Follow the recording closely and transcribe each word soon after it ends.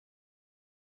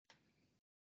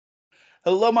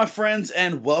Hello, my friends,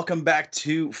 and welcome back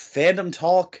to Fandom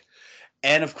Talk.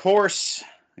 And of course,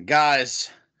 guys,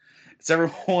 it's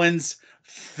everyone's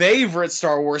favorite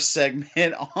Star Wars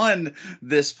segment on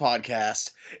this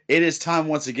podcast. It is time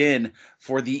once again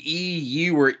for the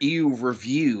EU or EU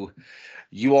review.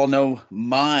 You all know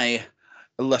my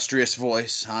illustrious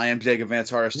voice. I am Jacob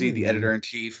Vance RSD, the editor in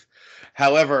chief.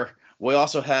 However, we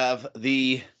also have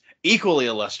the equally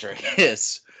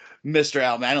illustrious Mr.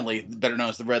 Al Manley, better known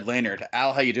as the Red Lanyard.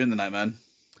 Al, how you doing tonight, man?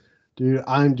 Dude,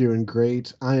 I'm doing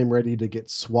great. I am ready to get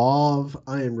suave.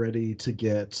 I am ready to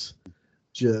get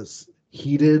just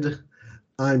heated.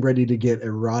 I'm ready to get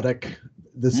erotic.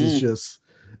 This is just,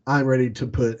 I'm ready to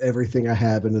put everything I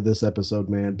have into this episode,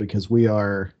 man, because we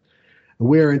are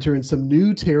entering some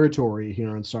new territory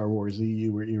here on Star Wars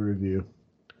EU or E-Review.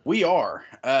 We are.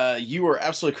 You are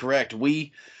absolutely correct.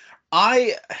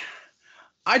 I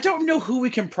I don't know who we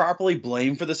can properly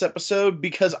blame for this episode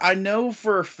because I know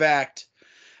for a fact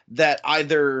that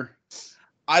either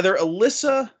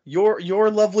Alyssa, your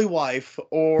lovely wife,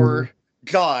 or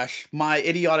Josh, my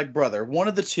idiotic brother, one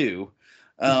of the two,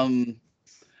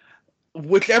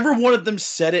 whichever one of them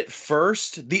said it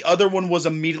first, the other one was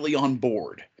immediately on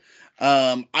board.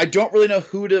 I don't really know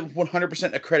who to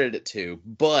 100% accredit it to,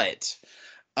 but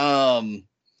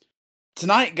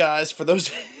tonight, guys, for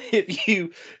those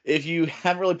if you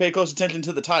haven't really paid close attention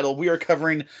to the title, we are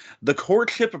covering The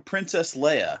Courtship of Princess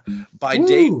Leia by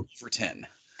Dave Overton.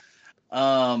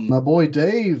 My boy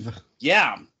Dave.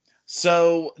 Yeah.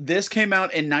 So this came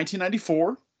out in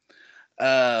 1994,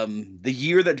 the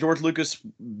year that George Lucas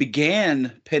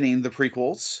began penning the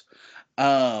prequels.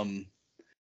 And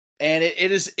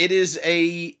it's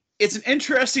an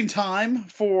interesting time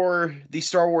for the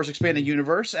Star Wars expanded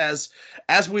universe, as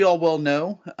we all well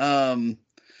know.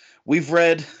 We've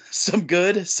read some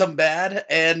good, some bad,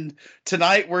 and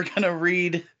tonight we're gonna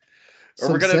read, or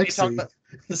some we're gonna sexy. be talking about.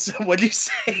 So what'd you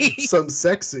say? Some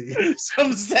sexy.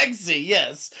 Some sexy,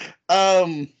 yes.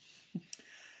 Al,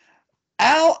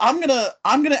 I'm gonna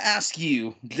ask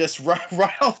you just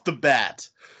right off the bat.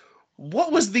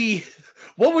 What would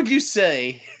you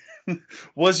say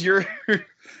was your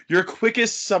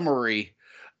quickest summary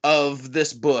of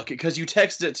this book? Because you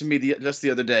texted it to me just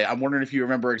the other day. I'm wondering if you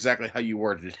remember exactly how you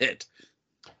worded it.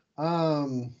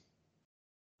 Oh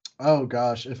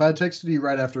gosh, if I texted you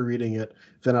right after reading it,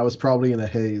 then I was probably in a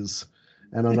haze,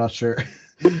 and I'm not sure.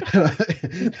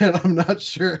 and I'm not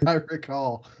sure I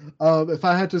recall. If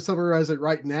I had to summarize it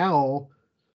right now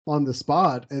on the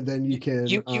spot, and then you can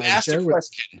you asked a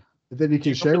question. Then you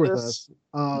can share with us.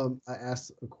 I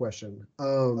asked a question.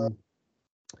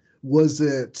 Was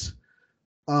it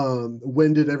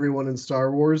when did everyone in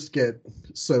Star Wars get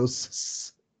so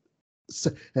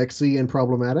sexy and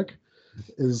problematic?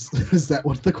 Is that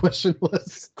what the question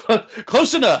was?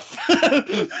 Close enough.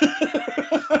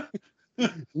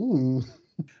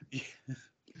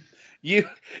 You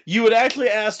had actually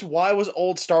asked why was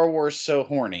old Star Wars so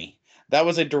horny. That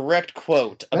was a direct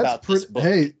quote about this book.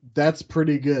 Hey, that's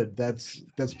pretty good. That's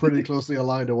pretty closely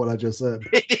aligned to what I just said.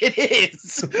 It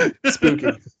is.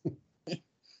 Spooky.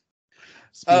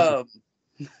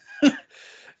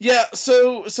 Yeah,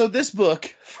 so this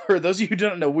book, for those of you who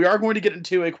don't know, we are going to get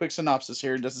into a quick synopsis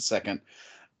here in just a second.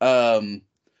 But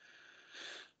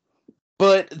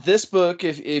this book,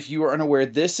 if you are unaware,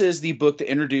 this is the book that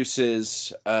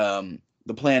introduces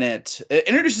the planet. It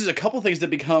introduces a couple things that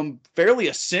become fairly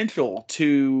essential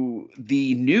to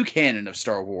the new canon of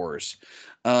Star Wars,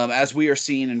 as we are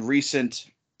seeing in recent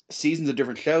seasons of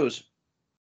different shows.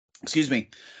 Excuse me.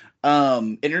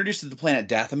 It introduces the planet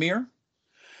Dathomir,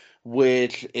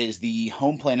 which is the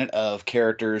home planet of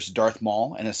characters Darth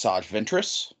Maul and Asajj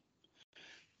Ventress.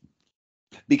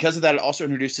 Because of that, it also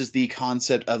introduces the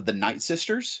concept of the Night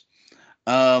Sisters.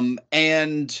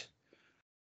 And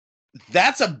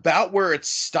that's about where it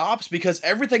stops, because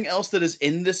everything else that is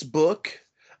in this book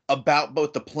about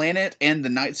both the planet and the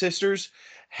Night Sisters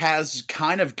has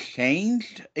kind of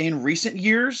changed in recent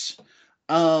years.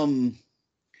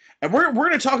 And we're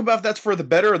going to talk about if that's for the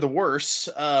better or the worse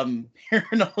here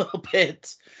in a little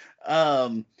bit.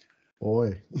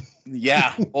 Boy.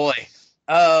 Yeah, boy.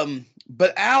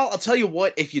 But Al, I'll tell you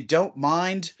what, if you don't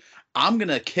mind, I'm going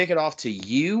to kick it off to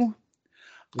you.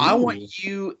 Ooh. I want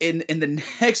you in the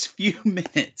next few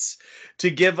minutes to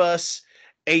give us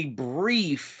a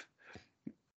brief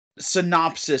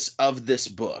synopsis of this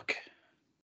book.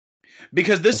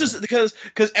 Because this is because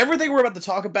everything we're about to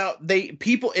talk about,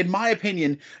 people, in my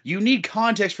opinion, you need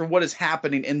context for what is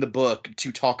happening in the book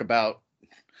to talk about.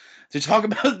 This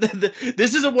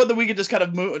isn't one that we can just kind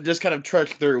of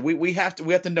trudge through. We have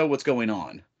to know what's going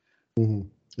on. Mm-hmm.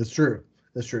 It's true.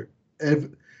 That's true.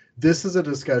 this is a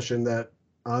discussion that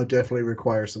definitely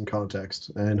requires some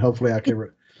context, and hopefully I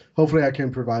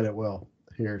can provide it well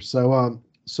here.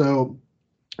 So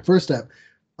first step,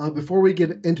 before we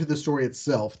get into the story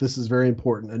itself, this is very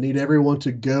important. I need everyone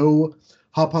to go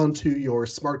hop onto your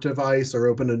smart device or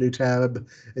open a new tab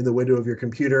in the window of your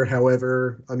computer.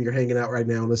 However, you're hanging out right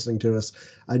now listening to us.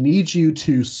 I need you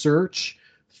to search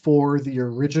for the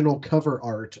original cover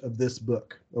art of this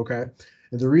book. Okay.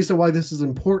 And the reason why this is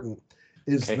important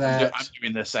is that I'm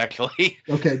doing this actually.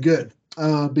 Okay, good.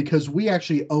 Because we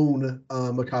actually own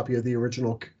a copy of the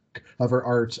original cover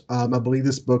art. I believe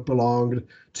this book belonged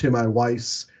to my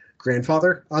wife's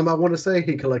grandfather. I want to say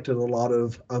he collected a lot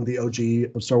of the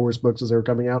OG of Star Wars books as they were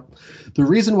coming out. The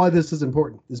reason why this is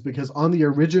important is because on the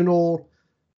original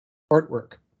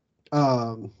artwork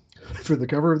for the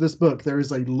cover of this book, there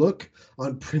is a look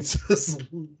on Princess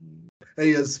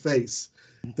Leia's face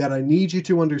that I need you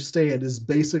to understand is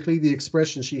basically the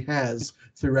expression she has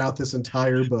throughout this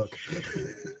entire book.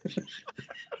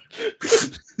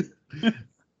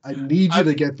 I need you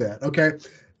to get that, okay?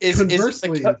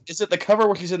 Conversely, is it the cover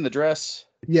where she's in the dress?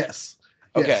 Yes.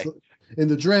 Okay. Yes. In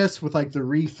the dress with like the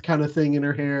wreath kind of thing in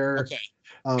her hair. Okay.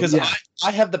 Because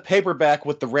I have the paperback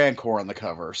with the Rancor on the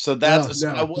cover, so that's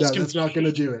no, that's not going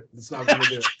to do it. It's not going to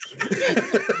do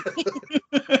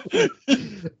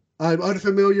it. I'm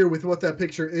unfamiliar with what that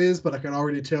picture is, but I can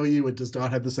already tell you it does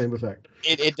not have the same effect.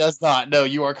 It does not. No,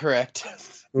 you are correct.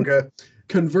 Okay.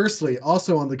 Conversely,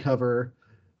 also on the cover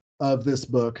of this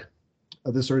book,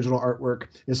 of this original artwork,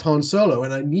 is Han Solo.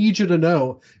 And I need you to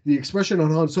know the expression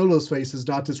on Han Solo's face is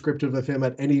not descriptive of him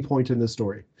at any point in this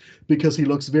story, because he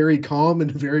looks very calm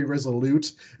and very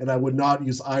resolute, and I would not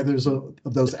use either of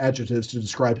those adjectives to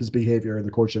describe his behavior in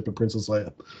the courtship of Princess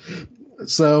Leia.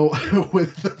 So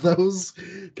with those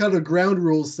kind of ground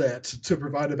rules set to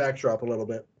provide a backdrop a little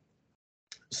bit.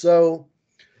 So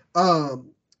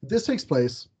this takes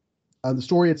place, the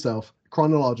story itself,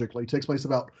 chronologically, takes place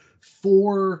about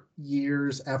 4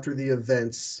 years after the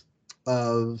events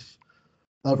of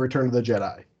Return of the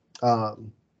Jedi. I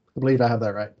believe I have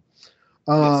that right.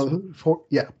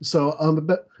 Yes. So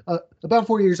about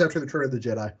 4 years after the Return of the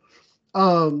Jedi.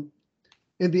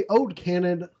 In the old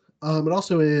canon, and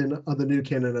also in the new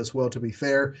canon as well, to be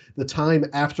fair, the time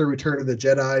after Return of the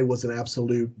Jedi was an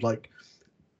absolute, like,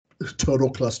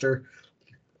 total cluster.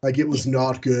 Like, it was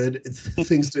not good.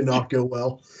 Things did not go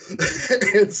well.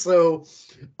 And so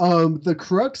the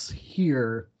crux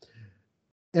here,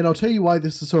 and I'll tell you why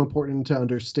this is so important to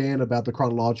understand about the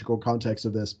chronological context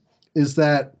of this, is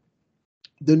that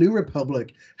the New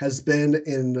Republic has been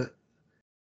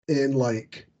in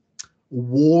like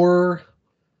war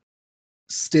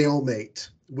stalemate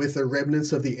with the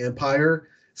remnants of the Empire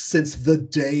since the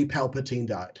day Palpatine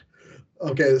died.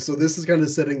 Okay, so this is kind of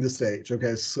setting the stage.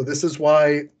 Okay, so this is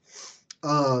why,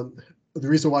 the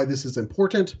reason why this is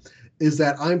important is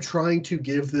that I'm trying to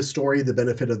give this story the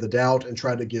benefit of the doubt and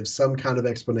try to give some kind of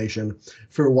explanation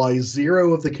for why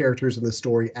 0 of the characters in this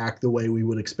story act the way we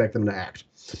would expect them to act.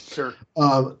 Sure.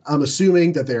 I'm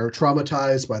assuming that they are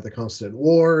traumatized by the constant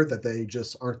war, that they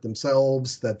just aren't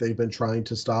themselves, that they've been trying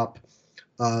to stop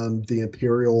the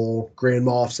Imperial Grand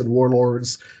Moffs and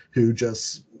warlords who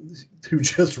just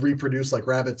reproduce like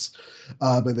rabbits,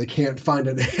 and they can't find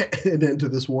an end to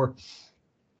this war.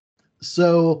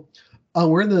 So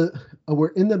we're in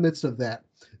the midst of that.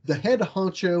 The head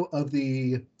honcho of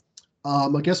the,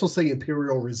 I guess we'll say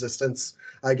Imperial Resistance.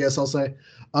 I guess I'll say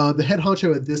the head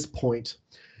honcho at this point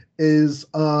is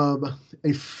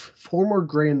a former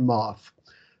Grand Moff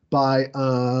by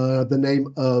the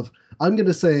name of, I'm going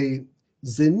to say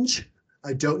Zinj.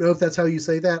 I don't know if that's how you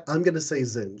say that. I'm going to say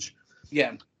Zinj.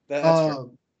 Yeah, that's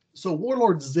true. So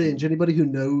Warlord Zinj, anybody who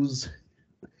knows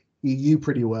EU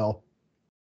pretty well,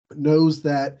 knows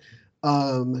that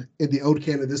in the old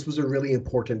canon, this was a really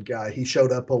important guy. He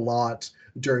showed up a lot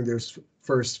during their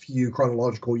first few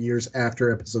chronological years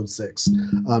after Episode 6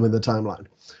 in the timeline.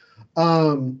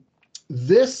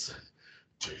 This,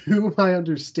 to my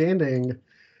understanding,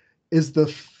 is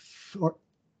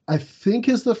I think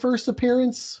is the first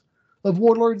appearance of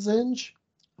Warlord Zinj,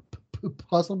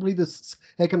 possibly the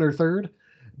second or third,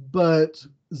 but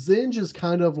Zinj is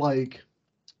kind of like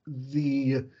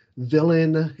the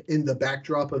villain in the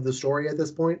backdrop of the story at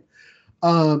this point.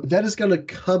 That is going to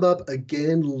come up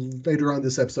again later on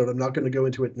this episode. I'm not going to go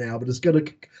into it now, but it's going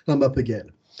to come up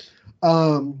again.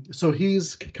 So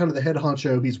he's kind of the head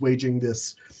honcho. He's waging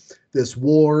this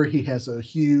war. He has a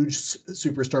huge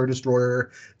super star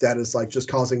destroyer that is like just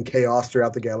causing chaos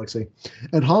throughout the galaxy.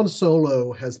 And Han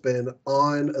Solo has been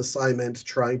on assignment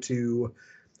trying to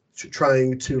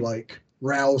like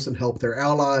rouse and help their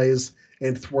allies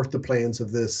and thwart the plans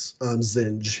of this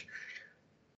Zinj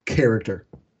character.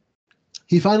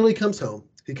 He finally comes home.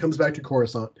 He comes back to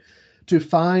Coruscant to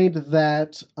find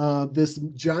that this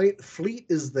giant fleet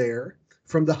is there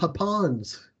from the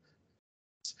Hapans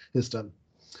system,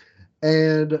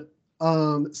 and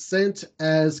sent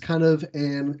as kind of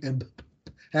an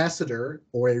ambassador,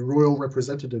 or a royal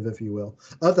representative, if you will,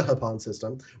 of the Hapan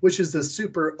system, which is this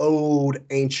super old,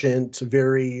 ancient,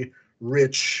 very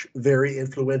rich, very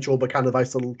influential, but kind of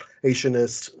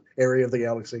isolationist area of the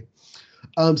galaxy.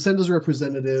 Sent as a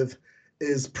representative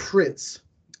is Prince,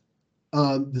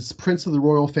 this prince of the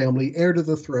royal family, heir to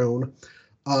the throne,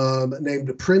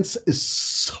 named Prince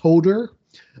Isolder.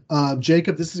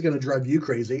 Jacob, this is going to drive you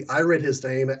crazy. I read his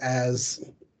name as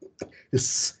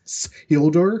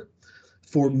Isildur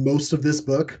for most of this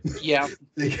book. Yeah.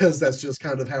 Because that's just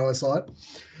kind of how I saw it.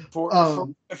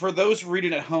 For those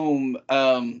reading at home,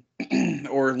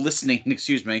 or listening,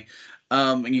 excuse me,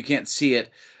 and you can't see it,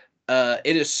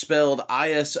 it is spelled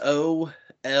Isolder.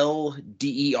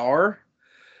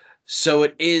 So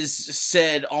it is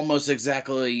said almost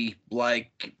exactly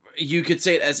like you could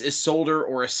say it as Isolder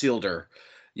or Isildur,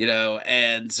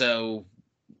 and so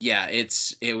yeah,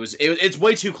 it's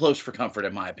way too close for comfort,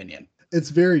 in my opinion. It's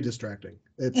very distracting.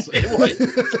 It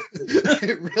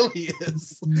really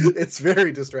is. It's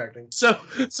very distracting. So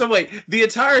wait, the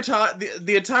entire time,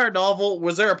 the entire novel,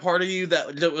 was there a part of you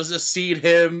that was just seeing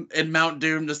him in Mount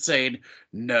Doom just saying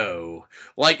no?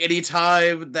 Like any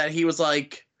time that he was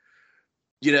like,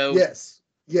 yes,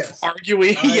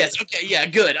 arguing, yes, okay, yeah,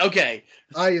 good, okay.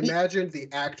 I imagined the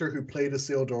actor who played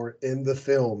Isildur in the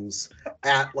films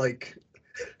at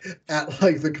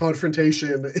the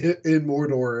confrontation in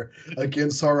Mordor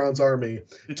against Sauron's army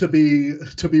to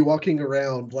be walking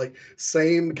around like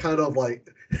same kind of like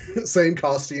same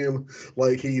costume,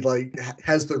 like he like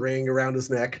has the ring around his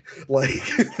neck, like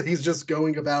he's just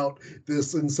going about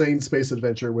this insane space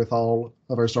adventure with all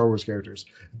of our Star Wars characters.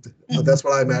 That's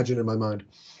what I imagine in my mind.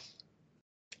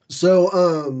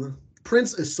 So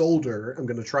Prince Isolder, I'm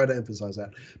going to try to emphasize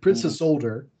that. Prince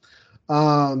Isolder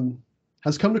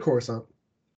has come to Coruscant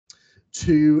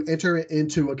to enter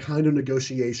into a kind of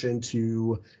negotiation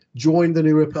to join the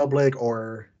New Republic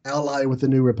or ally with the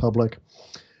New Republic.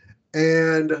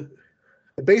 And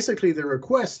basically their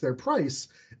price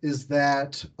is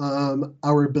that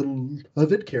our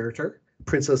beloved character,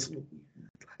 Princess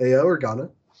Leia Organa,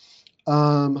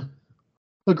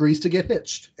 agrees to get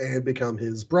hitched and become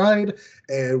his bride.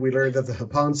 And we learn that the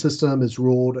Hapan system is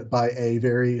ruled by a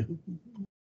very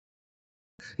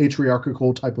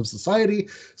patriarchal type of society,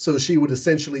 so she would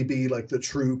essentially be like the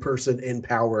true person in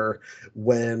power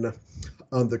when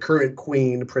the current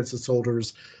queen, Princess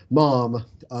Isolder's mom,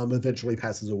 eventually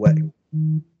passes away.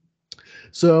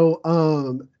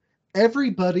 So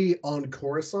everybody on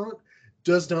Coruscant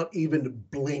does not even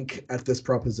blink at this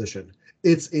proposition.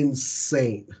 It's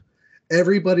insane.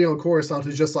 Everybody on Coruscant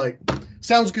is just like,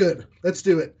 sounds good, let's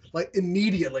do it, like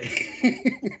immediately.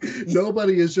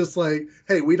 Nobody is just like,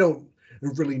 hey, we don't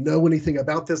really know anything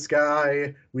about this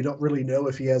guy. We don't really know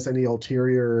if he has any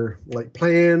ulterior like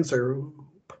plans or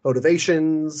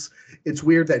motivations. It's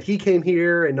weird that he came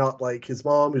here and not like his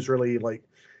mom, who's really like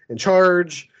in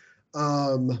charge.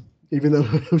 Even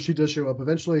though she does show up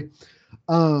eventually.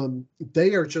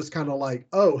 They are just kind of like,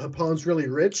 oh, Hapan's really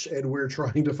rich and we're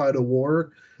trying to fight a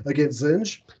war against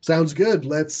Zinj. Sounds good.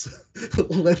 Let's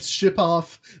ship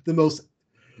off the most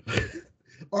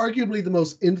arguably the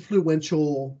most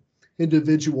influential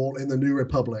individual in the New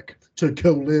Republic to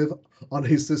go live on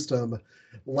a system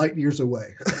light years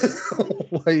away.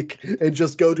 And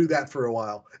just go do that for a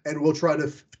while. And we'll try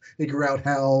to figure out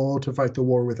how to fight the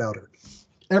war without her.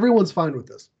 Everyone's fine with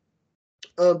this.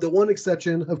 The one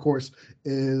exception, of course,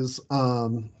 is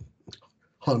Han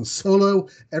Solo,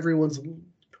 everyone's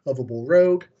lovable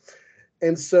rogue.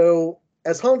 And so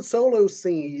as Han Solo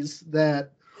sees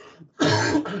that,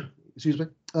 excuse me,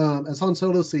 as Han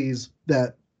Solo sees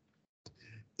that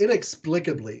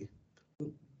inexplicably,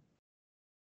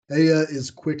 Leia is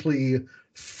quickly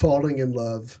falling in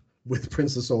love with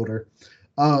Princess Isolder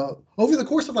over the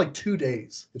course of like 2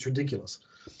 days. It's ridiculous.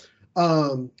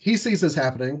 He sees this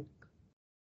happening.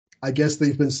 I guess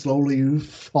they've been slowly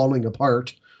falling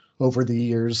apart over the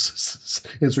years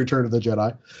since Return of the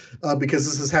Jedi, because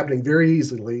this is happening very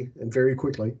easily and very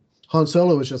quickly. Han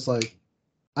Solo is just like,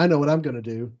 I know what I'm going to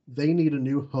do. They need a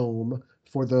new home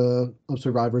for the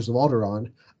survivors of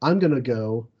Alderaan. I'm going to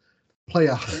go play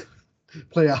a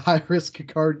high-risk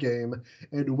card game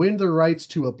and win the rights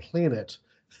to a planet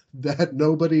that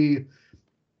nobody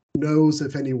knows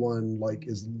if anyone like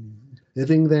is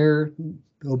living there.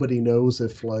 Nobody knows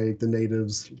if like the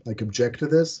natives like object to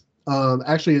this.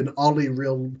 Actually, an oddly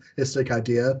realistic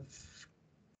idea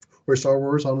for Star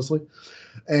Wars, honestly.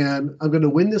 And I'm going to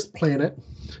win this planet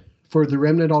for the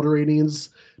remnant Alderaanians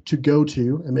to go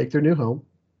to and make their new home.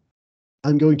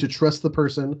 I'm going to trust the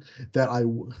person that I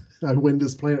win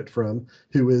this planet from,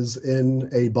 who is in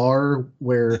a bar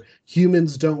where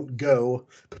humans don't go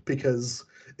because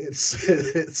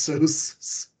it's so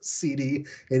seedy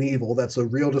and evil. That's a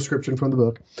real description from the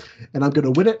book. And I'm going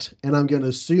to win it, and I'm going to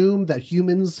assume that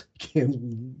humans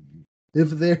can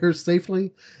live there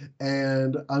safely,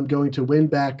 and I'm going to win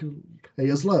back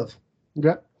Leia's love.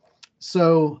 Okay?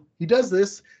 So he does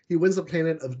this. He wins the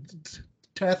planet of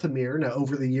Dathomir. Now,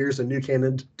 over the years in new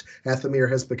canon, Dathomir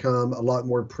has become a lot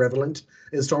more prevalent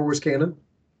in Star Wars canon.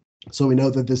 So we know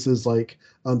that this is like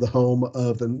the home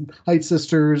of the Night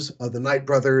Sisters, of the Night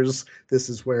Brothers. This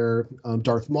is where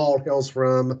Darth Maul hails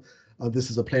from. This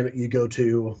is a planet you go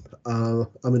to. I'm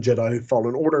a Jedi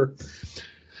Fallen Order.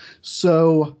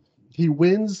 So he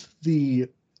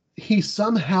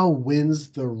somehow wins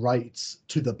the rights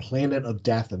to the planet of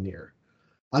Dathomir.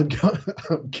 I'm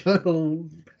gonna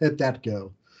let that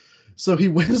go. So he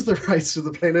wins the rights to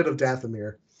the planet of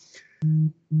Dathomir.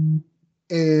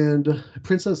 And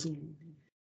Princess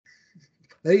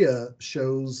Leia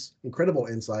shows incredible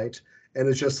insight and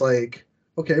is just like,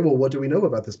 okay, well, what do we know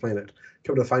about this planet?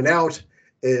 Come to find out,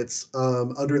 it's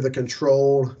under the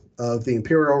control of the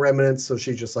Imperial remnants. So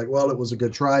she's just like, well, it was a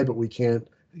good try, but we can't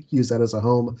use that as a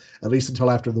home, at least until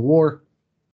after the war.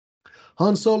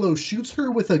 Han Solo shoots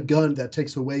her with a gun that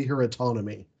takes away her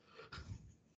autonomy.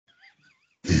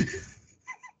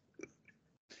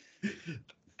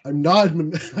 I'm not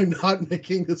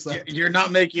making this up. You're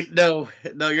not making you're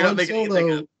Han not making Solo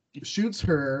anything up. Shoots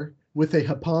her with a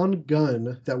Hapan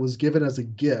gun that was given as a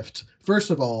gift. First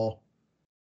of all,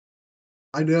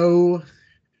 I know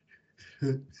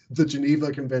the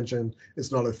Geneva Convention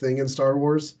is not a thing in Star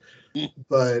Wars,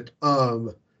 but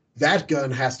that gun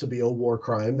has to be a war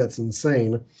crime. That's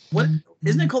insane. What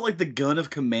isn't it called, like the gun of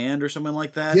command or something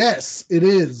like that? Yes, it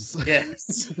is.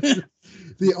 Yes.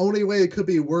 The only way it could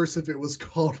be worse if it was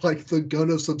called like the gun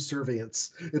of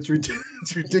subservience. It's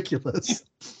ridiculous.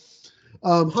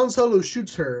 Han Solo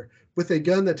shoots her with a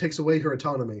gun that takes away her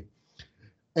autonomy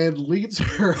and leads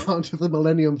her onto the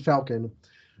Millennium Falcon,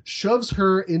 shoves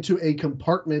her into a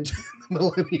compartment in the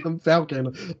Millennium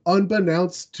Falcon,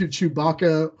 unbeknownst to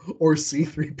Chewbacca or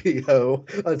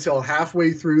C-3PO, until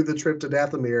halfway through the trip to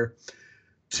Dathomir,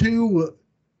 to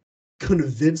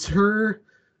convince her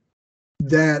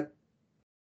that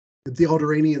the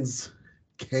Alderaanians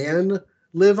can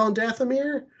live on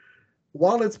Dathomir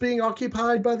while it's being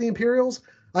occupied by the Imperials.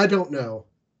 I don't know.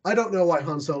 I don't know why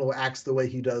Han Solo acts the way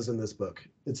he does in this book.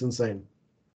 It's insane.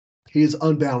 He is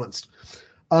unbalanced.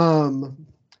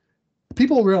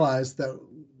 People realize that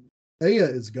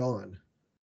Leia is gone.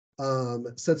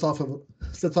 Sets off a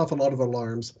lot of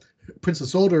alarms.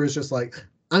 Princess Older is just like,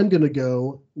 I'm gonna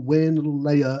go win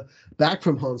Leia back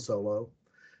from Han Solo,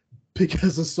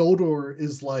 because Isolde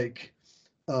is like,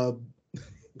 I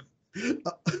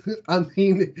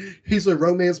mean, he's a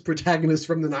romance protagonist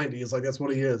from the 90s. Like, that's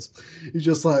what he is. He's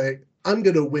just like, I'm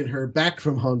going to win her back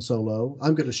from Han Solo.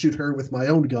 I'm going to shoot her with my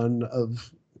own gun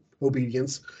of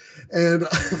obedience. And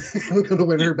I'm going to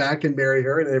win her back and marry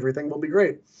her, and everything will be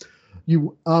great.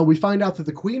 We find out that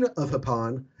the Queen of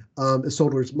Hapan,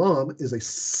 Isolde's mom, is a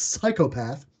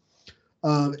psychopath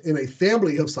in a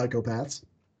family of psychopaths.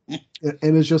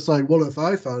 And it's just like, well, if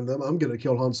I find them, I'm going to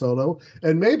kill Han Solo.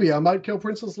 And maybe I might kill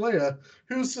Princess Leia.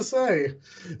 Who's to say?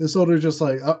 And Isolde's just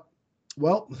like,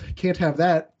 well, can't have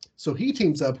that. So he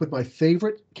teams up with my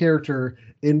favorite character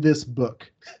in this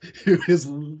book, who is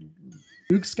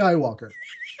Luke Skywalker.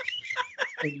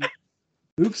 And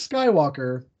Luke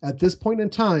Skywalker, at this point in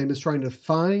time, is trying to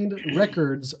find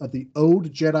records of the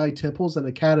old Jedi temples and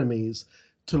academies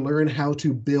to learn how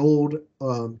to rebuild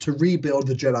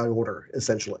the Jedi Order,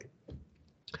 essentially.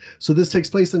 So this takes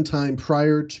place in time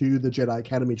prior to the Jedi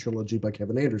Academy trilogy by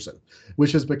Kevin Anderson,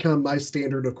 which has become my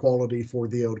standard of quality for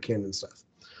the old canon stuff.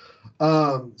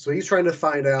 So he's trying to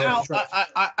find out. Now,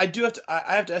 I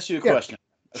have to ask you a question.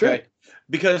 Okay. Sure.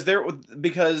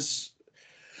 Because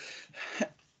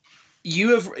you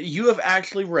have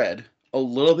actually read a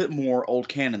little bit more old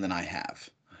canon than I have.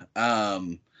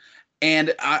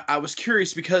 And I was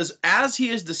curious, because as he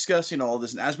is discussing all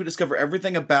this, and as we discover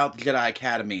everything about the Jedi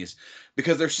Academies,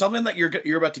 because there's something that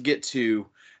you're about to get to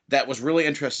that was really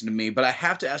interesting to me, but I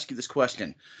have to ask you this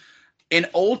question. In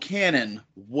old canon,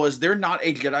 was there not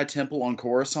a Jedi temple on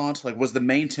Coruscant? Like, was the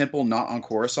main temple not on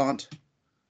Coruscant?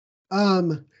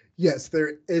 Yes,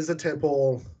 there is a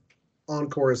temple on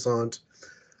Coruscant.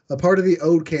 a part of the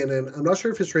Ode canon. I'm not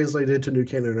sure if it's translated to New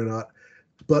Canon or not,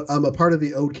 but a part of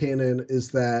the Ode canon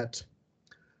is that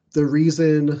the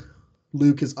reason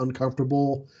Luke is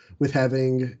uncomfortable with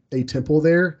having a temple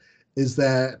there is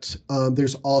that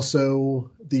there's also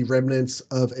the remnants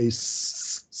of a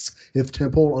Sith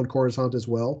temple on Coruscant as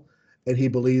well, and he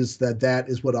believes that that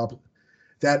is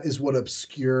what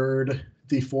obscured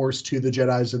the Force to the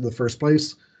Jedi's in the first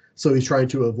place. So he's trying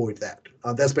to avoid that.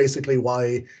 That's basically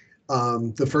why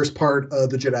the first part of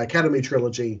the Jedi Academy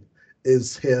trilogy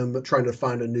is him trying to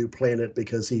find a new planet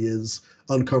because he is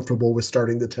uncomfortable with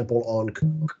starting the temple on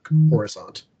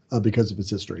Coruscant because of its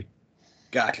history.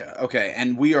 Gotcha. Okay,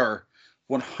 and we are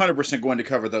 100% going to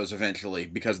cover those eventually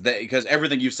because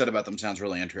everything you've said about them sounds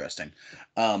really interesting.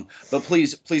 But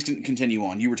please continue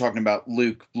on. You were talking about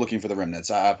Luke looking for the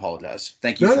remnants. I apologize.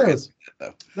 Thank you for that,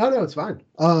 though. No, it's fine.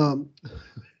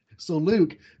 So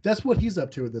Luke, that's what he's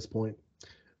up to at this point.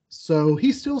 So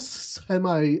he's still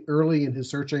semi early in his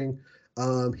searching.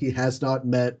 He has not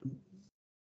met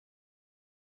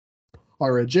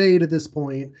Ara Jade at this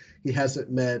point. He hasn't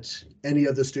met any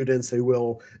of the students who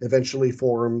will eventually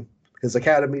form his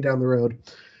academy down the road.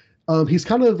 He's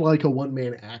kind of like a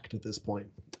one-man act at this point.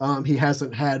 He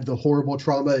hasn't had the horrible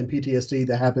trauma and PTSD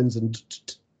that happens in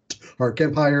Dark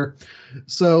Empire,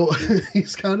 so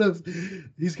he's kind of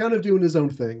doing his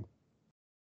own thing.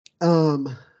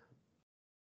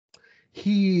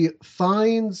 He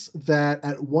finds that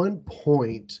at one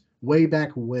point, way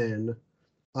back when,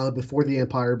 before the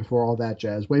Empire, before all that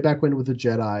jazz, way back when with the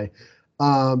Jedi,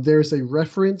 there's a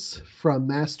reference from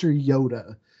Master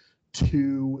Yoda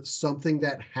to something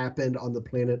that happened on the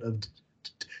planet of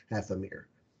Dathomir.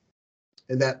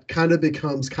 And that kind of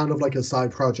becomes kind of like a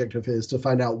side project of his to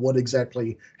find out what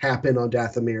exactly happened on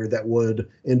Dathomir that would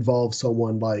involve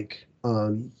someone like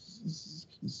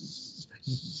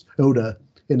Yoda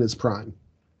in his prime.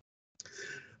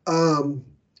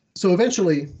 So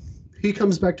eventually he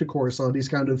comes back to Coruscant. He's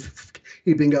kind of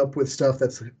keeping up with stuff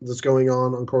that's going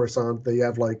on Coruscant. They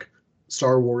have like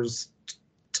Star Wars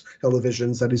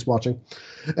televisions that he's watching,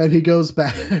 and he goes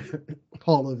back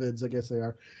holovids, I guess they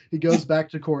are. He goes back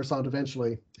to Coruscant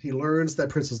eventually. He learns that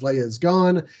Princess Leia is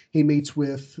gone. He meets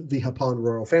with the Hapan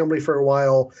royal family for a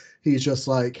while. He's just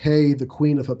like, hey, the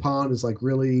Queen of Hapan is like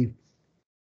really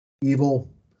evil.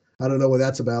 I don't know what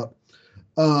that's about.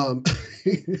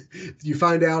 You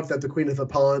find out that the Queen of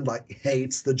Hapan like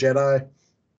hates the Jedi.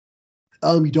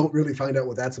 You don't really find out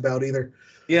what that's about either.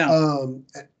 Yeah.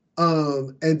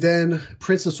 And then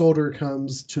Princess Older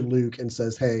comes to Luke and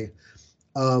says, hey,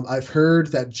 I've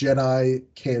heard that Jedi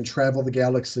can travel the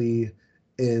galaxy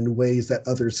in ways that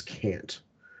others can't,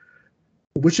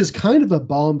 which is kind of a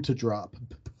bomb to drop,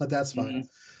 but that's fine.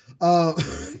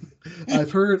 Mm-hmm.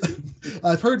 I've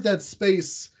heard that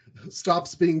space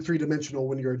stops being three-dimensional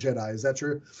when you're a Jedi. Is that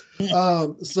true?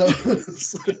 So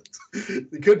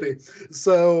it could be.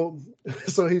 So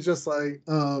he's just like,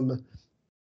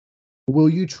 will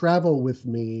you travel with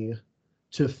me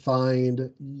to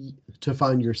find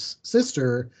your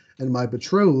sister and my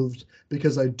betrothed?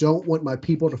 Because I don't want my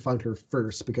people to find her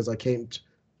first, because I can't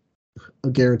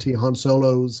guarantee Han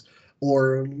Solo's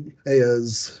or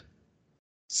Leia's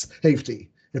safety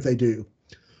if they do.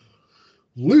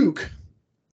 Luke,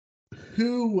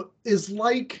 who is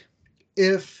like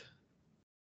if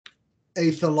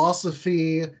a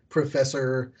philosophy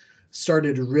professor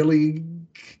started really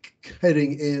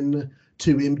heading in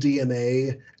to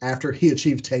MDMA after he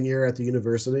achieved tenure at the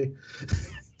university.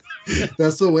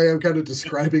 That's the way I'm kind of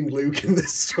describing Luke in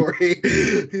this story.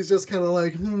 He's just kind of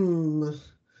like,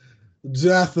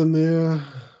 Dathomir,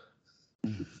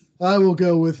 I will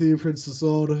go with you, Princess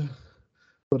Older,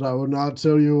 but I will not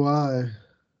tell you why.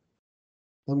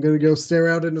 I'm going to go stare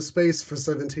out into space for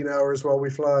 17 hours while we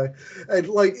fly. And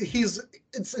like, he's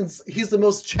the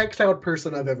most checked out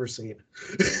person I've ever seen.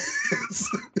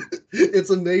 It's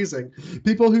amazing.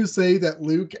 People who say that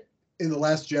Luke in The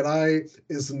Last Jedi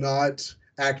is not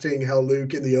acting how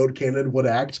Luke in the Ode canon would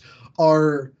act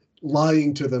are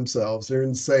lying to themselves. They're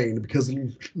insane, because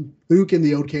Luke in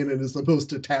the Ode canon is the most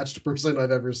detached person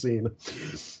I've ever seen.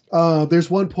 There's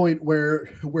one point where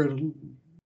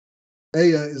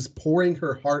Leia is pouring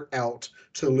her heart out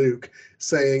to Luke,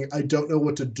 saying, I don't know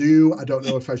what to do. I don't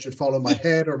know if I should follow my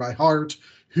head or my heart.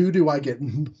 Who do I get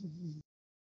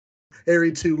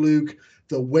married to, Luke?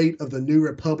 The weight of the New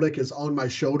Republic is on my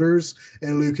shoulders.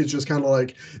 And Luke is just kind of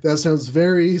like, that sounds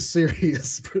very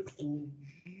serious.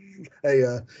 Hey,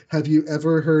 have you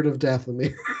ever heard of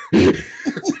Dathomir?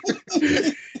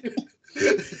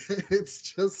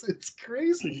 It's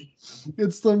crazy.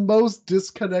 It's the most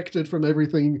disconnected from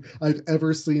everything I've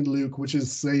ever seen Luke, which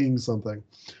is saying something.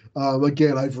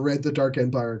 Again, I've read the Dark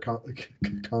Empire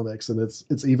comics, and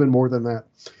it's even more than that.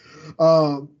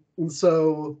 And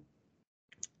so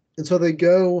they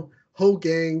go. Whole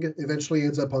gang eventually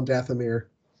ends up on Dathomir.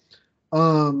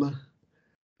 And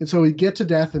so we get to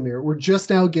Dathomir. We're just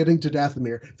now getting to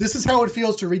Dathomir. This is how it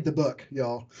feels to read the book,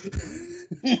 y'all.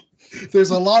 There's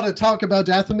a lot of talk about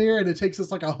Dathomir, and it takes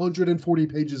us like 140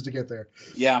 pages to get there.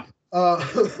 Yeah.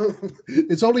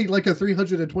 It's only like a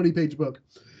 320-page book.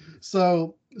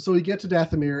 So we get to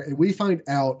Dathomir, and we find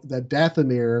out that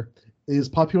Dathomir is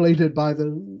populated by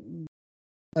the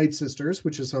Night Sisters,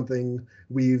 which is something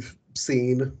we've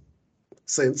seen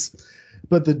since.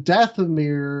 But the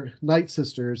Dathomir Night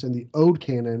Sisters in the Ode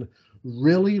canon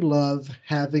really love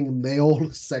having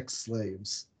male sex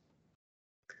slaves,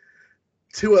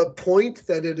 to a point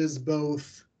that it is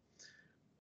both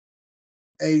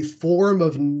a form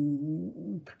of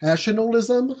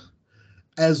nationalism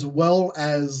as well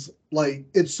as, like,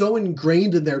 it's so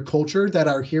ingrained in their culture that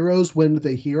our heroes, when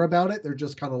they hear about it, they're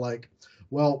just kind of like,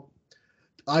 well,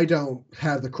 I don't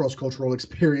have the cross-cultural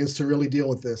experience to really deal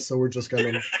with this, so we're just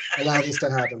going to allow this to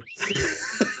happen.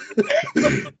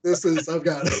 I've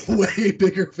got a way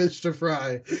bigger fish to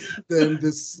fry than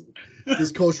this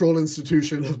cultural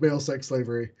institution of male sex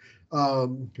slavery.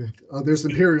 There's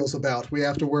Imperials about. We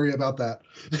have to worry about that.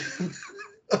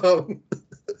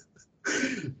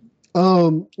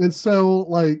 And so,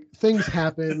 like, things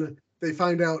happen. They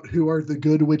find out who are the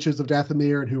good witches of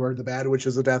Dathomir and who are the bad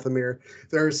witches of Dathomir.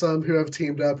 There are some who have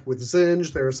teamed up with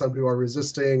Zinj. There are some who are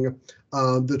resisting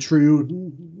the true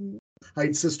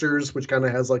Night Sisters, which kind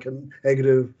of has like a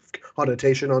negative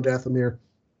connotation on Dathomir,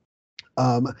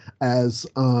 as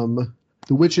the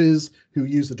witches who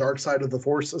use the dark side of the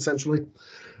Force, essentially.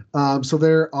 So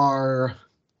there are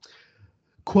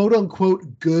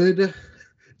quote-unquote good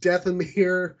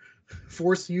Dathomir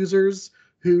Force users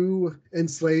who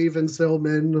enslave and sell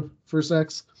men for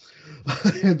sex.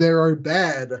 And there are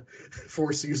bad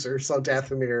Force users on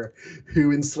Dathomir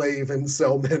who enslave and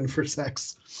sell men for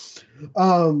sex.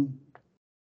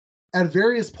 At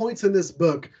various points in this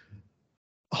book,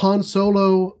 Han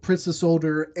Solo, Princess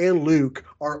Older, and Luke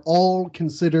are all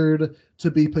considered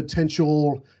to be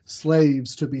potential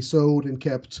slaves to be sold and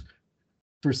kept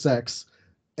for sex.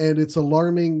 And it's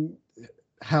alarming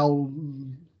how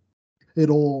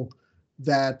little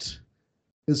that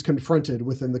is confronted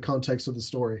within the context of the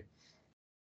story.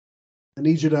 I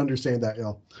need you to understand that,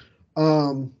 y'all.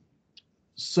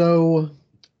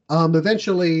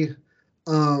 Eventually,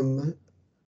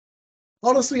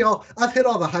 honestly, y'all, I've hit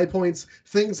all the high points.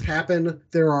 Things happen.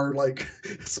 There are like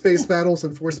space battles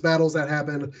and force battles that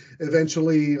happen.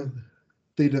 Eventually,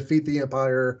 they defeat the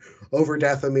Empire over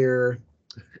Dathomir.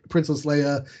 Princess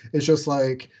Leia is just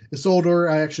like, Isolde,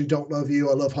 I actually don't love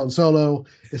you. I love Han Solo.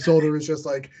 Isolde is just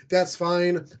like, that's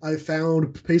fine. I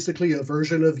found basically a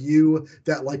version of you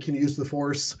that like can use the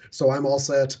Force, so I'm all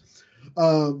set.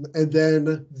 And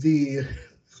then the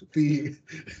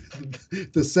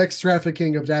sex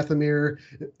trafficking of Dathomir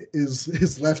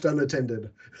is left unattended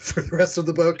for the rest of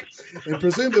the book, and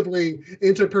presumably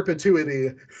into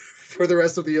perpetuity for the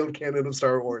rest of the old canon of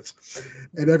Star Wars.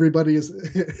 And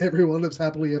everyone lives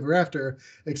happily ever after,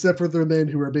 except for the men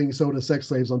who are being sold as sex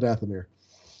slaves on Dathomir.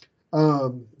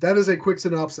 That is a quick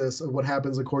synopsis of what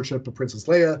happens in Courtship of Princess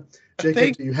Leia.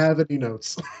 Jacob, do you have any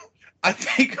notes? I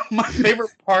think my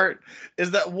favorite part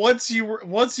is that once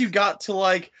you got to,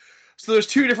 like, so there's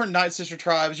two different Night Sister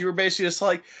tribes, you were basically just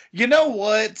like, you know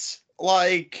what?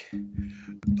 Like,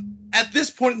 at this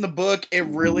point in the book, it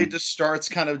really just starts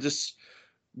kind of just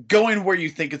going where you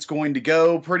think it's going to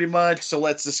go, pretty much. So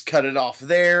let's just cut it off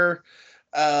there.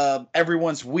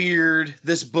 Everyone's weird.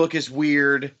 This book is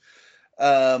weird.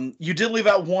 You did leave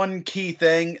out one key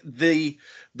thing. The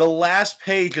last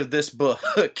page of this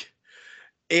book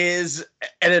is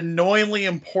an annoyingly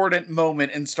important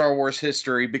moment in Star Wars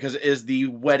history because it is the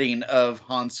wedding of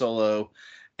Han Solo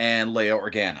and Leia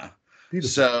Organa. Beautiful.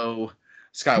 So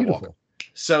Skywalker. Beautiful.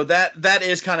 So that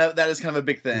is kind of a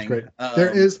big thing. Great.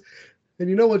 There is. And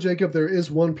you know what, Jacob? There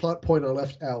is one plot point I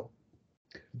left out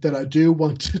that I do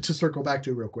want to circle back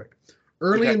to real quick.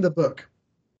 Early in the book,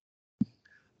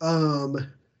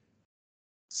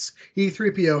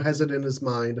 E3PO has it in his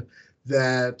mind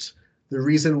that the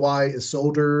reason why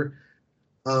Isolde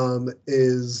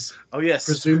is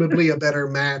presumably a better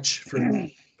match for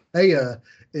Leia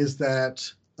is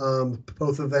that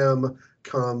both of them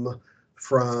come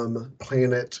from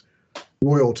planet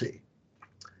royalty.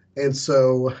 And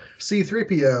so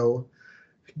C-3PO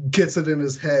gets it in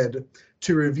his head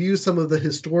to review some of the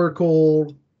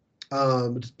historical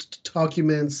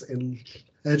documents and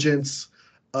legends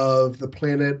of the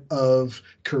planet of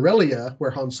Corellia,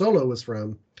 where Han Solo was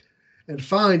from, and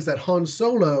finds that Han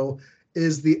Solo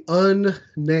is the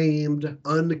unnamed,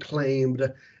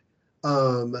 unclaimed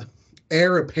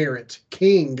heir apparent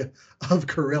king of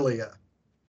Corellia.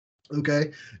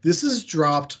 Okay, this is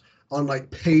dropped on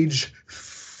like page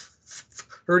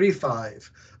 35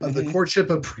 of the Courtship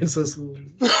of Princess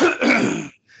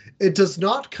Leia. It does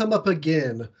not come up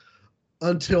again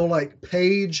until like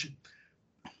page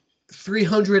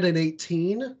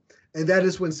 318, and that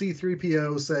is when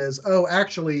C-3PO says, oh,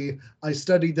 actually, I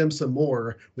studied them some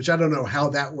more, which I don't know how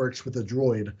that works with a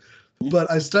droid, but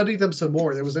I studied them some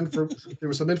more. There was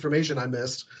some information I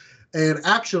missed, and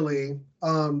actually,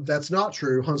 that's not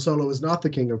true. Han Solo is not the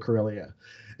king of Corellia,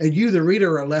 and you, the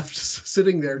reader, are left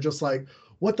sitting there just like,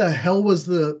 what the hell was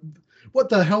the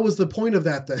point of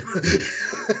that then?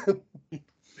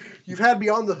 You've had me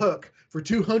on the hook for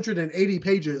 280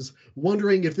 pages,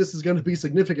 wondering if this is going to be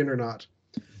significant or not.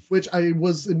 Which I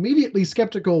was immediately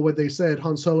skeptical when they said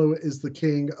Han Solo is the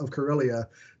king of Corellia,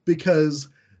 because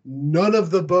none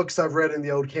of the books I've read in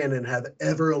the old canon have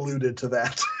ever alluded to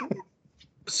that.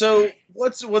 So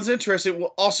what's interesting?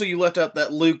 Well, also you left out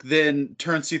that Luke then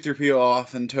turns C-3PO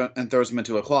off and throws him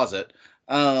into a closet.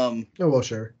 Oh well,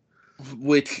 sure.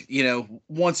 Which,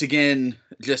 once again,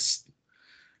 just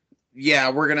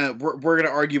we're gonna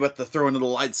argue about the throwing of the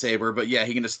lightsaber, but yeah,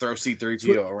 he can just throw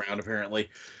C-3PO around apparently.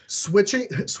 Switching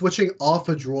off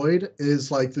a droid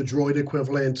is like the droid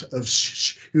equivalent of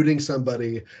shooting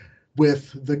somebody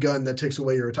with the gun that takes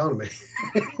away your autonomy.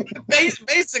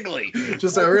 Basically,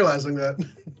 just not realizing that.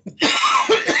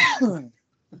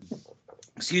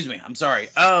 Excuse me, I'm sorry.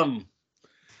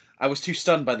 I was too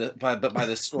stunned by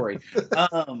this story.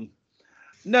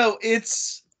 No,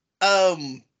 it's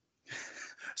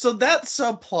so that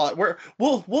subplot where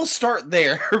we'll start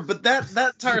there, but that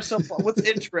entire subplot, what's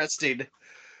interesting,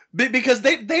 because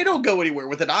they don't go anywhere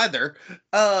with it either.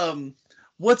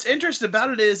 What's interesting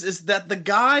about it is that the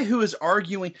guy who is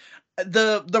arguing,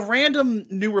 the random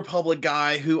New Republic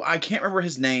guy who I can't remember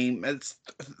his name, it's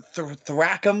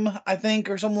Thracum, I think,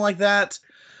 or something like that.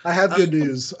 I have good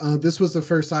news. This was the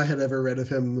first I had ever read of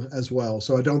him as well,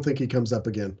 so I don't think he comes up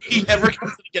again. He never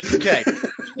comes up again. Okay.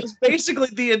 It's basically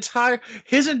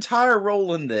his entire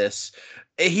role in this.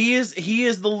 He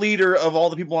is the leader of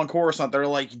all the people on Coruscant. They're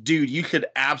like, dude, you could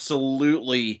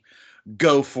absolutely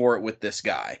go for it with this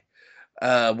guy,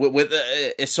 with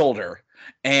Isolde,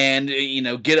 and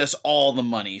get us all the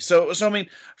money. So I mean,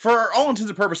 for all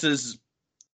intents and purposes,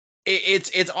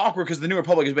 it's awkward because the New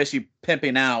Republic is basically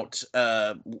pimping out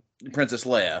Princess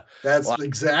Leia. That's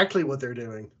exactly what they're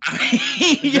doing.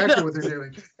 Exactly what they're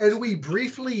doing. And we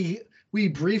briefly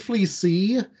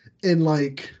see in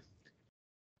like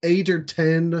 8 or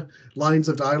 10 lines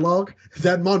of dialogue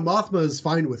that Mon Mothma is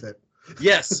fine with it.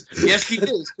 Yes, he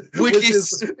is, which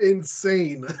is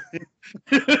insane.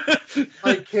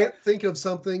 I can't think of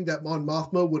something that Mon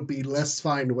Mothma would be less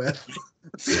fine with.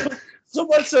 So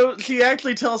much so she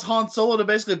actually tells Han Solo to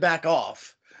basically back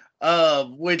off,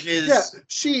 which is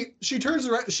she turns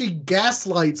around, she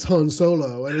gaslights Han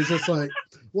Solo, and is just like,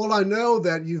 well, I know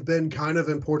that you've been kind of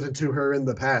important to her in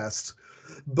the past,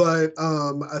 but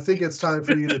I think it's time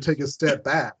for you to take a step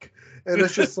back. And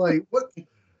it's just like, what?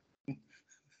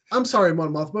 I'm sorry,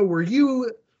 Mon Mothma, were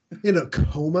you in a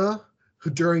coma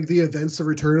during the events of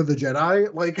Return of the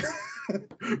Jedi? Like,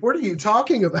 what are you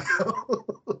talking about?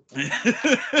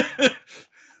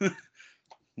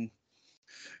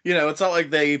 It's not like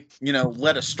they,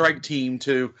 led a strike team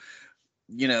to,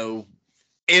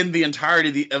 end the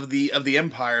entirety of the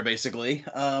empire, basically.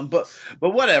 But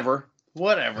whatever.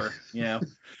 But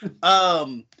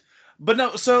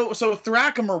no, so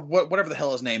Thracum, or whatever the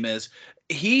hell his name is,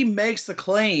 he makes the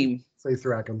claim. Say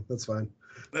Thracum, that's fine.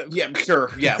 Yeah,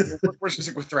 sure. Yeah, we're just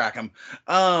stick with Thracum.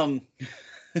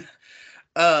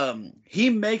 He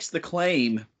makes the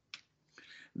claim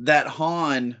that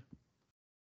Han,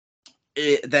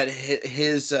 that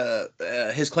his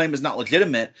claim is not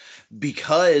legitimate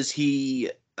because he,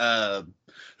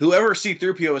 whoever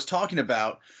C-3PO is talking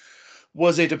about,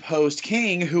 was a deposed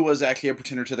king who was actually a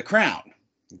pretender to the crown.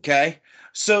 Okay,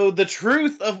 so the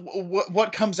truth of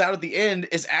what comes out at the end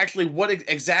is actually what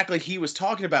exactly he was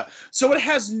talking about. So it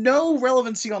has no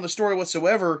relevancy on the story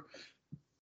whatsoever,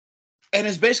 and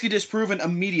is basically disproven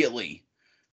immediately.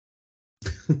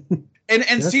 And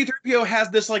yes. C-3PO has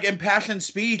this like impassioned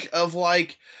speech of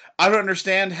like, I don't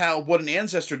understand how what an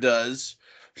ancestor does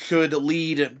should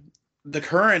lead the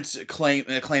current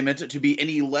claimant to be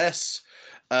any less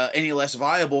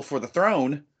viable for the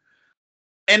throne.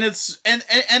 it's and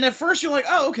at first you're like,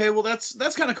 oh, okay, well that's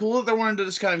kind of cool. They're wanting to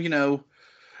just kind of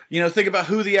think about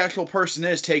who the actual person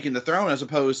is taking the throne as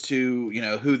opposed to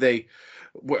who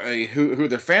who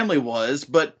their family was.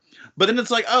 But then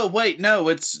it's like, oh wait, no,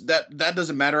 it's that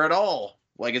doesn't matter at all.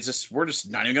 Like it's just we're just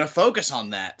not even gonna focus on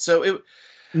that. So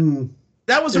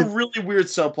that was a really weird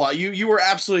subplot. You were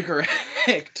absolutely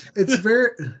correct. It's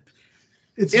very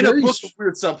it's in very a book of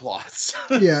weird subplots.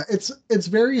 Yeah, it's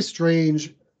very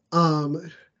strange.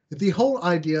 The whole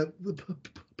idea, the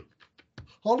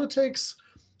politics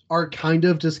are kind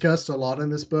of discussed a lot in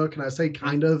this book, and I say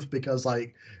kind of because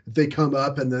like they come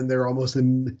up and then they're almost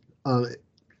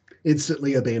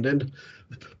instantly abandoned,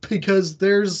 because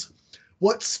there's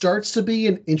what starts to be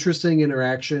an interesting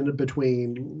interaction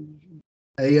between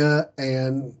Leia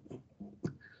and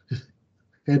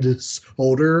his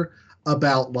older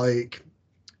about like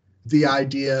the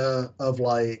idea of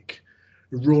like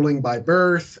ruling by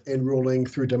birth and ruling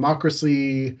through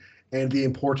democracy, and the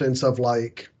importance of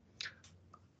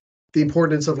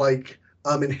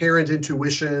inherent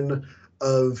intuition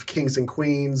of kings and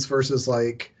queens versus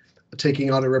like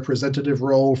taking on a representative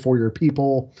role for your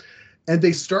people. And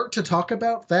they start to talk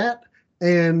about that,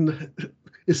 and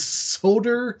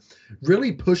Isolde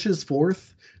really pushes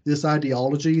forth this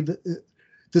ideology,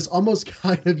 this almost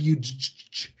kind of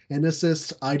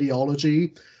eugenicist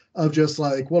ideology of just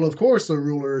like, well, of course a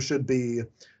ruler should be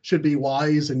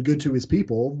wise and good to his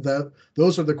people. That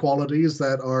those are the qualities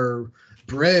that are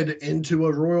bred into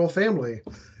a royal family,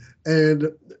 and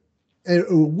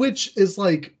which is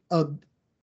like a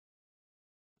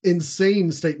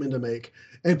insane statement to make.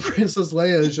 And Princess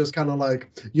Leia is just kind of like,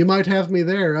 you might have me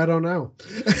there, I don't know.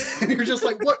 And you're just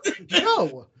like, what?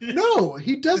 No,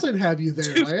 he doesn't have you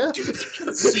there,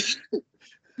 Leia.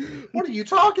 What are you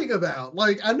talking about?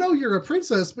 Like, I know you're a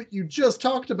princess, but you just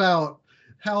talked about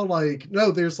how like,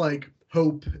 no, there's like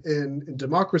hope in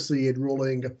democracy and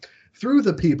ruling through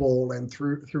the people and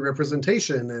through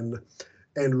representation,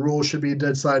 and rules should be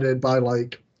decided by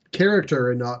like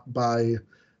character and not by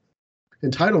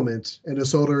entitlement. And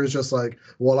Isolde is just like,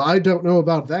 well, I don't know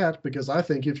about that, because I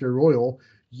think if you're royal,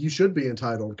 you should be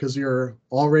entitled because you're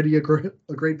already a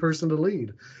great person to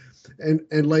lead. And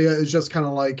Leia is just kind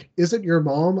of like, isn't your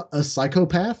mom a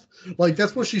psychopath? Like,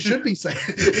 that's what she should be saying.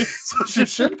 That's what she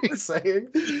should be saying.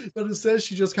 But instead,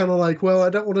 she just kind of like, well,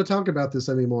 I don't want to talk about this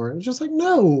anymore. And it's just like,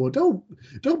 no, don't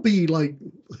be like,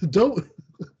 don't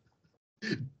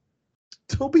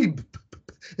be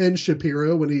Ben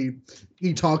Shapiro when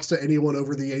he talks to anyone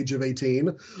over the age of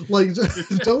 18. Like,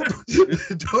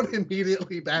 don't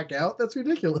immediately back out. That's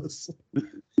ridiculous.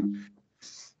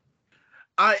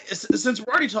 Since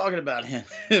we're already talking about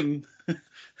him,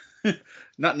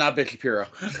 not Ben Shapiro.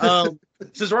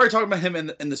 Since we're already talking about him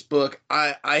in this book,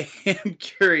 I am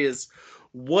curious,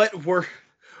 what were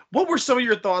some of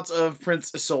your thoughts of Prince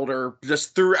Isolde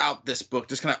just throughout this book,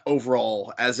 just kind of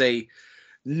overall as a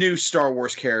new Star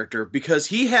Wars character? Because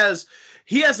he has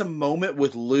a moment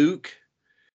with Luke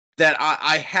that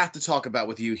I have to talk about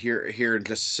with you here in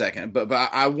just a second. But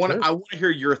I want to hear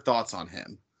your thoughts on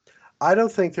him. I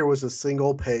don't think there was a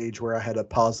single page where I had a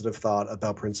positive thought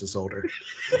about Prince Isolde.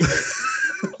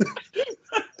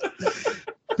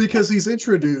 Because he's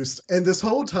introduced, and this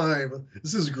whole time,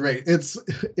 this is great. It's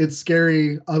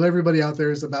scary. Everybody out there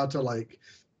is about to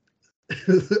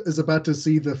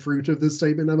see the fruit of this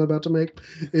statement I'm about to make.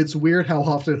 It's weird how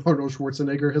often Arnold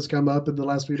Schwarzenegger has come up in the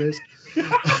last few days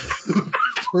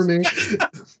for me.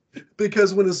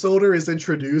 Because when Isolde is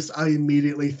introduced, I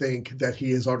immediately think that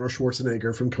he is Arnold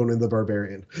Schwarzenegger from Conan the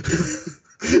Barbarian.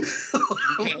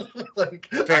 Like,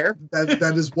 fair.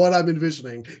 That is what I'm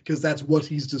envisioning, because that's what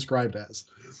he's described as.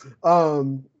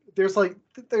 There's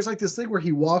this thing where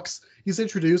he's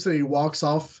introduced and he walks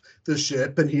off the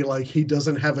ship, and he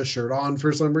doesn't have a shirt on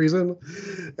for some reason,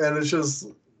 and it's just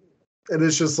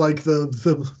like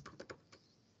the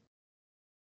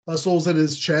muscles in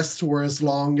his chest were as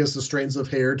long as the strands of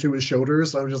hair to his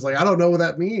shoulders. So I'm just like, I don't know what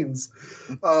that means.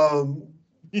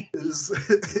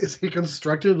 Is he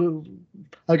constructed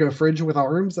like a fridge with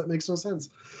arms? That makes no sense.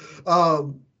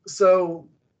 So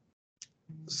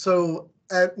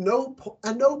at no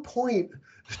point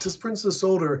does Prince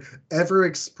Isolde ever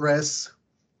express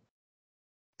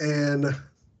an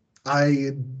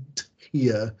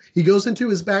idea. He goes into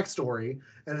his backstory,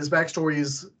 and his backstory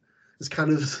is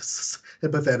kind of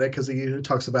empathetic, because he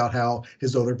talks about how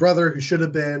his older brother, who should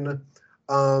have been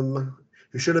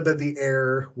the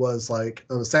heir, was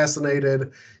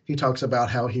assassinated. He talks about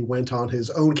how he went on his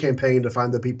own campaign to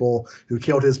find the people who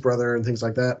killed his brother and things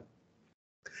like that.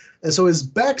 And so his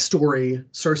backstory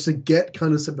starts to get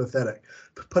kind of sympathetic.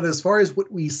 But as far as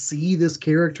what we see this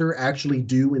character actually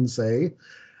do and say,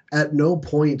 at no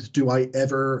point do I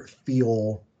ever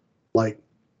feel like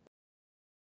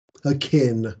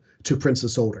akin to Prince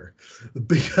Isolde.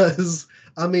 Because,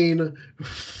 I mean,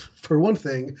 for one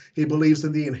thing, he believes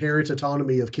in the inherent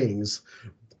autonomy of kings,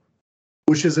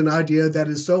 which is an idea that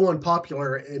is so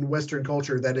unpopular in Western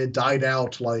culture that it died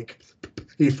out like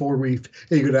before we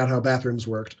figured out how bathrooms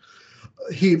worked.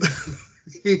 He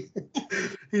he,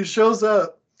 he shows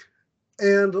up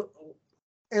and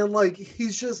like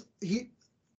he's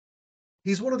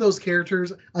one of those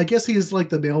characters. I guess he's like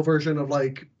the male version of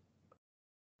like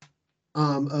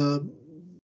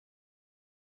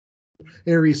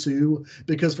Harry Sue,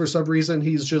 because for some reason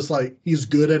he's just like he's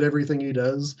good at everything he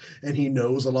does and he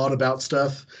knows a lot about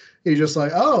stuff. He's just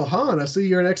like, oh, Han, I see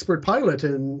you're an expert pilot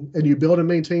and you build and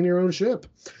maintain your own ship.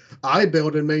 I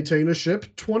build and maintain a ship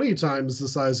 20 times the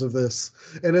size of this,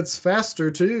 and it's faster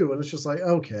too. And it's just like,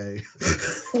 okay,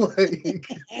 like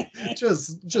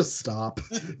just stop.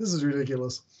 This is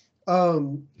ridiculous.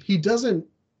 He doesn't.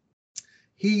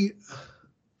 He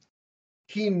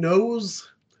knows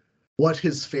what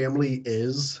his family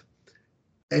is,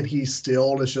 and he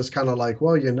still is just kind of like,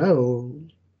 well,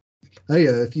 hey,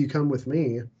 if you come with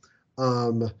me,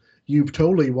 you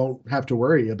totally won't have to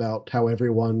worry about how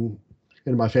everyone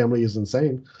in my family is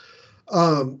insane.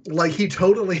 Like he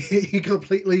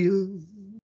completely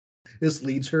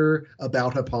misleads her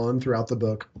about Hapan throughout the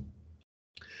book.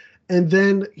 And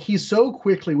then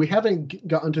we haven't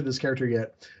gotten to this character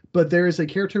yet, but there is a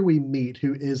character we meet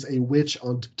who is a witch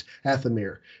on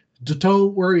Dathomir.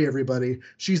 Don't worry, everybody.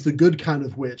 She's the good kind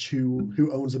of witch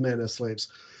who owns a man as slaves.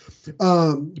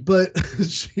 But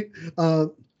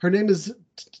her name is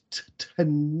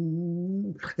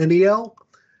Aniel,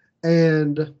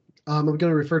 and I'm going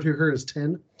to refer to her as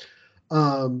Ten.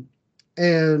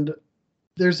 And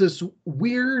there's this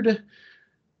weird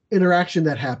interaction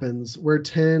that happens where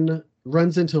Ten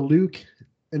runs into Luke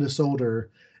and Isolde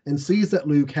and sees that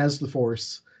Luke has the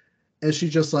Force, and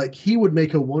she's just like, he would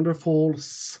make a wonderful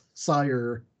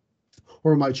sire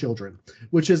for my children,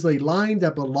 which is a line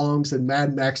that belongs in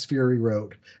Mad Max Fury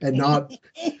Road and not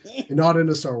in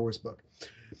a Star Wars book.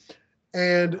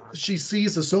 And she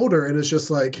sees Isolde and it's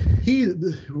just like,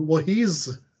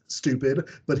 he's stupid,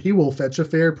 but he will fetch a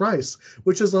fair price,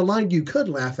 which is a line you could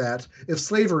laugh at if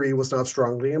slavery was not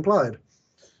strongly implied.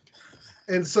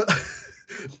 And so,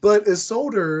 but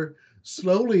Isolde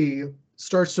slowly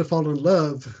starts to fall in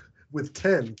love with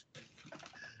Ten,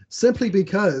 simply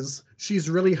because she's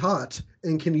really hot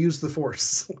and can use the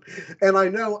Force. And I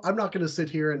know I'm not going to sit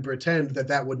here and pretend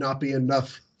that would not be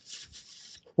enough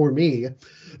for me,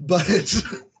 but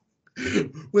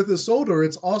with Isolde,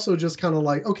 it's also just kind of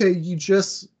like, okay, you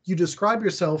describe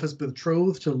yourself as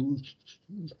betrothed to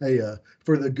Leia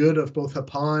for the good of both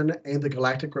Hapan and the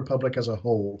Galactic Republic as a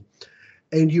whole.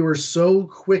 And you are so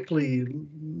quickly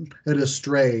led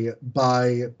astray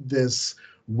by this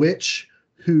witch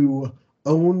who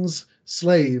owns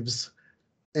slaves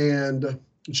and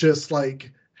just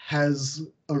like has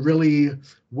a really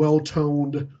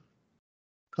well-toned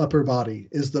upper body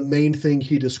is the main thing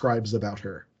he describes about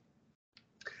her.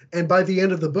 And by the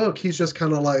end of the book, he's just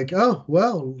kind of like, oh,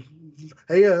 well,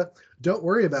 hey, don't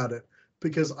worry about it,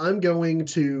 because I'm going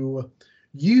to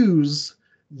use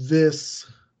this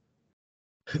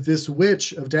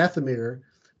witch of Dathomir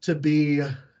to be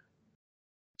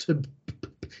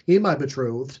my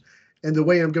betrothed. And the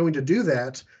way I'm going to do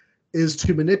that is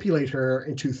to manipulate her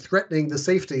into threatening the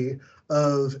safety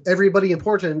of everybody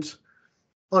important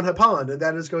on Hapan. And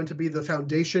that is going to be the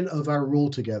foundation of our rule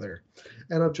together.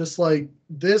 And I'm just like,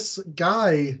 this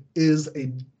guy is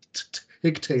a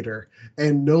dictator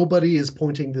and nobody is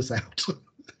pointing this out.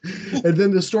 And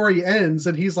then the story ends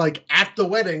and he's like at the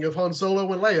wedding of Han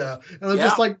Solo and Leia. And I'm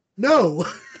just like, no.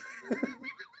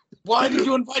 Why did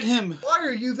you invite him? Why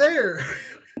are you there?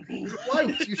 Why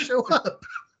would you show up?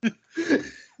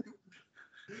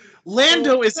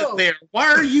 Lando isn't there. Why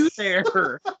are you there?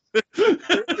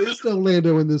 There is no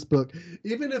Lando in this book.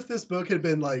 Even if this book had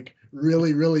been like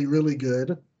really, really, really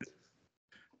good,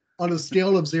 on a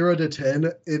scale of 0 to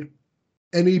 10,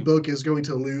 any book is going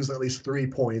to lose at least 3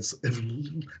 points if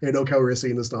Lando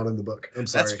Calrissian is not in the book. I'm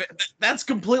sorry. That's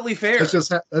completely fair.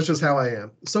 That's just how I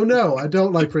am. So no, I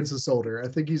don't like Prince Isolde. I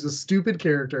think he's a stupid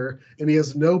character and he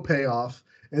has no payoff.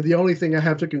 And the only thing I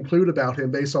have to conclude about him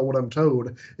based on what I'm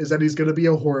told is that he's going to be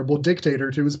a horrible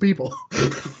dictator to his people.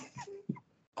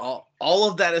 All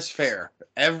of that is fair.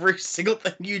 Every single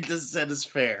thing you just said is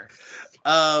fair.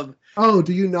 Oh,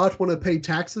 do you not want to pay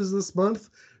taxes this month?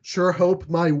 sure hope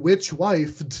my witch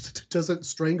wife doesn't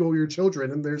strangle your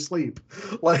children in their sleep.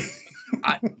 Like,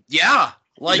 yeah,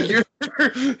 like you're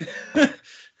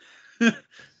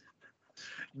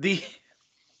the.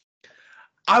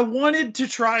 I wanted to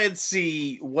try and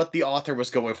see what the author was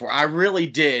going for. I really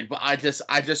did, but I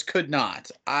just could not.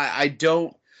 I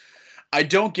don't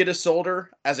get Isolde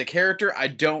as a character. I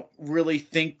don't really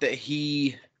think that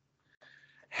he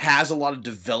has a lot of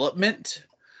development.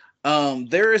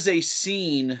 There is a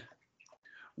scene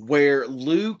where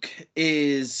Luke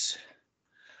has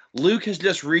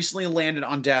just recently landed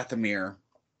on Dathomir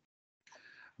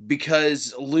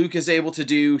because Luke is able to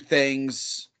do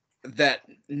things that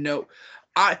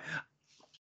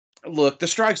look, the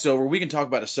strike's over. We can talk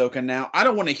about Ahsoka now. I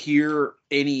don't want to hear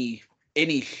any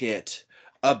shit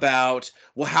about,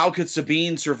 well, how could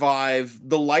Sabine survive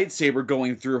the lightsaber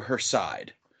going through her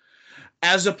side?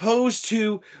 As opposed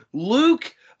to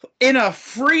Luke in a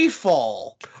free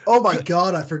fall. Oh my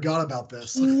God, I forgot about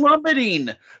this.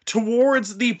 Plummeting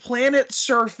towards the planet's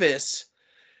surface.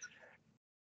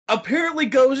 Apparently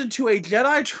goes into a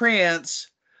Jedi trance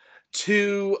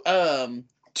to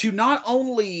not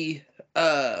only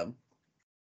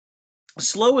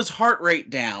slow his heart rate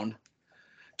down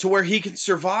to where he can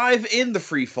survive in the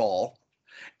free fall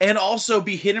and also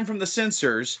be hidden from the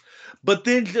sensors, but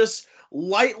then just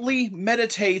lightly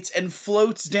meditates and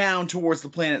floats down towards the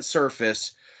planet's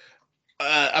surface.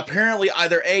 Apparently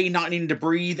either A, not needing to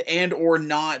breathe, and or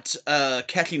not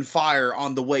catching fire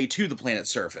on the way to the planet's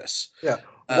surface. Yeah.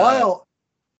 While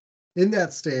in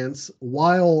that stance,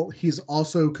 while he's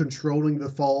also controlling the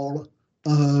fall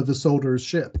of the soldier's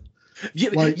ship.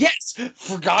 Yeah, like, yes,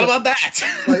 forgot about that.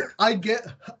 Like, I get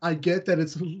that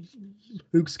it's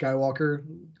Luke Skywalker.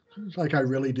 Like, I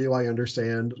really do. I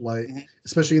understand. Like,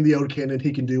 especially in the old canon,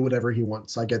 he can do whatever he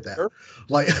wants. I get that. Sure.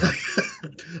 Like,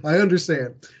 I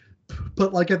understand.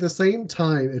 But like at the same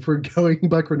time, if we're going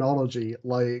by chronology,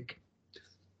 like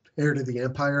Heir to the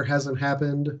Empire hasn't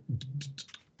happened.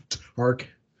 Arc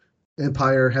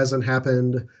Empire hasn't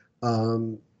happened.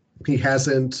 He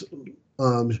hasn't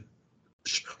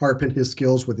sharpened his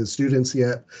skills with his students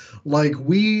yet. Like,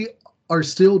 we are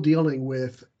still dealing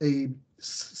with a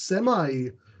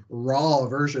semi-raw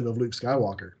version of Luke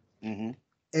Skywalker. Mm-hmm.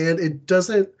 And it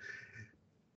doesn't...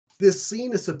 This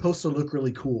scene is supposed to look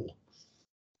really cool.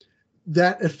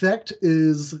 That effect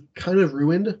is kind of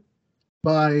ruined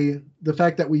by the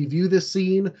fact that we view this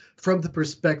scene from the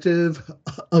perspective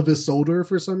of Isolde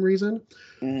for some reason,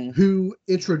 who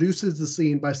introduces the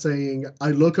scene by saying,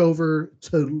 I look over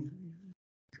to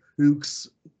Luke's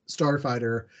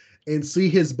starfighter and see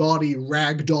his body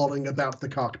ragdolling about the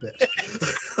cockpit.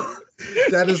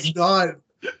 That is not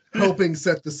helping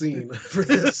set the scene for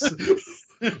this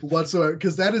whatsoever,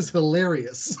 because that is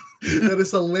hilarious. That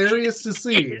is hilarious to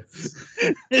see.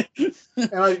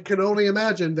 And I can only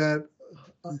imagine that,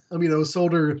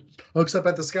 Isolde looks up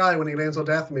at the sky when he lands on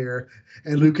Dathomir,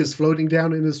 and Luke is floating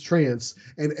down in his trance,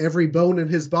 and every bone in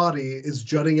his body is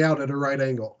jutting out at a right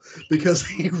angle because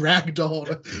he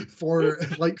ragdolled for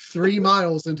like 3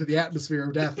 miles into the atmosphere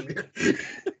of Dathomir.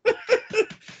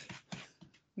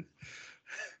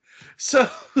 So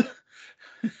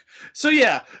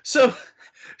yeah. So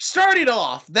starting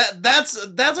off, that's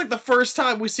like the first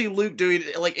time we see Luke doing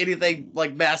like anything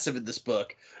like massive in this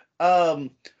book.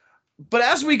 But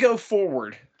as we go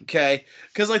forward, okay,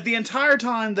 because like the entire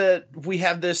time that we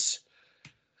have this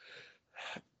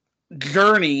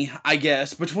journey, I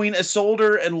guess, between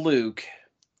Isolde and Luke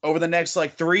over the next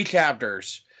like 3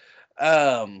 chapters,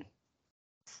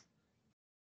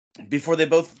 before they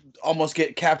both almost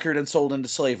get captured and sold into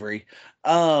slavery,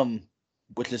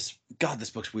 which is, God, this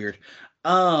book's weird.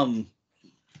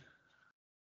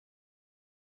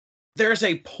 There's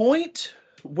a point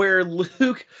where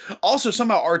Luke, also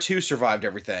somehow R2 survived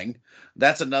everything.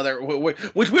 That's another, which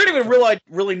we don't even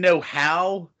really know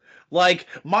how. Like,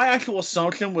 my actual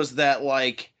assumption was that,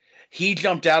 like, he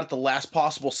jumped out at the last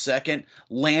possible second,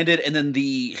 landed, and then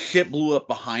the ship blew up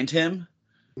behind him.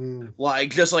 Like,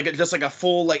 just like a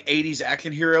full, like, 80s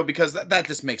action hero, because that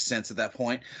just makes sense at that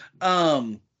point.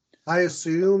 I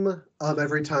assume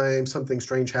every time something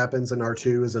strange happens and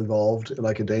R2 is involved in,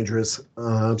 like, a dangerous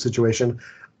situation,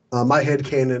 my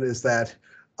headcanon is that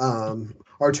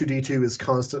R2-D2 is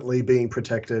constantly being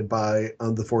protected by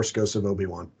the Force Ghost of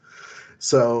Obi-Wan.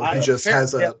 So he just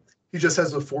has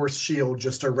a Force shield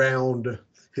just around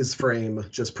his frame,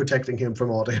 just protecting him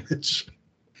from all damage.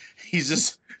 He's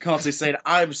just constantly saying,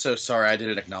 "I'm so sorry I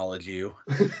didn't acknowledge you.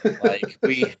 Like,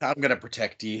 I'm gonna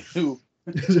protect you."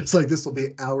 It's like, this will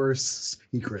be our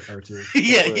secret, R2.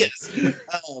 Yeah, yes.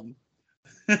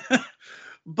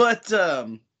 But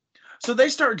so they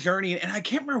start journeying, and I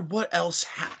can't remember what else.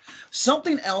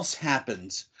 Something else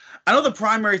happens. I know the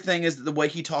primary thing is the way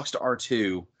he talks to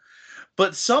R2,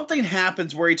 but something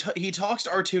happens where he talks to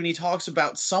R2 and he talks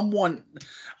about someone,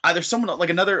 either someone like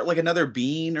another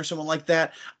being or someone like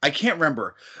that. I can't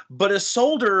remember, but a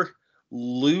soldier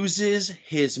loses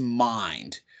his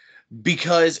mind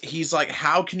because he's like,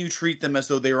 how can you treat them as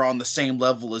though they were on the same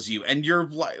level as you? And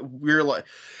we're like,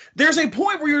 there's a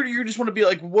point where you just want to be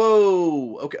like,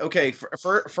 whoa, okay.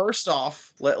 First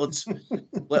off, let's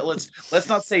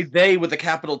not say they with a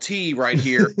capital T right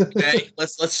here. Okay,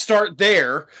 let's start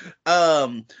there.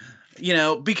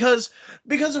 Because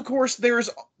of course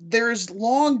there's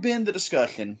long been the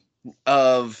discussion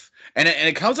of, and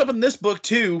it comes up in this book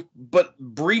too, but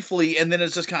briefly, and then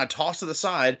it's just kind of tossed to the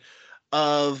side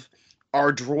of,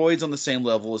 are droids on the same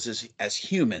level as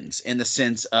humans in the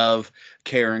sense of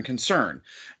care and concern?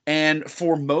 And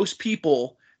for most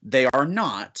people, they are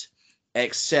not,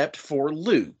 except for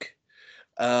Luke.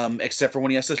 Except for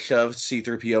when he has to shove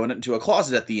C-3PO into a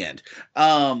closet at the end.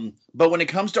 But when it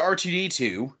comes to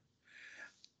R2-D2,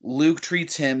 Luke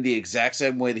treats him the exact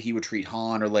same way that he would treat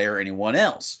Han or Leia or anyone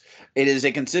else. It is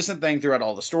a consistent thing throughout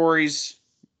all the stories,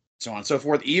 so on and so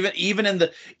forth. Even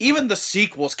the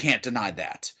sequels can't deny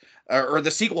that. Or the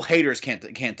sequel haters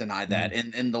can't deny that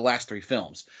in the last 3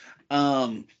 films.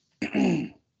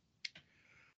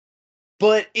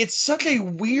 But it's such a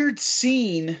weird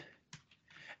scene,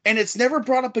 and it's never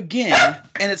brought up again.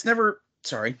 And it's never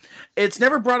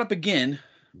brought up again.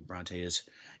 Bronte is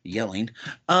yelling.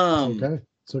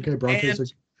 It's okay.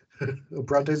 Bronte's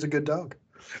a good dog.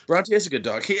 Bronte is a good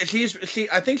dog.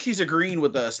 I think she's agreeing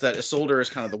with us that Isolde is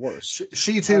kind of the worst.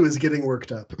 She too is getting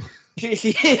worked up.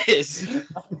 She is.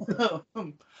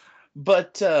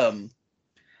 But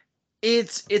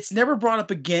it's never brought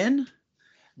up again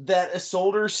that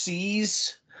Isolde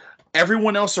sees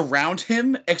everyone else around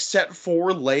him except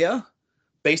for Leia,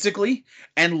 basically,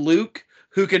 and Luke,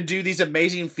 who can do these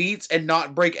amazing feats and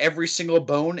not break every single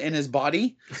bone in his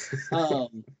body.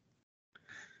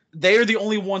 They are the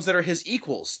only ones that are his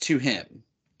equals to him.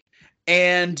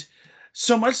 And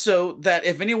so much so that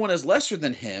if anyone is lesser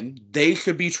than him, they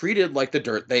should be treated like the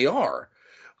dirt they are.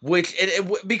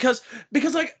 Because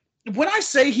like, when I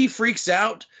say he freaks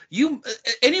out,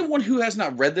 anyone who has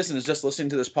not read this and is just listening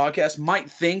to this podcast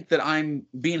might think that I'm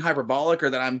being hyperbolic or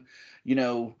that I'm,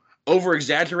 over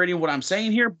exaggerating what I'm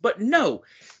saying here. But no,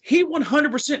 he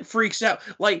 100% freaks out.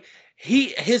 Like,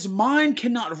 his mind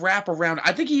cannot wrap around.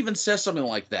 I think he even says something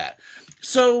like that.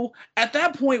 So at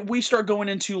that point, we start going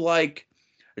into like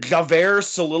Javert's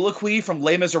soliloquy from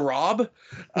Les Miserables,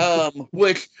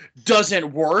 which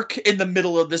doesn't work in the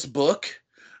middle of this book.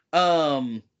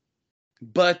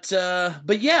 But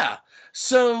yeah.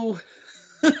 So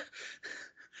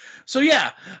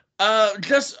yeah.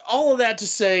 Just all of that to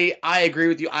say, I agree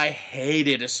with you. I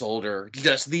hated Isolde,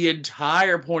 just the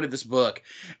entire point of this book.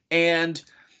 And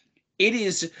it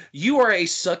is, you are a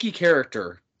sucky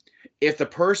character if the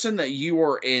person that you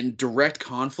are in direct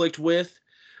conflict with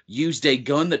used a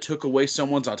gun that took away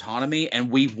someone's autonomy, and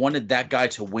we wanted that guy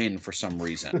to win for some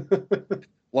reason.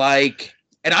 Like,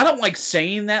 and I don't like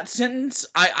saying that sentence.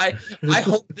 I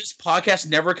hope this podcast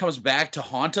never comes back to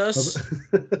haunt us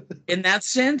in that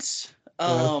sense.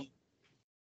 But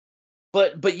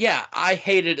yeah, I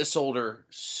hated Isolde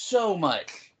so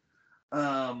much.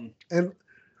 And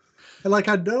like,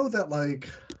 I know that, like,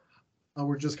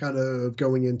 we're just kind of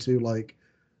going into like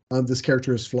this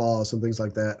character's flaws and things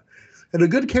like that. And a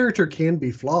good character can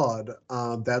be flawed.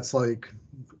 That's like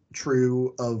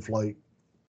true of like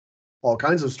all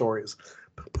kinds of stories.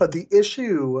 But the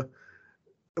issue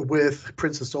with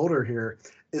Princess Isolde here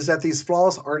is that these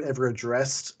flaws aren't ever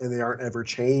addressed and they aren't ever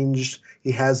changed.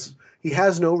 He has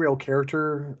no real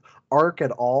character arc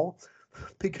at all,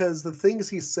 because the things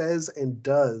he says and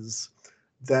does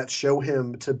that show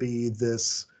him to be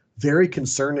this very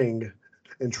concerning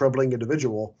and troubling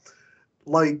individual,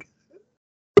 like,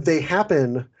 they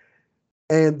happen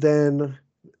and then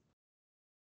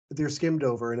they're skimmed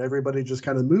over and everybody just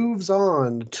kind of moves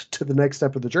on to the next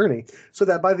step of the journey, so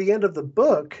that by the end of the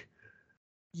book,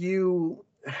 you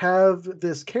have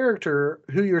this character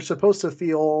who you're supposed to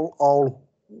feel all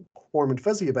warm and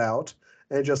fuzzy about,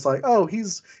 and just like, oh,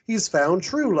 he's found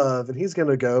true love and he's going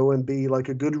to go and be like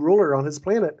a good ruler on his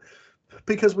planet,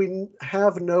 because we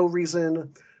have no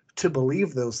reason to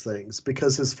believe those things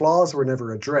because his flaws were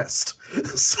never addressed.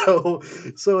 So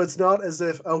it's not as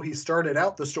if, oh, he started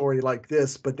out the story like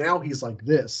this, but now he's like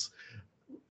this.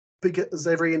 Because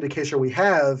every indication we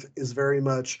have is very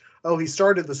much, oh, he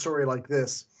started the story like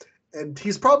this, and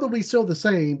he's probably still the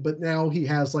same, but now he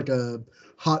has like a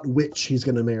hot witch he's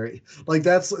going to marry. Like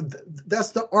that's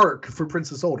the arc for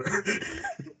Princess Older.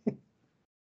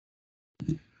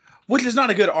 Which is not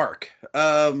a good arc.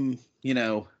 Nothing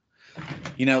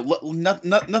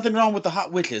wrong with the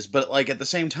hot witches, but like at the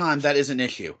same time, that is an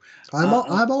issue. I'm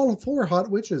all for hot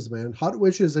witches, man. Hot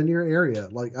witches in your area,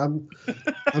 like I'm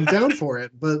down for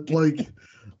it. But like,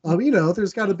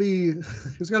 there's got to be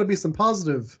some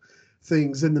positive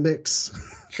things in the mix.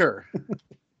 Sure.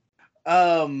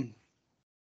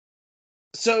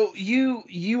 So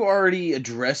you already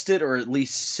addressed it, or at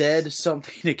least said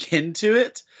something akin to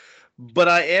it, but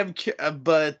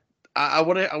I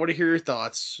want to hear your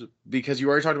thoughts because you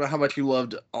already talked about how much you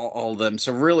loved all of them.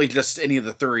 So really, just any of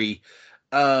the three.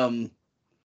 Why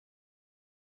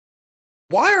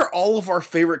are all of our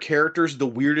favorite characters the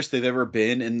weirdest they've ever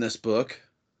been in this book?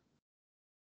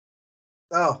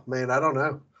 Oh man, I don't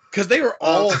know. Because they were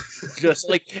all just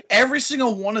like every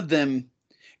single one of them.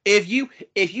 If you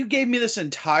gave me this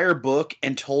entire book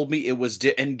and told me it was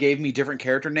and gave me different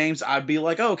character names, I'd be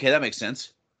like, oh, okay, that makes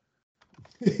sense.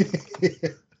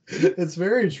 It's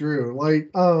very true.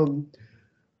 Like,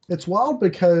 it's wild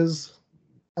because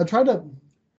I've tried to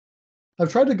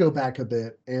go back a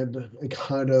bit and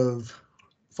kind of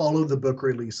follow the book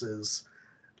releases,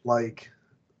 like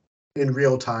in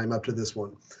real time up to this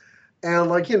one, and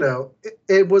like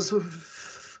it was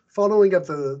following up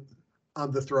the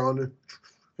Throne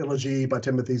trilogy by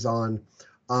Timothy Zahn.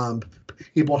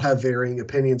 People have varying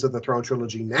opinions of the Throne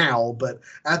trilogy now, but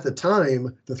at the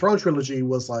time, the Throne trilogy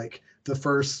was like the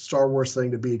first Star Wars thing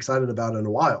to be excited about in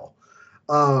a while.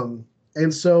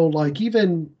 And so like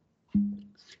even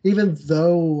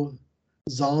though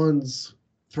Zahn's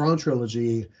Thrawn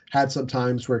trilogy had some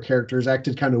times where characters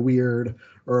acted kind of weird,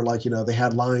 or like they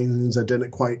had lines that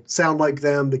didn't quite sound like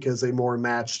them because they more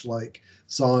matched like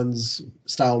Zahn's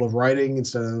style of writing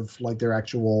instead of like their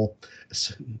actual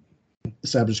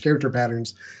established character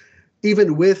patterns.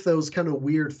 Even with those kind of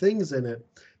weird things in it,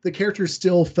 the characters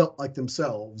still felt like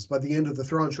themselves. By the end of the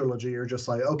Thrawn trilogy, you're just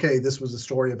like, okay, this was a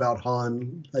story about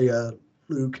Han, Leia,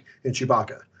 Luke, and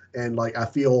Chewbacca, and like I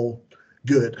feel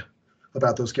good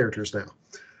about those characters now.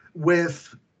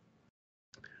 With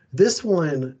this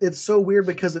one, it's so weird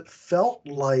because it felt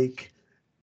like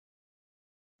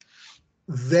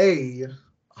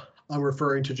I'm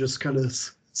referring to just kind of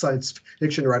science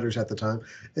fiction writers at the time,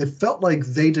 it felt like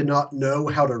they did not know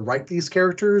how to write these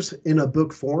characters in a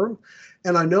book form.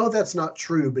 And I know that's not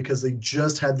true because they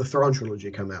just had the Thrawn trilogy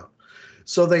come out.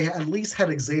 So they at least had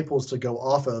examples to go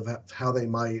off of how they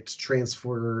might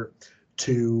transfer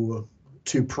to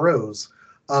prose.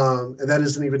 And that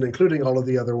isn't even including all of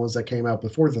the other ones that came out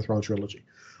before the Thrawn trilogy.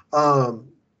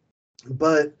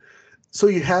 But so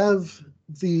you have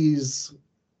these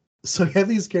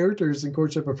characters in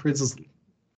Courtship of Princess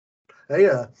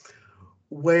Leia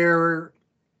where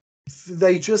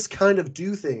they just kind of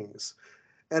do things.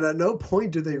 And at no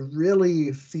point do they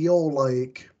really feel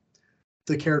like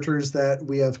the characters that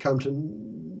we have come to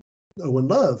know and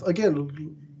love.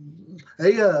 Again,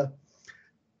 Leia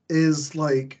is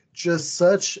like just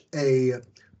such a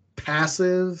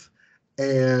passive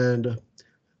and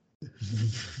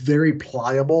very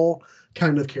pliable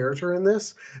kind of character in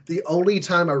this. The only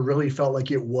time I really felt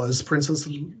like it was Princess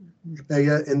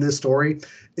Leia in this story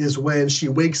is when she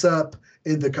wakes up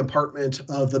in the compartment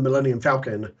of the Millennium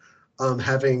Falcon,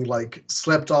 having like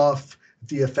slept off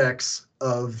the effects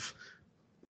of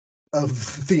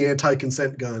the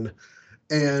anti-consent gun,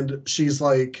 and she's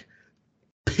like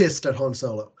pissed at Han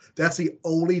Solo. That's the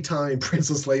only time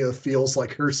Princess Leia feels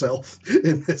like herself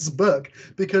in this book,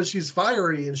 because she's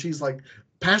fiery and she's like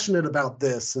passionate about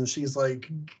this, and she's like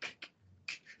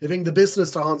giving the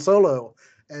business to Han Solo,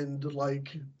 and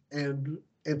like and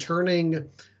turning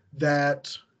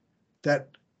that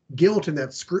guilt and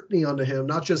that scrutiny onto him,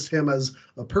 not just him as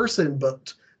a person,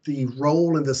 but the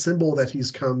role and the symbol that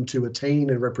he's come to attain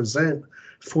and represent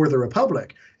for the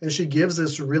Republic. And she gives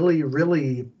this really,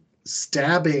 really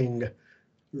stabbing,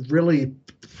 really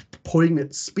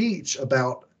poignant speech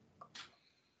about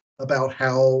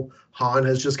how Han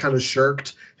has just kind of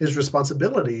shirked his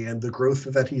responsibility and the growth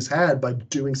that he's had by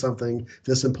doing something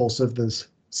this impulsive, this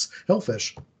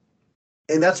selfish.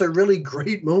 And that's a really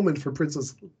great moment for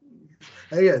Princess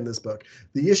Leia in this book.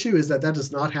 The issue is that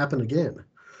does not happen again.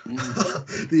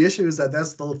 Mm-hmm. The issue is that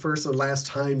that's the first and last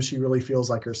time she really feels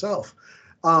like herself.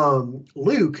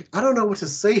 Luke, I don't know what to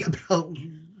say about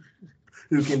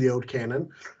Luke in the old canon,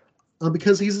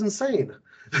 because he's insane.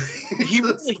 He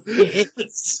really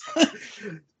is.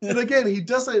 And again, he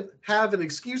doesn't have an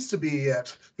excuse to be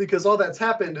yet, because all that's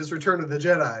happened is Return of the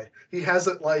Jedi. He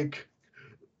hasn't like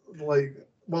like,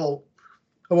 well,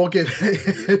 I won't get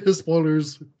into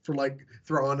spoilers for like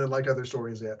Thrawn and like other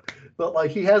stories yet, but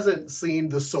like he hasn't seen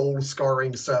the soul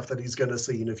scarring stuff that he's gonna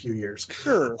see in a few years.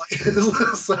 Sure.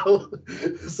 So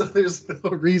there's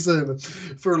no reason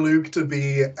for Luke to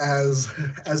be as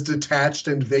detached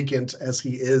and vacant as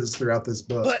he is throughout this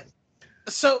book. But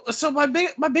so my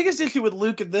biggest issue with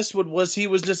Luke in this one was he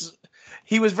was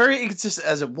very inconsistent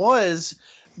as it was,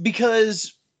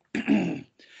 because and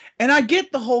I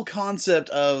get the whole concept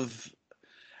of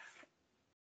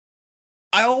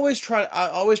I always try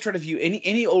to view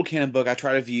any old canon book. I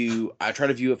try to view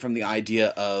it from the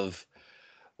idea of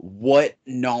what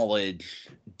knowledge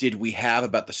did we have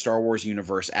about the Star Wars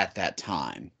universe at that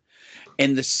time,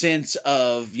 in the sense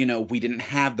of, we didn't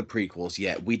have the prequels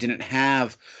yet. We didn't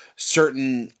have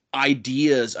certain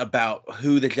ideas about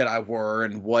who the Jedi were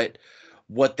and what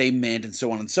they meant and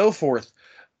so on and so forth.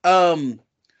 But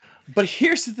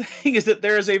here's the thing, is that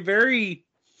there's a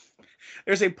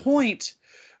point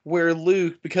where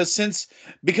Luke, because since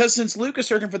Luke is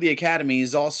searching for the academy,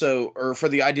 he's also, or for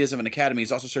the ideas of an academy,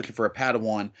 he's also searching for a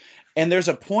Padawan. And there's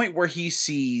a point where he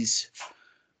sees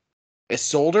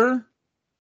Isolde,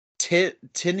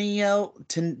 Tiniel,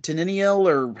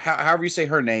 or however you say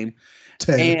her name.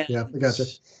 10, and, yeah, I gotcha.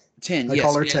 10, I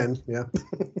call her 10, yeah.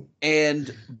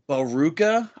 And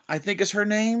Baruka, I think is her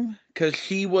name, because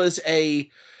she was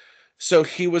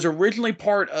originally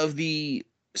part of the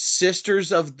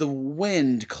Sisters of the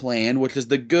Wind clan, which is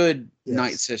the good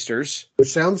Night Sisters.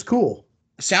 Which sounds cool.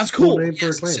 Sounds cool. Name for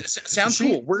a clan. Sounds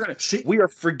cool. We are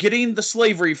forgetting the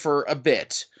slavery for a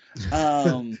bit.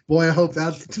 Boy, I hope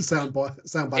that soundbite.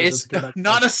 It's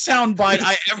not a soundbite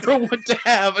I ever want to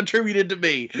have attributed to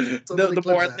me. The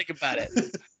more I think about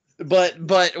it, but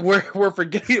we're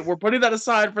forgetting. We're putting that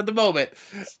aside for the moment.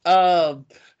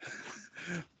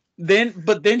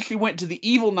 Then she went to the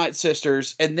evil Night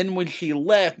Sisters, and then when she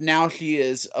left, now she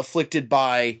is afflicted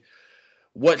by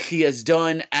what she has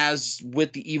done as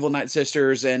with the evil Night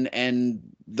Sisters, and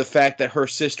the fact that her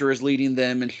sister is leading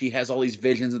them, and she has all these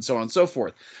visions and so on and so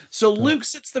forth. So Luke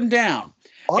sits them down.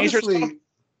 Honestly,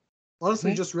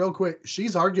 just real quick,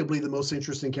 she's arguably the most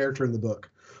interesting character in the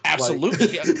book.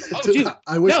 Absolutely.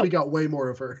 I wish we got way more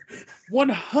of her.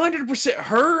 100%.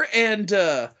 Her and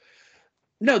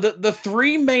no, the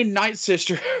three main Night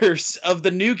Sisters of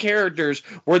the new characters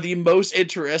were the most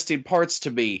interesting parts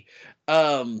to me.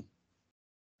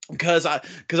 Because I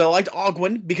liked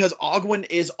Ogwyn, because Ogwyn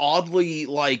is oddly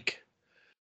like,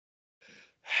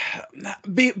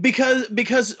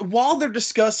 because while they're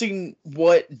discussing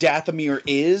what Dathomir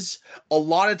is, a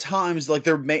lot of times like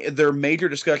their major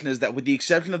discussion is that, with the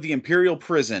exception of the Imperial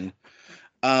prison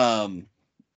that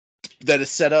is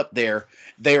set up there,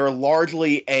 they are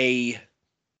largely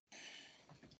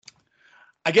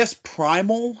I guess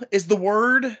primal is the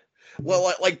word.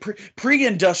 Well, like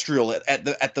pre-industrial at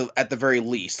the very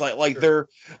least. Like sure.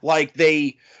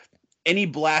 Any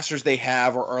blasters they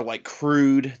have are like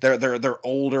crude. They're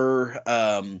older.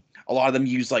 A lot of them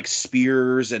use like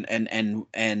spears and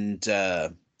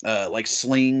like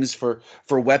slings for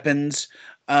weapons.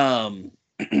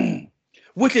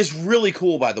 Which is really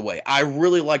cool, by the way. I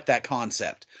really like that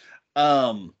concept.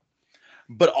 But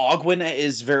Ogwyn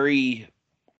is very,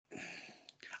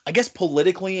 I guess,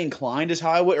 politically inclined is how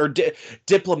I would, or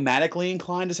diplomatically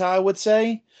inclined is how I would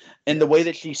say, and the way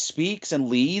that she speaks and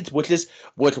leads, which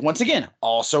once again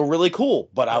also really cool.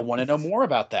 But I want to know more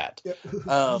about that.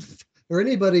 Yeah. For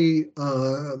anybody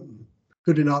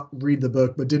who did not read the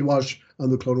book but did watch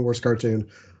the Clone Wars cartoon,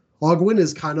 Ogwyn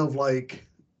is kind of like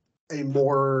a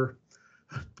more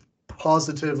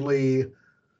positively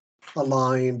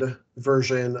aligned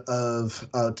version of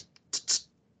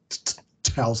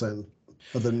Talzin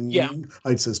of the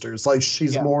Night Sisters. Like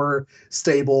she's more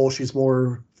stable. She's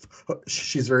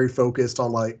very focused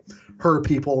on like her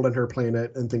people and her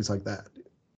planet and things like that.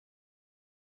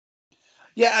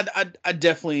 Yeah, I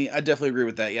definitely agree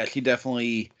with that. Yeah,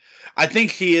 I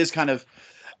think she is kind of,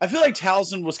 I feel like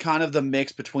Talzin was kind of the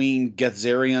mix between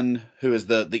Gethzerian, who is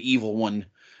the evil one,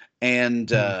 and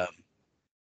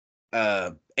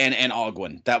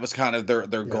Ogwyn. That was kind of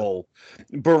their goal.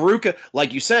 Baruka,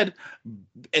 like you said,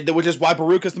 which is why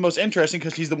Baruka is the most interesting,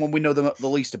 because she's the one we know the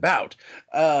least about.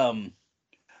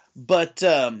 But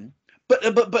I'm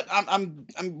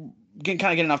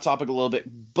getting off topic a little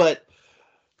bit. But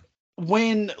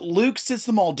when Luke sits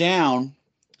them all down,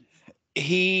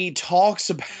 he talks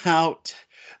about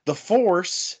the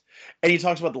Force. And he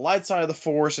talks about the light side of the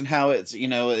Force and how it's, he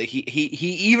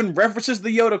even references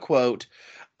the Yoda quote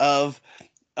of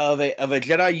a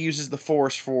Jedi uses the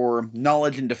Force for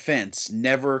knowledge and defense,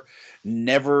 never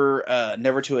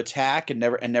to attack, and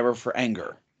never for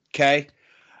anger. Okay.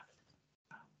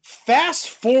 Fast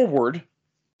forward.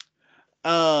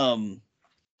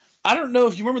 I don't know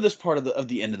if you remember this part of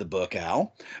the end of the book,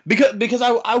 Al, because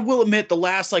I will admit the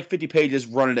last like 50 pages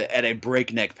run at a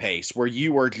breakneck pace where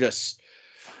you are just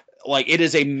like, it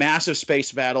is a massive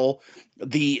space battle.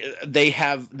 They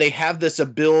have this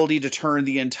ability to turn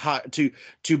the entire to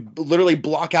literally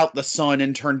block out the sun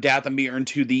and turn Dathomir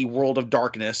into the world of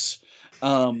darkness,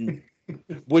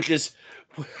 which is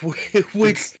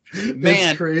which It's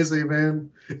man, crazy,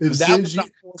 man. If that was not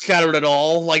Zinj, foreshadowed at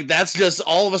all. Like that's just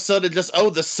all of a sudden just, oh,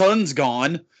 the sun's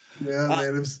gone. yeah, Uh,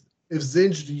 man. If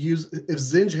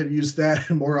Zinj had used that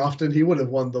more often, he would have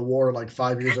won the war like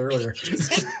 5 years earlier.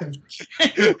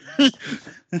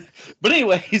 but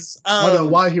anyways, I don't know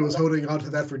why he was holding on to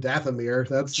that for Dathomir.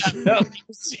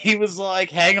 That's he was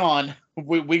like, hang on,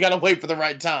 we gotta wait for the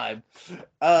right time.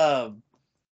 Um,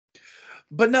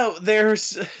 but no,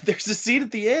 there's a scene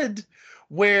at the end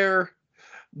where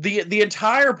the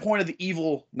entire point of the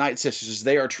evil Night Sisters is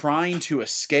they are trying to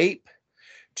escape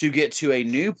to get to a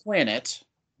new planet,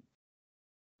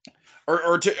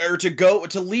 or to go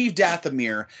to leave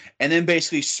Dathomir and then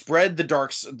basically spread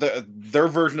their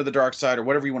version of the dark side, or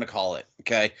whatever you want to call it.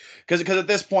 Okay, because at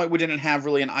this point we didn't have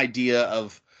really an idea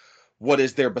of what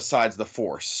is there besides the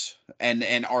Force, and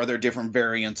are there different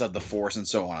variants of the Force, and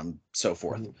so on and so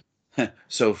forth.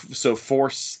 so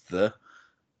Force the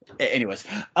anyways.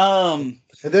 and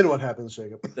then what happens,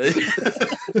 Jacob?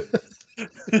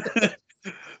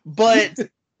 But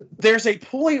there's a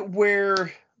point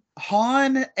where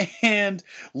Han and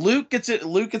Luke gets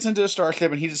into a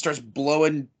starship and he just starts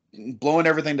blowing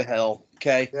everything to hell.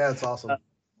 Okay, Yeah, it's awesome.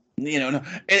 No,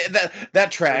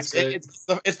 that tracks. It's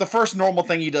the first normal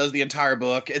thing he does the entire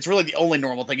book. It's really the only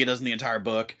normal thing he does in the entire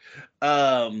book.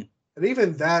 And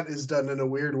even that is done in a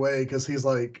weird way because he's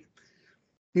like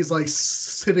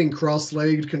sitting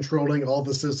cross-legged, controlling all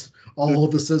the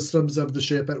systems of the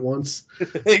ship at once.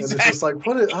 Exactly. And it's just like,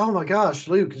 oh my gosh,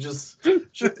 Luke,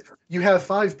 you have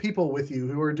 5 people with you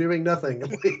who are doing nothing.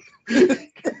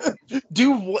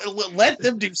 Let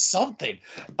them do something.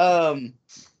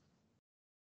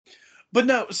 But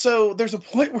no, so there's a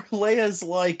point where Leia's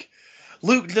like,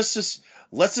 Luke, let's just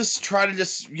try to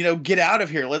just, get out of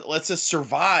here. Let's just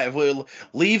survive. We'll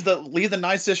leave the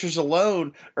Night Sisters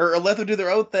alone, or let them do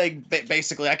their own thing.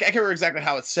 Basically, I can't remember exactly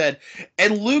how it's said.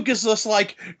 And Luke is just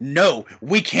like, no,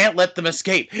 we can't let them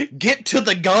escape. Get to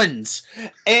the guns.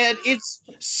 And it's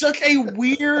such a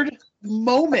weird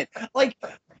moment. I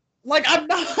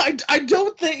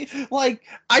don't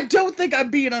think I'm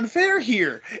being unfair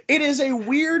here. It is a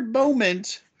weird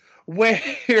moment where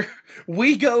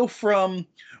we go from,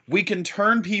 we can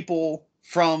turn people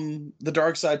from the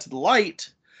dark side to the light,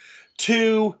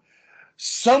 to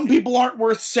some people aren't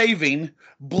worth saving,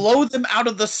 blow them out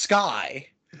of the sky.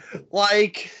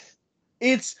 Like,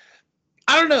 I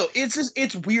don't know.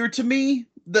 It's weird to me,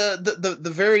 the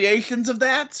variations of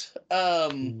that.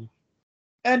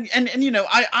 And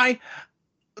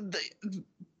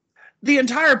the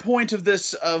entire point of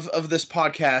this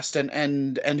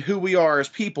podcast and who we are as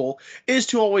people is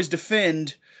to always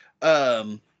defend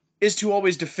the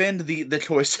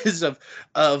choices of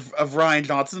Rian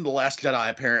Johnson, The Last Jedi,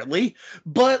 apparently.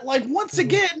 But like, once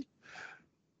again,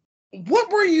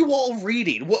 what were you all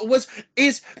reading?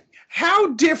 How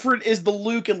different is the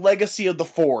Luke and Legacy of the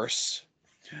Force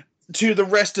to the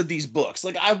rest of these books?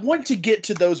 Like, I want to get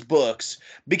to those books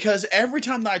because every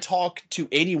time that I talk to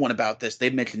anyone about this, they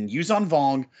mention Yuzan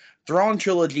Vong, Thrawn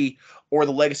trilogy, or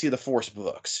the Legacy of the Force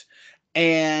books.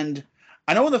 And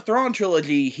I know in the Thrawn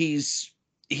trilogy, he's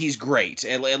great.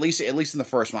 At least in the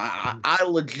first one. I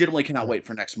legitimately cannot wait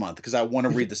for next month because I want to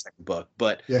read the second book.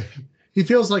 But yeah, he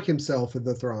feels like himself in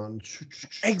the Thrawn.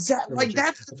 Exactly. Like,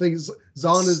 that's, I think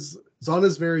Zahn is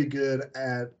very good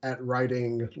at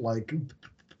writing like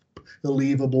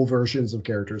believable versions of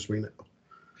characters we know.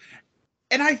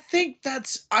 And I think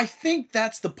that's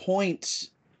the point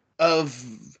of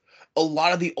a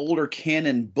lot of the older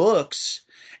canon books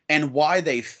and why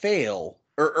they fail,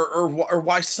 or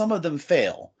why some of them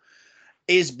fail,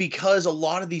 is because a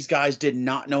lot of these guys did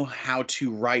not know how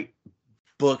to write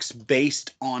books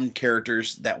based on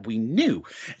characters that we knew.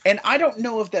 And I don't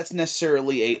know if that's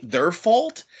necessarily their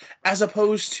fault, as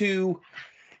opposed to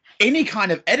any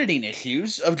kind of editing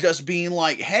issues of just being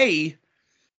like, hey,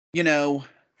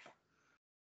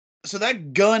 so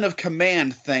that gun of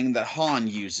command thing that Han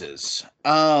uses,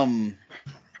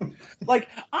 like,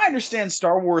 I understand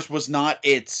Star Wars was not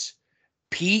its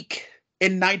peak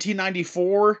in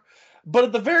 1994, but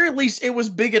at the very least, it was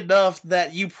big enough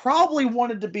that you probably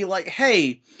wanted to be like,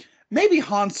 hey, maybe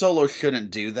Han Solo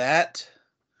shouldn't do that.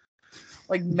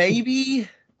 Like, maybe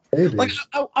Maybe.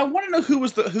 I want to know who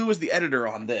was the editor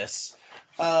on this.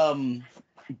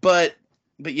 But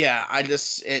yeah,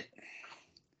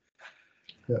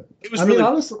 Yeah. it was I mean,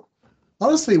 really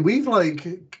honestly, we've like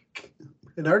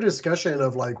in our discussion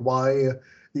of like why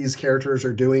these characters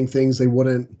are doing things they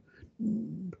wouldn't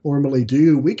normally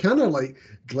do, we kind of like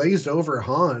glazed over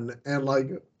Han, and like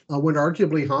when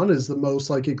arguably Han is the most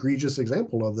like egregious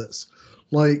example of this.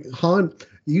 Like Han,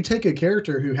 you take a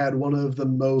character who had one of the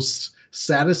most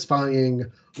satisfying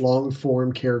long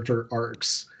form character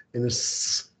arcs in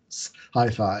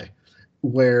sci-fi,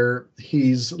 where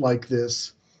he's like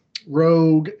this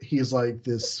rogue, he's like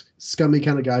this scummy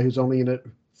kind of guy who's only in it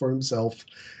for himself,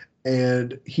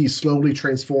 and he slowly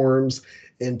transforms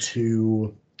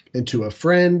into a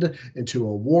friend, into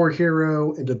a war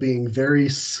hero, into being very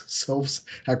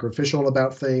self-sacrificial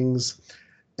about things.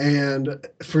 And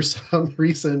for some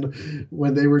reason,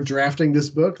 when they were drafting this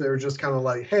book, they were just kind of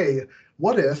like, hey,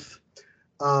 what if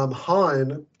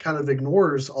Han kind of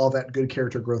ignores all that good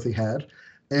character growth he had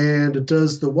and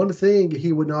does the one thing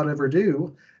he would not ever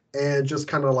do and just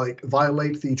kind of like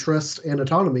violate the trust and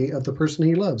autonomy of the person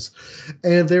he loves.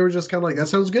 And they were just kind of like, that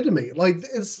sounds good to me. Like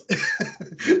it's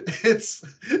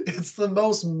the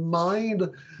most mind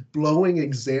blowing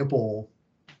example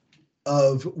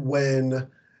of when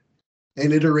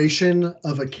an iteration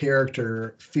of a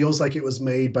character feels like it was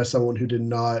made by someone who did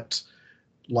not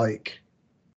like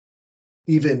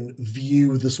even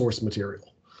view the source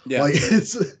material. yeah. Like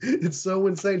it's so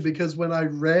insane because when I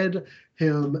read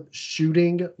him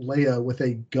shooting Leia with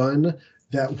a gun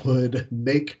that would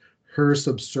make her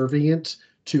subservient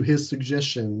to his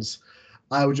suggestions,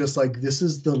 I was just like, this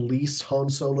is the least Han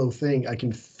Solo thing I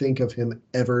can think of him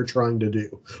ever trying to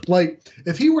do. Like,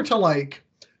 if he were to like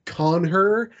con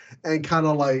her and kind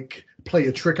of like play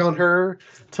a trick on her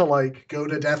to like go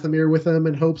to Dathomir with him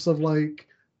in hopes of like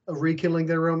rekindling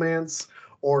their romance,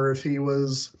 or if he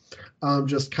was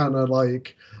just kind of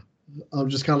like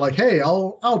hey,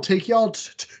 I'll take y'all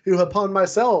to upon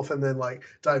myself, and then like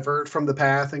divert from the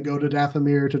path and go to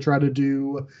Dathomir to try to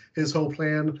do his whole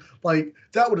plan. Like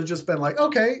that would have just been like,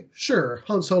 okay, sure.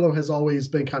 Han Solo has always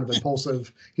been kind of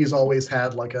impulsive. He's always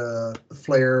had like a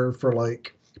flair for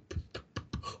like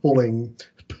holding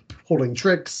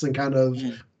tricks and kind of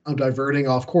diverting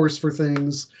off course for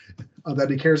things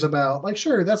that he cares about. Like,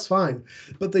 sure, that's fine.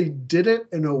 But they did it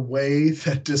in a way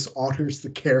that dishonors the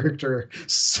character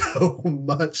so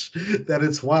much that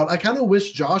it's wild. I kind of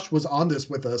wish Josh was on this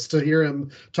with us to hear him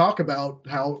talk about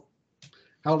how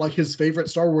like his favorite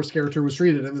Star Wars character was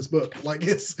treated in this book. Like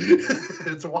it's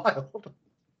it's wild.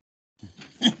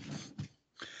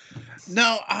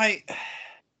 No,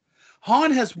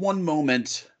 Han has one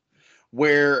moment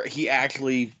where he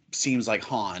actually seems like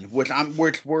Han, which I'm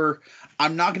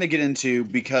not going to get into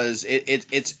because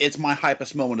it's my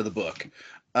hypest moment of the book.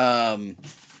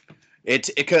 It's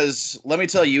because let me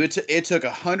tell you, it took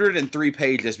 103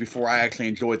 pages before I actually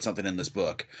enjoyed something in this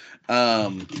book,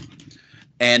 and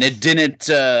it didn't.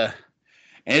 And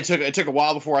it took a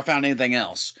while before I found anything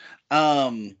else.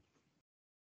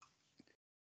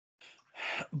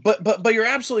 But you're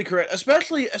absolutely correct,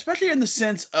 especially in the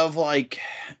sense of like,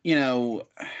 you know,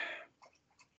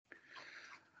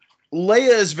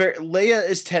 Leia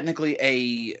is technically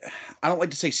a, I don't like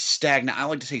to say stagnant, I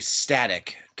like to say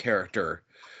static character,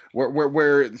 where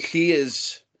very she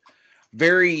is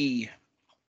very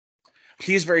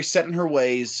set in her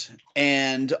ways,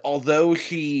 and although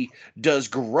she does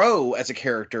grow as a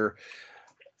character,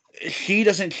 she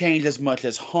doesn't change as much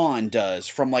as Han does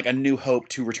from like A New Hope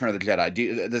to Return of the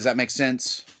Jedi. Does that make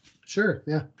sense? Sure,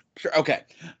 yeah. Sure. Okay.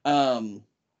 Because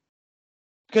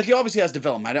he obviously has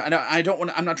development. I don't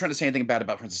want. I'm not trying to say anything bad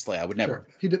about Princess Leia. I would never.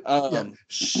 Sure. Yeah,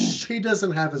 she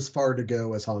doesn't have as far to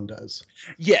go as Han does.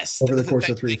 Yes. Over the course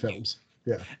of 3 films.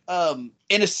 Yeah.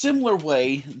 In a similar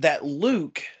way that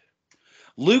Luke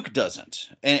doesn't,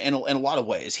 in a lot of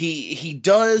ways. He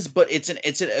does, but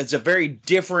it's a very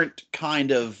different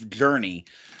kind of journey.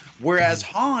 Whereas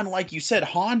Han, like you said,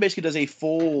 Han basically does a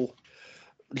full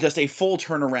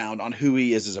turnaround on who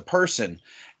he is as a person.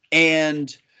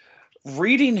 And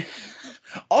reading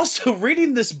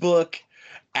this book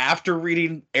after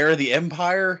reading Heir of the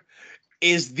Empire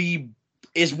is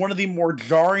one of the more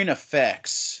jarring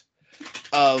effects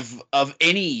of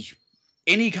any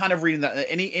kind of reading that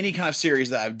any kind of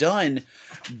series that I've done,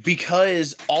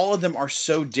 because all of them are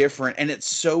so different, and it's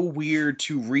so weird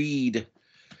to read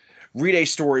a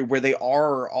story where they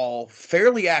are all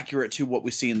fairly accurate to what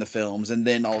we see in the films, and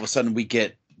then all of a sudden we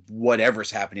get whatever's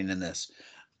happening in this.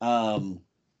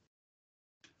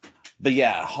 But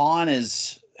yeah, Han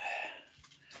is,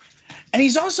 And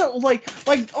he's also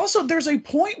also there's a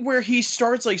point where he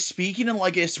starts like speaking in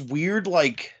like this weird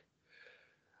like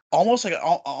almost like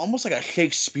a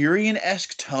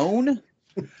Shakespearean-esque tone.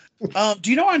 Do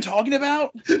you know what I'm talking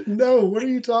about? No, what are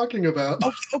you talking about?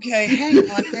 Okay, hang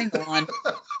on.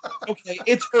 Okay,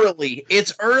 it's early.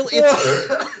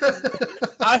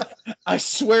 I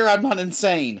swear I'm not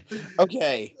insane.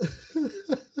 Okay.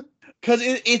 Because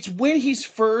it's when he's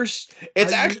first.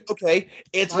 It's actually okay.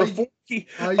 It's before he.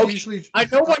 Okay, I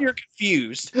know why you're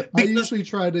confused. I usually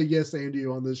try to yes and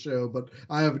you on this show, but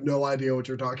I have no idea what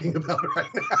you're talking about right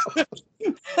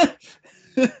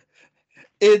now.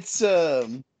 It's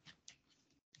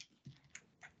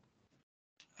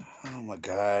Oh my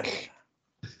gosh.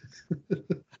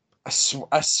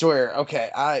 I swear. Okay,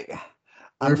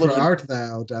 Wherefore art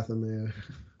thou, Dathomir?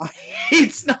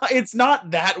 It's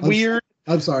not that weird.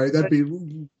 I'm sorry, that'd be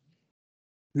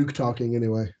Luke talking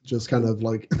anyway, just kind of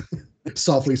like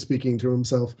softly speaking to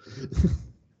himself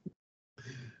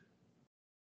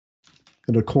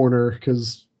in a corner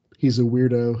because he's a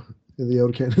weirdo in the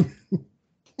old canon.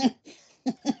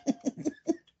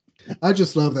 I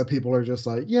just love that people are just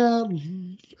like, yeah,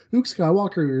 Luke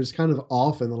Skywalker is kind of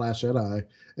off in The Last Jedi.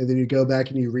 And then you go back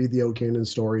and you read the old canon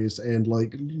stories, and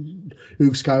like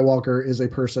Luke Skywalker is a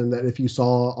person that if you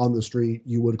saw on the street,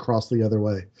 you would cross the other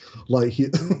way. Like he.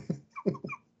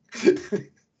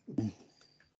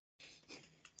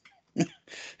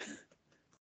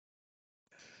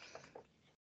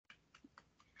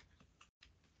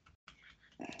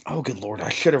 Oh, good Lord. I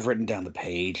should have written down the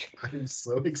page. I'm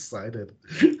so excited.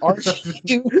 Aren't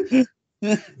you?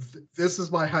 This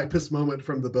is my hypest moment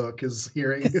from the book, is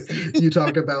hearing you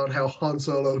talk about how Han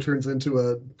Solo turns into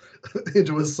a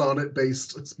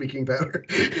sonnet-based speaking pattern.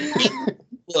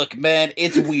 Look, man,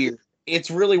 it's weird. It's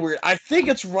really weird. I think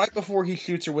it's right before he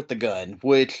shoots her with the gun,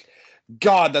 which,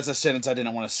 God, that's a sentence I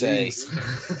didn't want to say.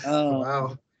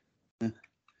 Wow.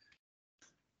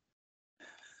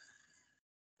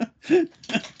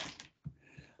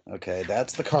 Okay,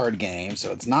 that's the card game,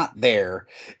 so it's not there.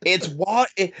 It's while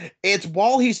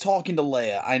he's talking to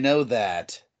Leia. I know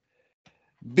that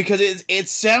because it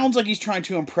sounds like he's trying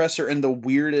to impress her in the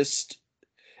weirdest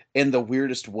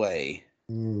way.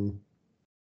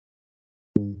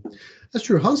 That's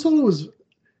true. Han Solo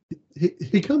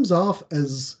he comes off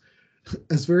as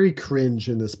very cringe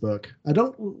in this book. I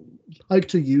don't like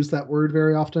to use that word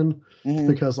very often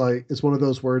because like it's one of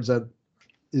those words that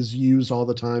is used all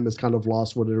the time. It's kind of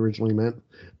lost what it originally meant.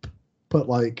 But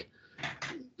like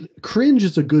cringe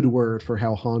is a good word for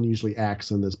how Han usually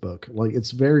acts in this book. Like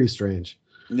it's very strange.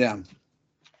 Yeah.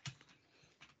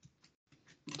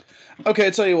 Okay,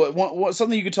 I'll tell you what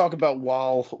something you could talk about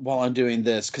while I'm doing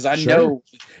this, because I know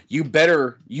you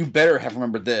better have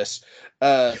remembered this.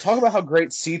 Talk about how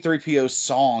great C-3PO's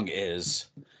song is.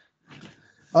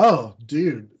 Oh,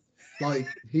 dude. Like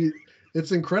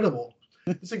it's incredible.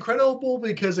 It's incredible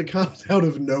because it comes out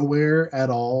of nowhere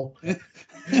at all. And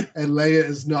Leia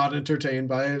is not entertained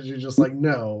by it. She's just like,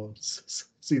 no,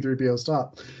 C-3PO,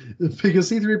 stop. Because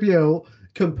C-3PO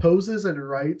composes and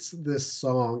writes this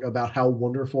song about how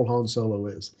wonderful Han Solo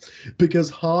is. Because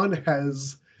Han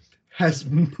has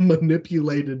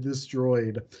manipulated this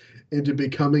droid into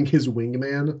becoming his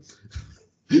wingman,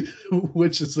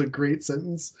 which is a great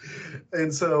sentence.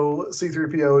 And so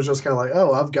C-3PO is just kind of like,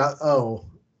 oh,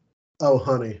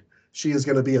 honey, she is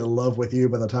going to be in love with you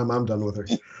by the time I'm done with her.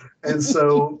 And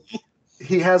so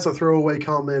he has a throwaway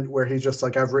comment where he's just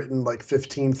like, I've written like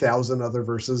 15,000 other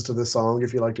verses to this song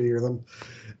if you like to hear them.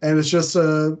 And it's just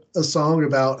a song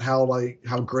about how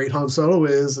great Han Solo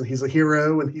is, and he's a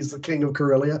hero, and he's the king of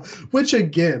Corellia, which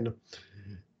again,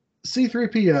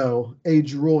 C-3PO, a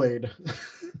droid,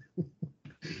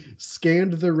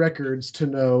 scanned the records to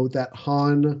know that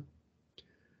Han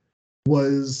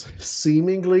was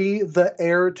seemingly the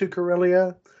heir to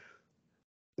Corellia,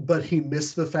 but he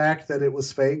missed the fact that it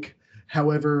was fake.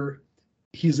 However,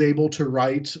 he's able to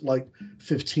write like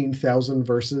 15,000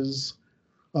 verses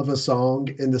of a song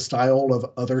in the style of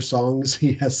other songs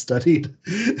he has studied.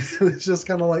 It's just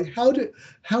kind of like, how do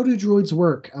droids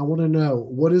work? I want to know,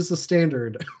 what is the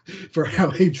standard for how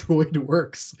a droid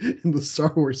works in the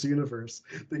Star Wars universe?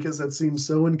 Because that seems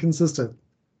so inconsistent.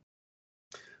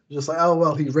 Just like, oh,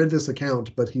 well, he read this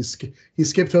account, but he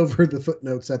skipped over the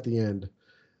footnotes at the end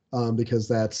because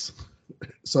that's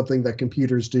something that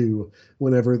computers do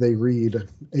whenever they read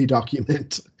a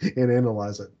document and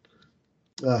analyze it.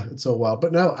 It's so wild.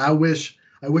 But no, I wish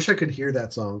I could hear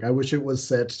that song. I wish it was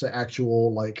set to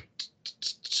actual like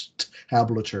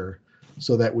tablature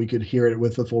so that we could hear it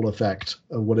with the full effect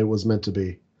of what it was meant to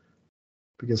be.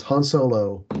 Because Han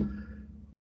Solo,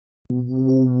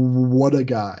 what a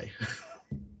guy.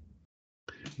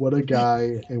 What a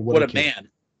guy and what What a a king. man.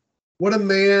 What a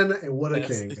man and what a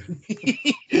king.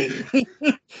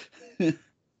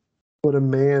 What a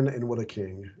man and what a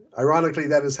king. Ironically,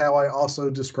 that is how I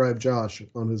also describe Josh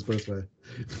on his birthday.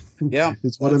 Yeah.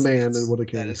 It's what a man and what a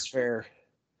king. That is fair.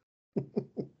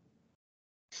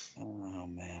 Oh,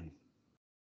 man.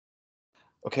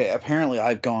 Okay, apparently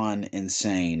I've gone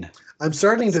insane. I'm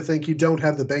starting to think you don't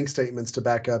have the bank statements to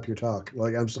back up your talk.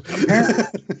 Like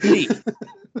Apparently.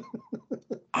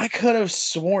 I could have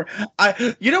sworn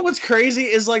you know what's crazy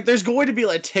is like there's going to be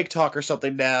like TikTok or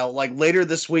something now, like later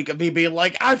this week of me being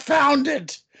like, I found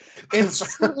it. It's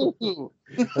true.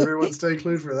 Everyone stay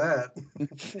clued for that.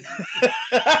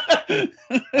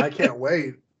 I can't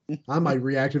wait. I might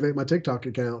reactivate my TikTok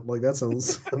account. Like that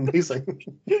sounds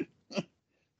amazing.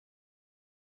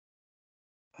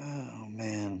 Oh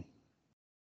man.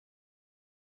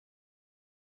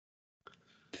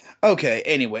 Okay,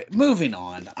 anyway, moving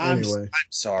on. I'm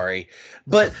sorry.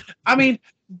 But I mean,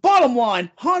 bottom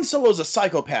line, Han Solo's a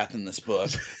psychopath in this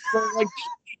book. So, like,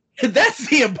 that's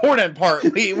the important part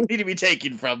we need to be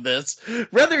taking from this.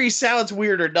 Whether he sounds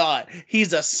weird or not,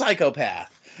 he's a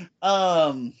psychopath. But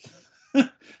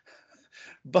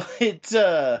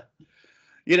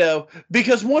you know,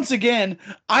 because once again,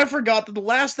 I forgot that the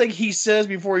last thing he says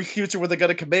before he shoots her with a gun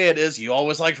of command is, "You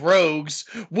always liked rogues,"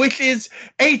 which is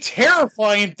a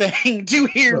terrifying thing to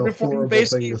hear before you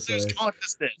basically lose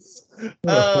consciousness.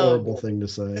 What a horrible thing to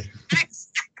say.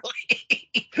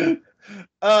 Exactly.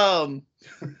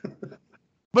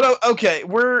 But okay,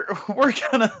 we're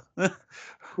gonna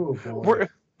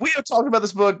we have talked about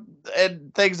this book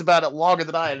and things about it longer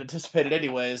than I had anticipated,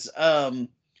 anyways.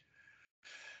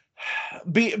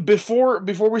 Before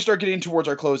we start getting towards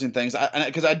our closing things,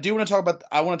 because I do want to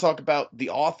talk about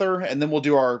the author, and then we'll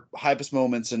do our hypest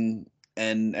moments and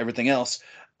everything else.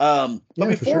 But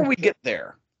before we get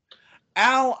there,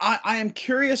 Al, I am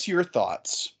curious your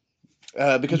thoughts,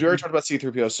 because we already talked about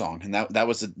C-3PO's song, and that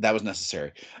was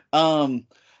necessary. I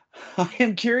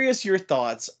am curious your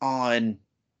thoughts on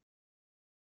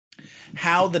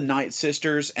how the Night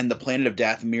Sisters and the planet of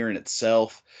Dathomir in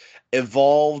itself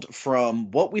evolved from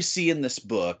what we see in this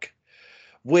book,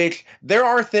 which there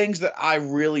are things that I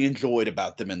really enjoyed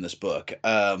about them in this book.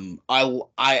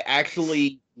 I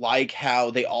actually like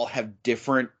how they all have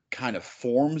different kind of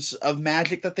forms of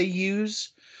magic that they use.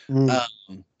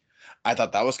 I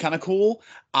thought that was kind of cool.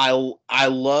 There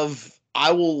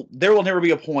will never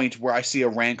be a point where I see a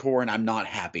Rancor and I'm not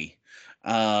happy.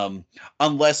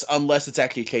 Unless it's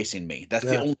actually chasing me. That's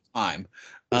the only time.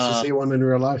 To see one in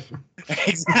real life.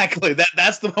 Exactly.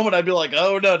 That's the moment I'd be like,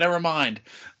 oh no, never mind.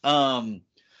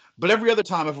 But every other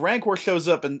time, if Rancor shows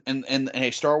up in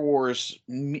a Star Wars,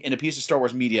 in a piece of Star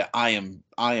Wars media, I am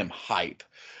hype.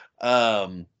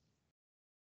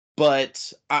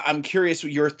 But I'm curious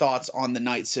what your thoughts on the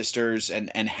Night Sisters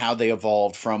and how they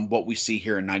evolved from what we see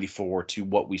here in '94 to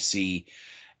what we see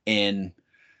in.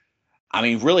 I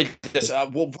mean, really,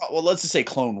 well, let's just say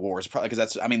Clone Wars, probably,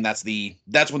 because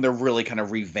that's when they're really kind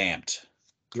of revamped.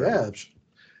 Yeah,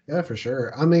 for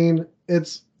sure. I mean,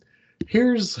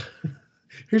 here's a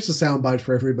soundbite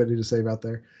for everybody to save out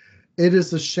there. It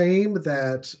is a shame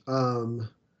that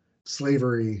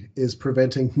slavery is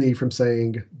preventing me from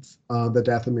saying that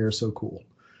Dathomir is so cool,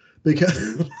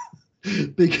 because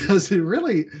it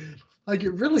really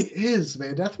is,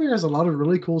 man. Dathomir has a lot of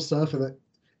really cool stuff in it.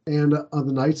 And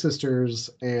the Night Sisters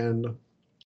and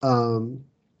the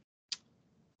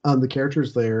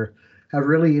characters there have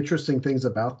really interesting things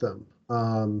about them.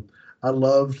 I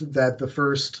loved that the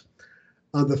first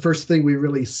thing we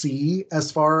really see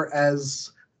as far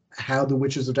as how the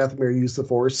Witches of Dathomir use the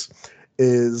Force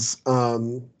is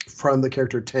from the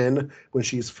character 10 when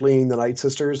she's fleeing the Night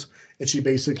Sisters, and she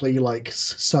basically like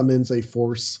summons a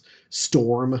Force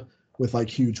storm with like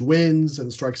huge winds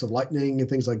and strikes of lightning and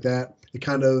things like that. It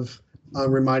kind of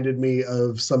reminded me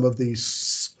of some of the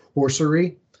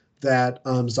sorcery that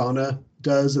Zana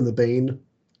does in the Bane,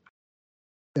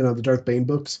 the Darth Bane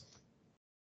books.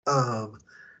 And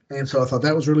so I thought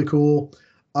that was really cool.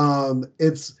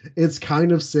 It's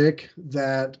kind of sick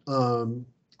that on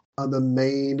the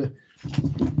main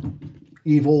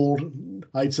evil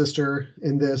Night Sister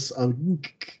in this, at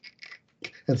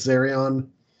Zarion,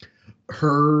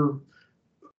 her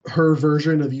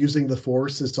version of using the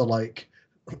Force is to like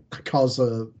cause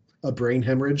a brain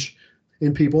hemorrhage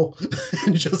in people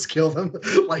and just kill them.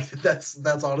 Like that's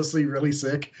honestly really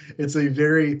sick. It's a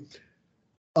very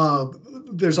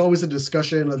there's always a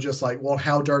discussion of just like, well,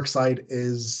 how dark side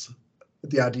is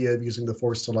the idea of using the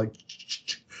Force to like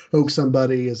choke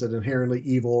somebody? Is it inherently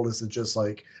evil? Is it just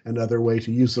like another way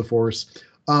to use the Force?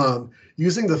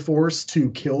 Using the Force to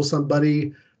kill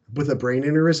somebody with a brain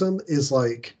aneurysm is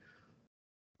like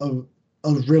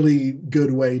a really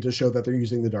good way to show that they're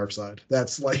using the dark side.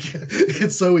 That's like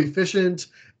it's so efficient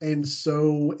and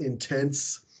so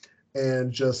intense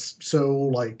and just so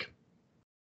like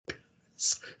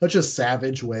such a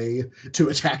savage way to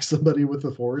attack somebody with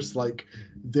the force. Like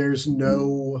there's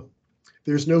no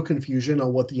confusion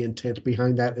on what the intent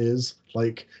behind that is.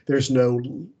 Like there's no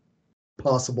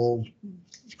possible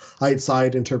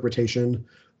outside interpretation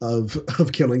of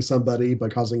killing somebody by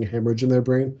causing a hemorrhage in their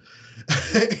brain.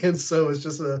 And so it's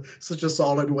just such a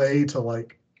solid way to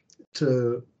like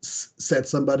to set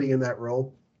somebody in that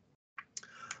role.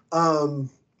 And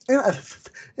I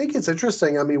think it's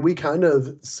interesting. I mean, we kind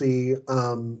of see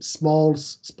small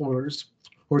spoilers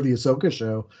for the Ahsoka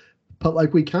show, but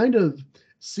like we kind of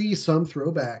see some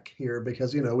throwback here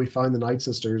because we find the Night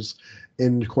Sisters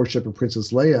in Courtship of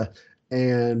Princess Leia,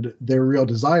 and their real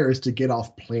desire is to get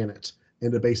off planet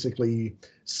and to basically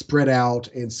spread out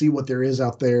and see what there is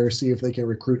out there, see if they can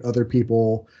recruit other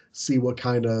people, see what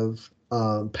kind of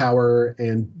power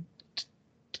and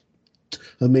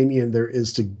dominion there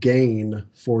is to gain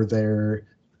for their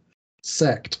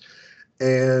sect.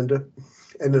 And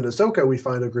in Ahsoka, we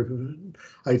find a group of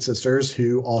Night Sisters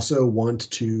who also want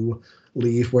to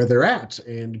leave where they're at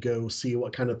and go see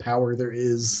what kind of power there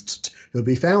is to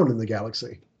be found in the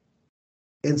galaxy.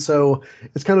 And so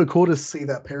it's kind of cool to see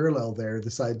that parallel there,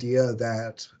 this idea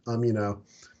that,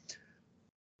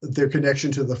 their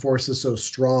connection to the Force is so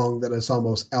strong that it's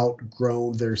almost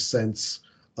outgrown their sense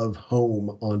of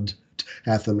home on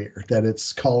Dathomir, that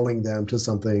it's calling them to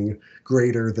something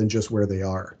greater than just where they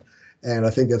are. And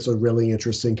I think that's a really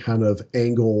interesting kind of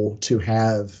angle to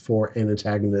have for an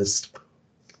antagonist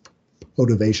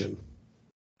motivation.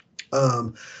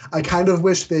 I kind of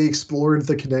wish they explored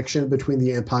the connection between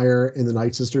the Empire and the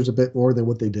Night Sisters a bit more than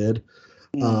what they did.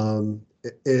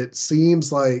 It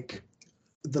seems like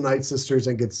the Night Sisters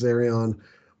and Githzerion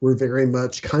were very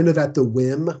much kind of at the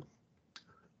whim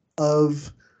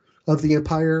of the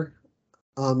Empire,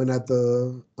 and at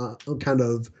the kind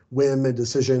of whim and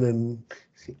decision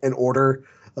and order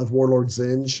of Warlord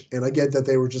Zinj. And I get that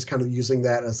they were just kind of using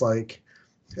that as like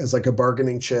a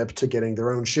bargaining chip to getting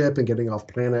their own ship and getting off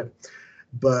planet.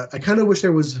 But I kind of wish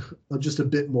there was just a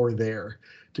bit more there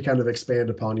to kind of expand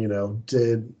upon,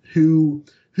 who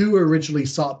originally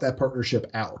sought that partnership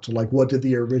out? Like, what did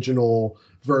the original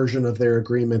version of their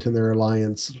agreement and their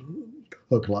alliance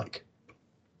look like?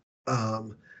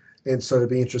 And so it'd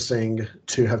be interesting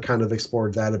to have kind of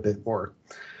explored that a bit more.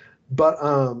 But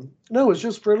no, it's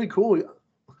just really cool.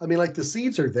 I mean, like the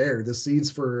seeds are there. The seeds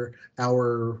for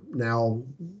our now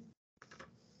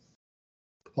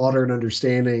modern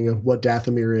understanding of what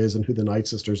Dathomir is and who the Night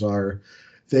Sisters are.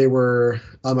 They were,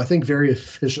 I think, very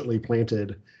efficiently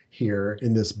planted here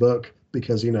in this book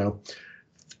because,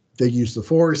 they use the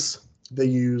Force. They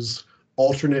use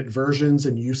alternate versions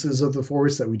and uses of the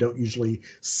Force that we don't usually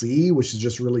see, which is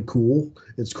just really cool.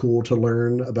 It's cool to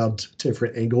learn about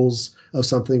different angles of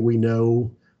something we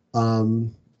know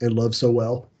and love so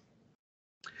well.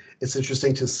 It's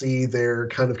interesting to see their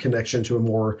kind of connection to a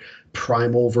more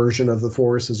primal version of the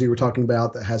Force, as you were talking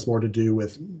about, that has more to do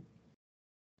with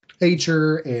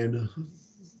nature and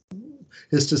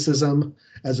mysticism,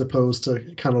 as opposed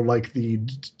to kind of like the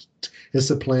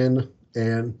discipline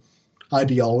and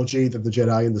ideology that the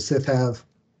Jedi and the Sith have.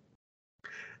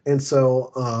 And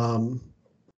so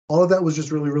all of that was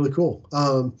just really, really cool.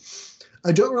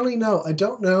 I don't really know. I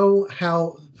don't know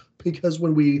how, because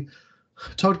when we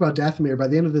talked about Dathomir, by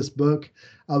the end of this book,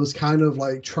 I was kind of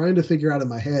like trying to figure out in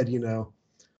my head,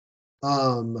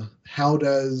 how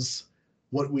does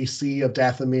what we see of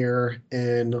Dathomir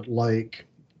in like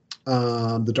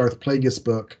the Darth Plagueis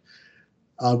book,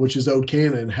 which is Ode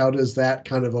Canon, how does that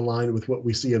kind of align with what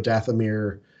we see of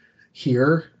Dathomir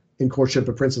here in Courtship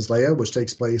of Princess Leia, which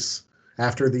takes place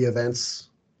after the events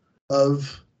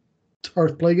of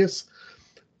Darth Plagueis?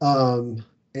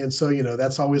 And so,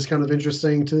 that's always kind of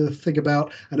interesting to think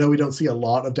about. I know we don't see a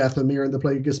lot of Dathomir in the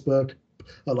Plagueis book,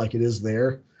 but like it is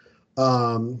there.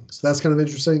 So that's kind of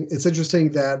interesting. It's interesting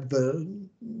that the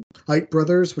Height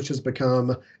brothers, which has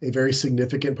become a very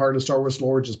significant part of Star Wars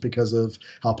lore just because of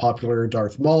how popular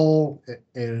Darth Maul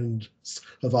and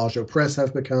Savage Opress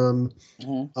have become,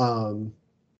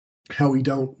 how we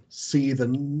don't see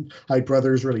the Height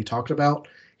brothers really talked about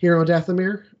here on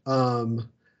Dathomir.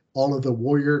 All of the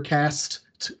warrior cast,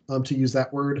 to use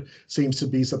that word, seems to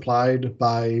be supplied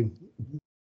by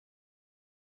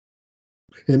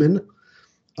Himen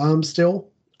still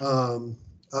in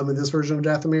this version of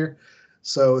Dathomir.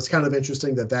 So it's kind of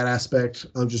interesting that aspect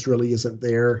just really isn't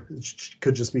there. It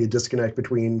could just be a disconnect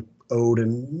between old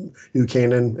and new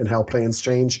canon and how plans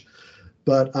change.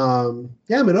 But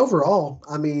yeah, I mean, overall,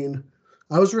 I mean,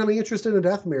 I was really interested in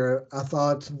Dathomir. I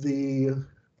thought the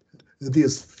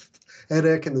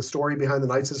aesthetic and the story behind the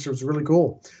Night Sisters was really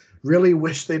cool. Really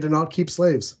wish they did not keep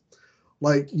slaves.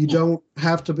 Like, you don't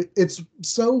have to be. It's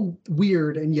so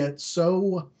weird and yet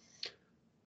so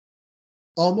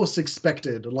almost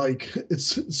expected. Like,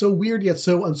 it's so weird yet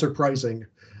so unsurprising,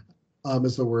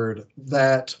 is the word,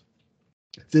 that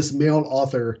this male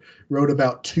author wrote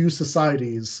about two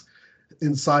societies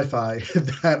in sci-fi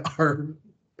that are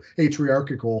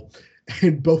patriarchal,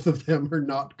 and both of them are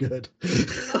not good.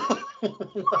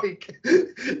 Like,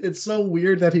 it's so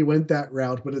weird that he went that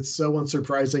route, but it's so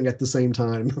unsurprising at the same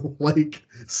time. Like,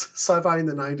 sci-fi in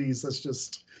the 90s, that's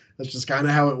just kind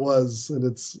of how it was, and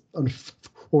it's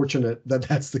unfortunate that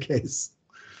that's the case.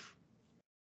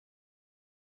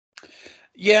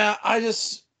 Yeah, I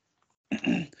just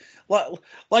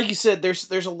like you said,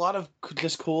 there's a lot of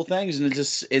just cool things, and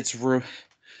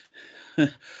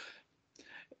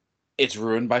it's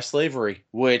ruined by slavery.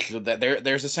 Which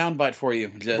there's a soundbite for you.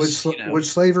 Just Which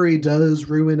slavery does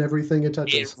ruin everything it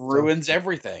touches. It ruins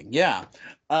everything. Yeah.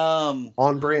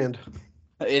 On brand.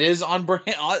 It is on brand.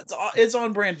 It's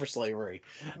on brand for slavery.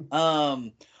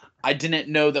 I didn't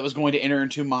know that was going to enter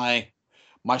into my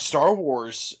Star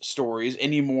Wars stories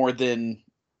any more than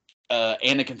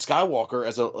Anakin Skywalker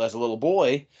as a little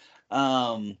boy.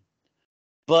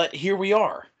 But here we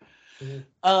are.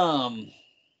 Mm-hmm.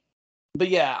 But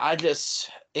yeah, I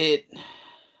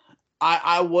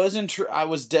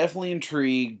was definitely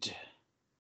intrigued,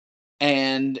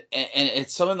 and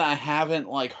it's something that I haven't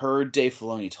heard Dave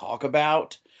Filoni talk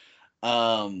about.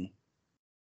 But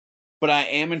I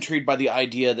am intrigued by the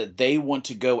idea that they want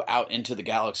to go out into the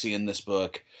galaxy in this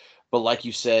book. But like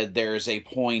you said, there's a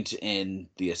point in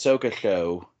the Ahsoka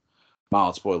show,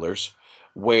 mild spoilers,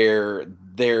 where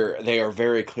they are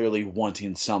very clearly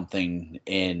wanting something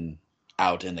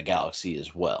out in the galaxy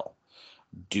as well.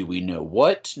 Do we know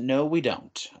what? No, we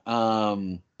don't.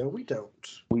 No, we don't.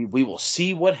 We will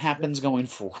see what happens going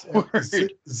forward.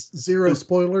 Zero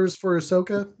spoilers for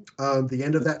Ahsoka. The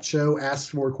end of that show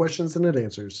asks more questions than it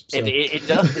answers. So. It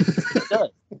does. It does.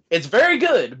 It's very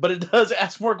good, but it does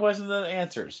ask more questions than it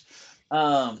answers.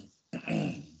 But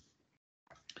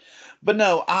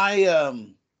no, I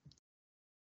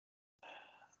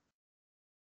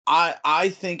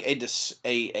think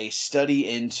a study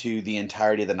into the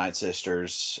entirety of the Night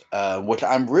Sisters, which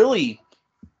I'm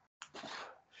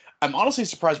honestly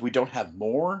surprised we don't have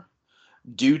more,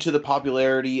 due to the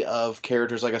popularity of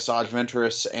characters like Asajj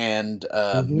Ventress and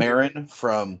Merrin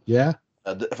from the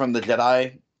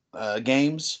Jedi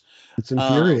games. It's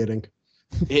infuriating.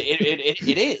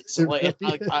 It is.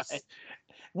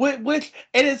 Which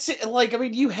and it's like, I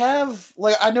mean, you have,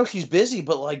 I know she's busy,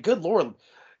 but good Lord,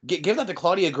 give that to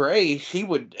Claudia Gray. She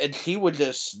would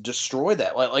just destroy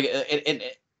that.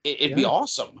 It'd be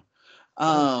awesome.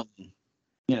 But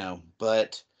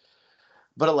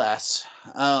alas.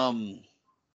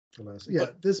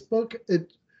 This book,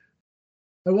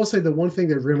 I will say the one thing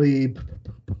that really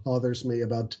bothers me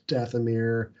about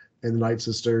Dathomir and the Night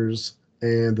Sisters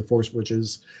and the Force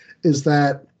Witches is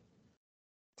that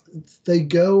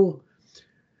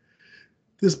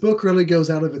this book really goes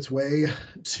out of its way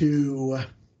to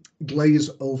glaze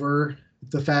over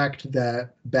the fact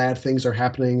that bad things are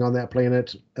happening on that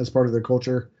planet as part of their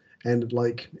culture, and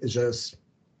it's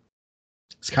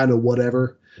kind of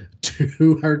whatever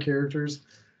to our characters,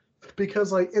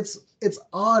 because it's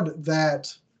odd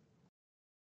that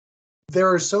there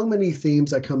are so many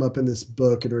themes that come up in this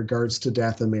book in regards to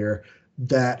Dathomir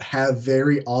that have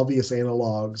very obvious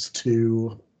analogs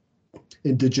to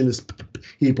indigenous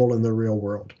people in the real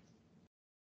world.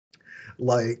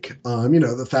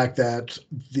 The fact that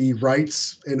the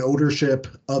rights and ownership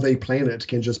of a planet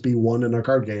can just be won in a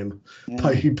card game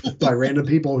by random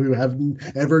people who haven't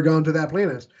ever gone to that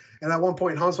planet. And at one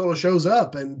point, Han Solo shows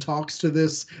up and talks to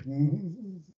this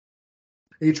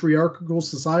patriarchal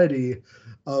society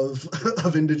of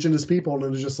indigenous people,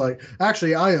 and is just like,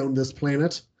 actually, I own this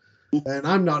planet, and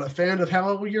I'm not a fan of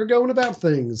how you're going about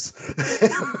things.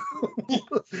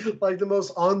 Like, the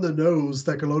most on the nose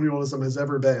that colonialism has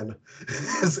ever been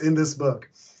is in this book.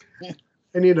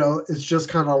 And it's just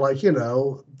kind of like,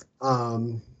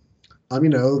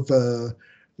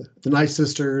 the Night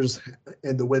Sisters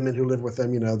and the women who live with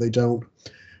them, they don't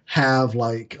have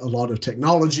a lot of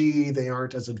technology. They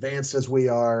aren't as advanced as we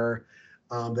are.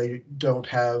 They don't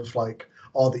have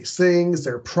all these things.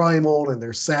 They're primal and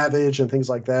they're savage and things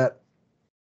like that.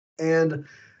 And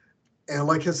and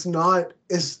like it's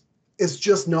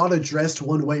just not addressed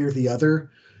one way or the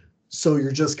other. So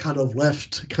you're just kind of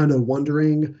left kind of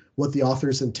wondering what the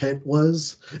author's intent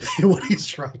was and what he's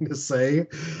trying to say.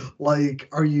 Like,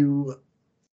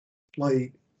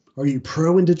 like are you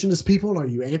pro-indigenous people? Are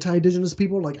you anti-indigenous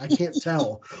people? Like, I can't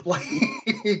tell. Like,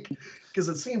 because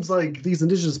it seems like these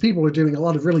indigenous people are doing a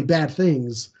lot of really bad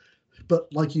things, but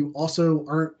like you also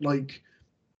aren't like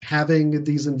having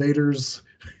these invaders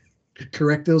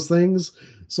correct those things.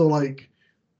 So like,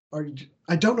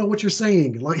 I don't know what you're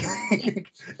saying. Like, and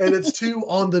it's too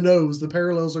on the nose. The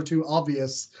parallels are too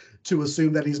obvious to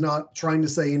assume that he's not trying to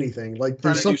say anything. Like,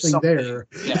 there's something there.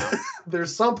 Yeah.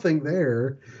 There's something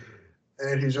there.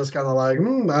 And he's just kind of like,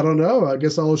 I don't know. I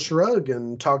guess I'll shrug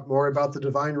and talk more about the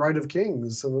divine right of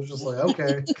kings. And it was just like,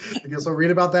 okay, I guess I'll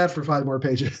read about that for 5 more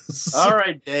pages. All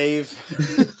right, Dave.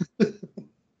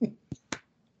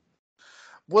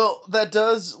 Well, that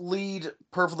does lead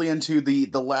perfectly into the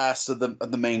last of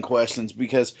the main questions,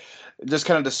 because just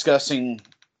kind of discussing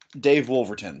Dave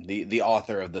Wolverton, the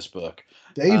author of this book.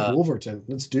 Dave Wolverton,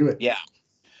 let's do it. Yeah.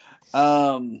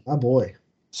 My boy.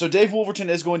 So Dave Wolverton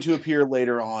is going to appear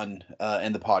later on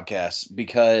in the podcast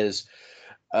because,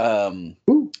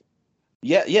 because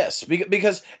here's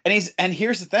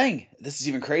the thing. This is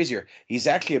even crazier. He's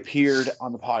actually appeared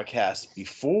on the podcast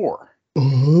before.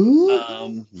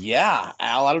 Yeah,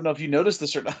 Al, I don't know if you noticed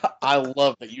this or not. I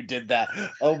love that you did that.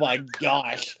 Oh my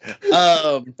gosh.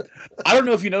 I don't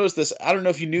know if you noticed this. I don't know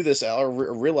if you knew this, Al,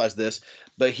 or realized this,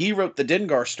 but he wrote the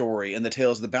Dengar story in the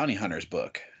Tales of the Bounty Hunters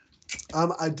book.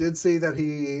 I did see that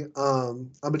he, I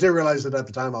didn't realize it at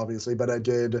the time, obviously, but I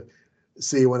did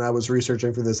see when I was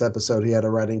researching for this episode, he had a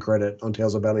writing credit on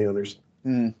Tales of Bounty Hunters.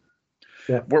 Yeah.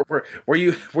 Were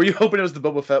you hoping it was the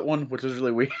Boba Fett one, which was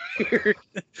really weird?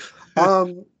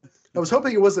 I was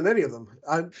hoping it wasn't any of them.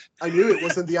 I knew it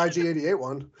wasn't the IG-88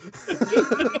 one.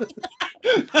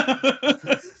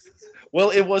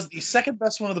 Well, it was the second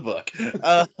best one of the book.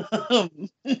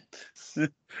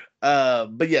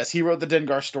 But yes, he wrote the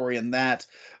Dengar story in that.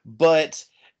 But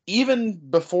even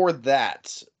before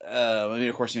that,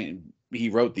 of course, he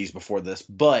wrote these before this,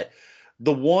 but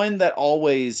the one that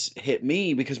always hit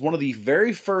me, because one of the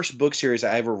very first book series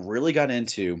I ever really got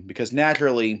into, because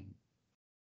naturally,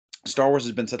 Star Wars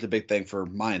has been such a big thing for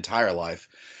my entire life.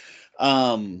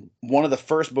 One of the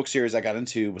first book series I got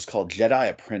into was called Jedi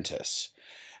Apprentice.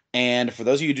 And for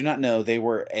those of you who do not know, they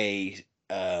were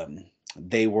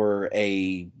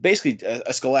basically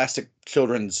a scholastic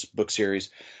children's book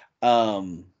series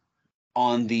on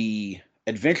the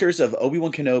adventures of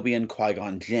Obi-Wan Kenobi and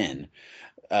Qui-Gon Jinn,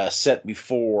 set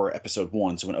before Episode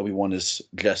 1. So when Obi-Wan is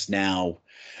just now,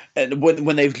 and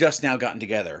when they've just now gotten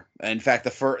together. In fact,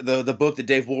 the book that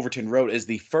Dave Wolverton wrote is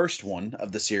the first one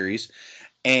of the series,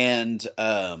 and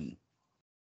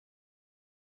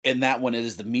in that one, it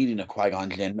is the meeting of Qui-Gon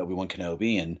Jinn and Obi-Wan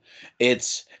Kenobi, and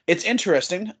it's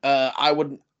interesting. I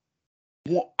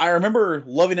remember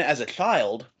loving it as a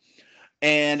child,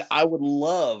 and I would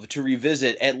love to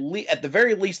revisit at the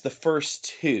very least the first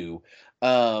two,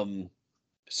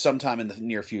 sometime in the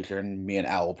near future. And me and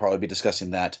Al will probably be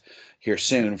discussing that here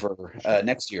soon for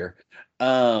next year.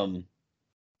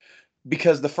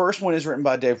 Because the first one is written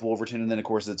by Dave Wolverton, and then of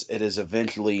course it is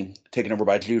eventually taken over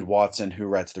by Jude Watson, who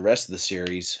writes the rest of the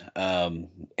series, and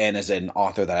is an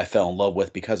author that I fell in love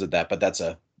with because of that. But that's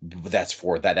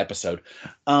for that episode.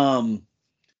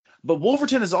 But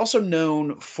Wolverton is also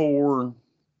known for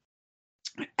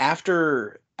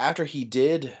after he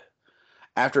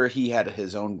had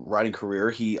his own writing career,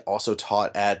 he also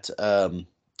taught at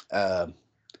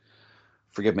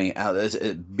forgive me,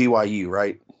 BYU,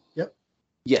 right?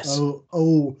 Yes.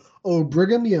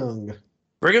 Brigham Young.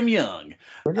 Brigham Young.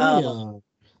 Brigham Young.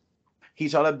 He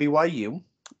taught at BYU,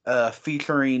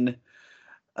 featuring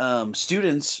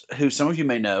students who some of you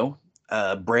may know,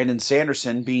 Brandon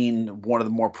Sanderson being one of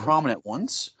the more prominent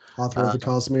ones. Author of the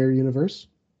Cosmere universe.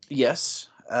 Yes.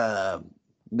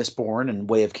 Mistborn and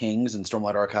Way of Kings and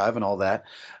Stormlight Archive and all that.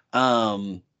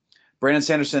 Brandon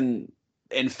Sanderson,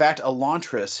 in fact,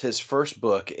 Elantris, his first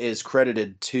book, is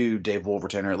credited to Dave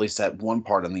Wolverton, or at least that one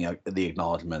part in the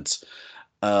acknowledgments,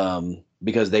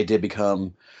 because they did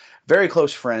become very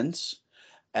close friends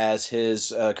as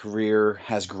his career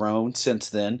has grown since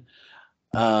then.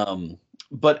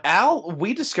 But Al,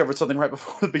 we discovered something right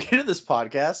before the beginning of this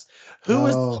podcast. I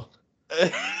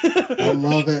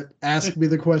love it. Ask me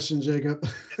the question, Jacob.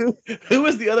 Who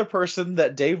is the other person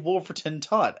that Dave Wolverton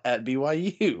taught at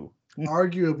BYU?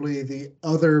 Arguably the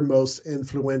other most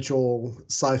influential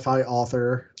sci-fi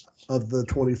author of the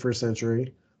 21st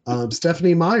century,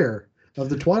 Stephanie Meyer of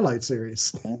the Twilight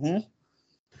series. Mm-hmm.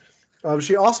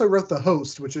 She also wrote The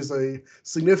Host, which is a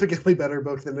significantly better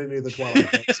book than any of the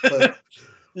Twilight books. But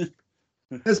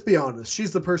let's be honest,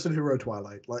 she's the person who wrote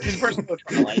Twilight. Like, She's the person who wrote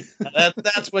Twilight.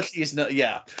 That's what she's known.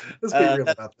 Yeah, let's be real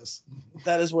about this.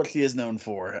 That is what she is known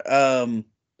for.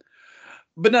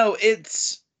 But no,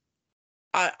 it's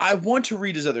I want to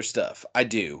read his other stuff. I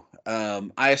do.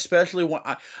 I especially want.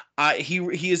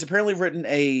 He has apparently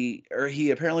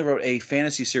he apparently wrote a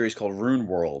fantasy series called Rune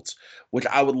Worlds, which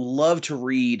I would love to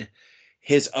read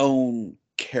his own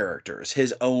characters,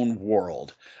 his own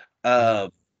world.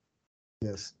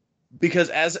 Yes, Because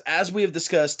as we have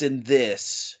discussed in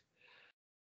this,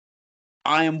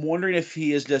 I am wondering if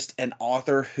he is just an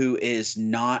author who is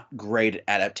not great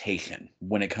at adaptation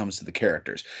when it comes to the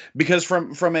characters. Because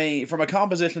from a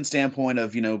composition standpoint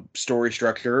of story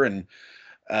structure and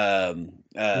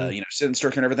sentence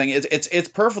structure and everything, it's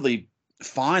perfectly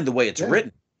fine the way it's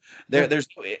written.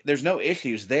 There's no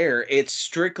issues there. It's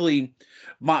strictly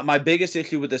my biggest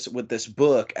issue with this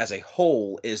book as a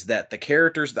whole is that the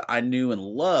characters that I knew and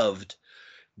loved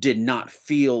did not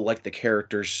feel like the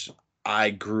characters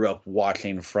I grew up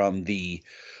watching from the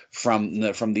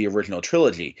original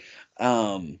trilogy.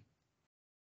 And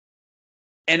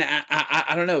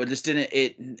I don't know, it just didn't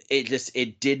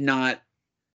it did not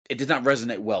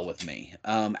resonate well with me.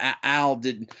 Al,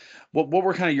 what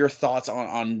were kind of your thoughts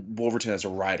on Wolverton as a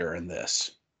writer in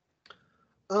this?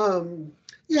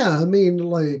 Yeah, I mean,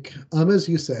 like, as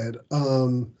you said,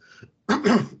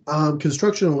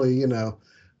 constructionally,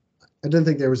 I didn't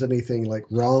think there was anything like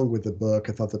wrong with the book.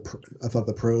 I thought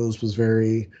the prose was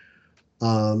very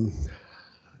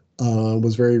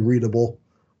readable.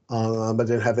 I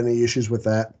didn't have any issues with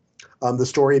that. The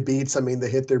story beats, I mean, they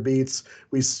hit their beats.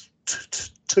 We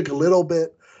took a little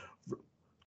bit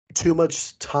too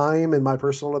much time, in my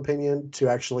personal opinion, to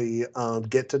actually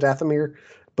get to Dathomir.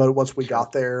 But once we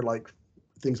got there, like,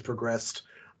 things progressed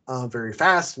very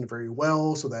fast and very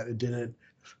well, so that it didn't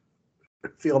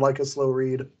feel like a slow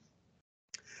read.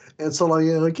 And so,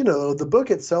 the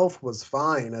book itself was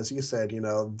fine, as you said.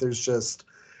 There's just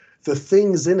the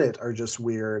things in it are just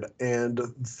weird, and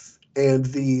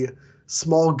the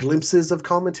small glimpses of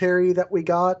commentary that we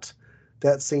got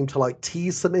that seemed to like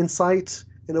tease some insight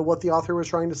into what the author was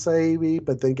trying to say,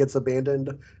 but then gets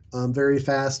abandoned very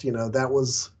fast. That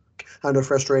was kind of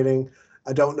frustrating.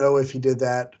 I don't know if he did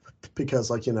that because,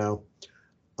 it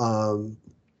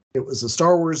was a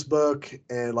Star Wars book,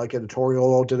 and like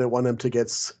editorial didn't want him to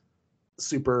get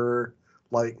super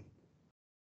like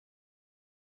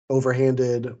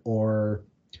overhanded, or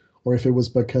if it was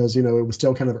because it was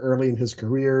still kind of early in his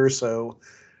career, so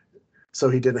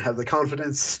he didn't have the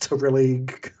confidence to really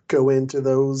go into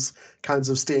those kinds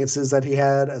of stances that he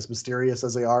had, as mysterious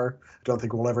as they are. I don't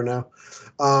think we'll ever know.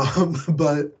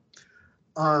 But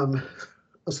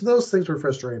so those things were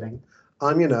frustrating.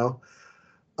 The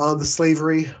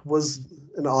slavery was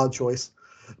an odd choice.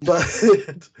 But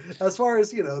as far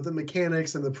as, the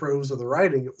mechanics and the prose of the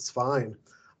writing, it was fine.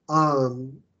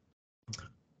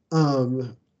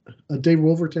 Dave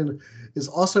Wolverton is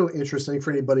also interesting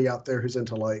for anybody out there who's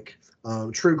into like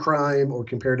true crime or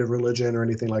comparative religion or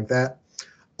anything like that.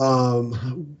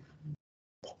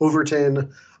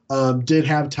 Wolverton did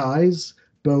have ties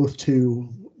both to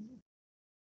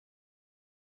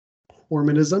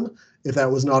Mormonism, if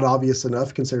that was not obvious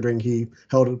enough, considering he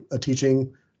held a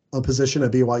teaching position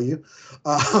at BYU,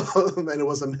 and it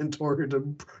was a mentor to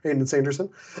Brandon Sanderson.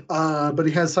 But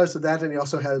he has ties to that, and he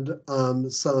also had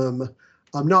some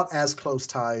not as close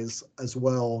ties as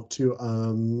well to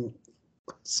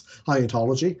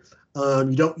Scientology.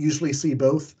 You don't usually see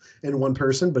both in one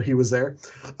person, but he was there.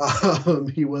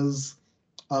 He was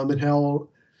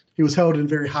he was held in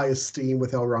very high esteem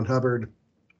with L. Ron Hubbard.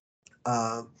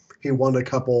 He won a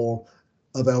couple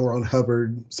of L. Ron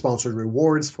Hubbard sponsored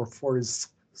rewards for his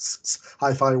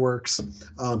sci-fi works.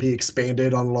 He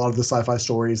expanded on a lot of the sci-fi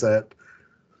stories that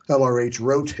LRH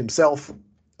wrote himself.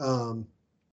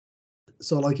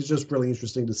 So like, it's just really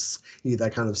interesting to see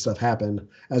that kind of stuff happen,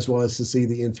 as well as to see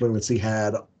the influence he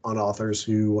had on authors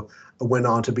who went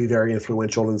on to be very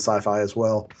influential in sci-fi as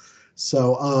well.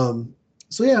 So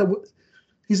yeah,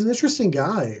 he's an interesting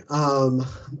guy.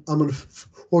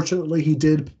 Unfortunately, he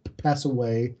did pass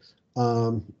away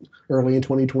early in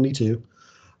 2022.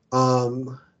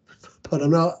 But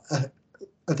I'm not.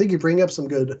 I think you bring up some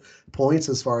good points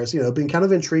as far as being kind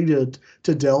of intrigued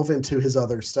to delve into his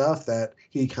other stuff that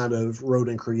he kind of wrote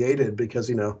and created, because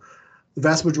the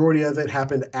vast majority of it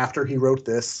happened after he wrote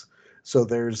this. So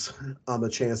there's a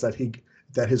chance that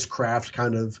his craft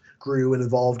kind of grew and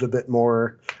evolved a bit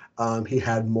more. He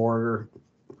had more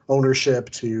ownership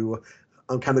to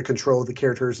kind of control the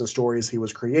characters and stories he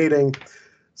was creating.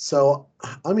 So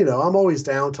I'm always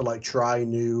down to like try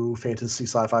new fantasy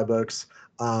sci-fi books.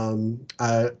 I've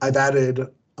added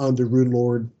the Rune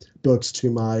Lord books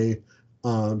to my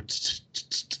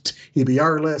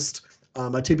TBR list.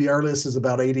 My TBR list is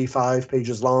about 85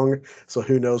 pages long, so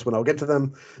who knows when I'll get to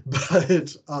them.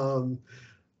 But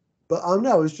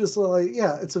no, it's just like,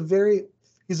 yeah, he's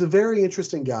a very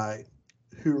interesting guy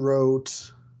who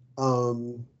wrote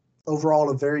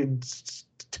overall a very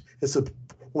disappointing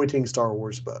Star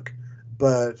Wars book.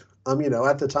 But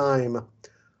at the time,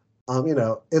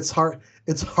 it's hard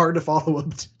to follow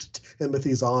up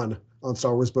Timothy Zahn on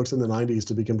Star Wars books in the 90s,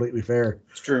 to be completely fair.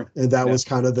 It's true. And that was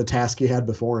kind of the task he had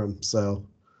before him. So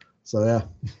yeah.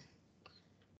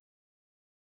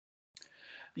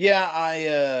 Yeah,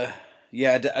 I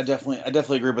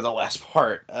definitely agree with the last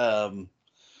part.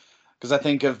 Because I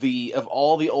think of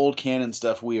all the old canon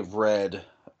stuff we have read,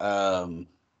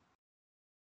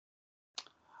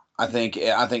 I think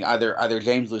either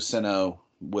James Luceno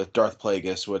with Darth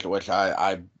Plagueis, which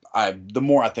I the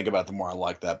more I think about, the more I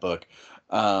like that book,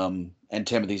 and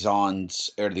Timothy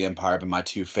Zahn's Heir to the Empire have been my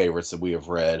two favorites that we have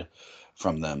read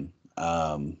from them.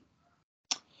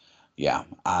 Yeah,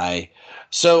 I'm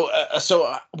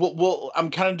kind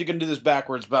of going to do this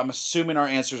backwards, but I'm assuming our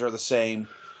answers are the same.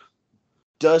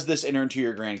 Does this enter into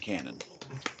your grand canon?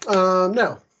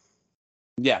 No.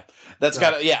 Yeah, that's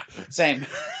No. Same.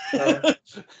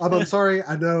 I'm sorry.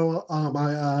 I know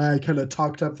I kind of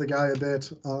talked up the guy a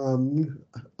bit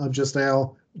just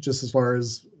now, just as far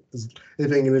as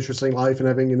living an interesting life and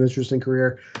having an interesting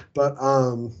career. But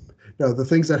no, the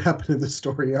things that happen in this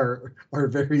story are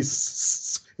very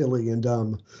silly and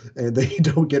dumb, and they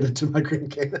don't get into my grand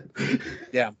canon.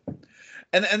 Yeah,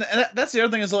 and that's the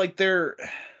other thing is like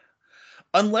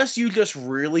unless you just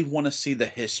really want to see the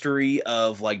history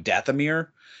of like Dathomir,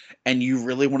 and you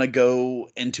really want to go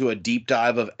into a deep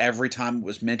dive of every time it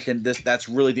was mentioned, that's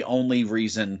really the only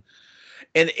reason.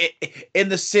 And in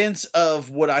the sense of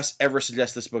would I ever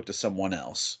suggest this book to someone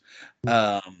else,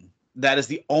 that is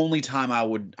the only time I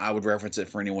would reference it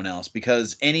for anyone else,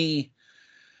 because any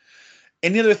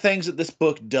other things that this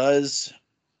book does,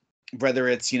 whether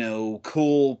it's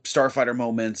cool starfighter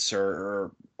moments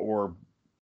or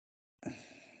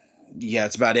yeah,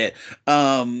 it's about it.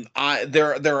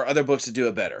 There are other books that do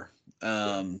it better.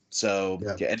 Yeah, and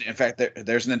in fact,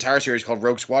 there's an entire series called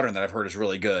Rogue Squadron that I've heard is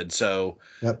really good. So,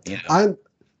 yep. I'm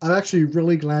actually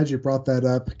really glad you brought that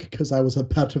up, because I was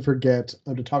about to forget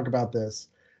to talk about this.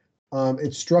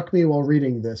 It struck me while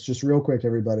reading this, just real quick,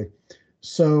 everybody.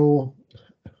 So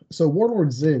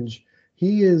Warlord Zinj,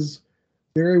 he is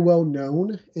very well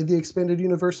known in the expanded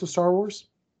universe of Star Wars.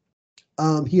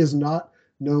 He is not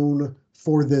known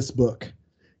for this book.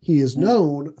 He is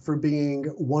known for being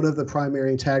one of the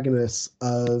primary antagonists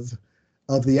of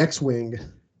the X-Wing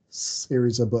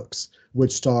series of books,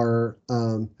 which star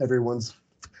everyone's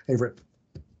favorite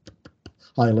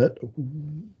pilot,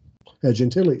 Edge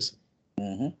Antilles.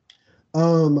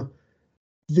 Mm-hmm.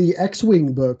 The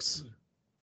X-Wing books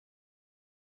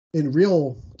in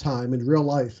real time, in real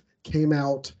life, came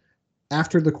out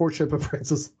after the Courtship of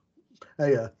Princess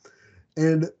Leia.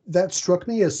 And that struck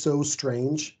me as so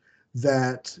strange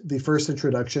that the first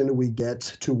introduction we get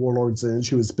to Warlord Zinj,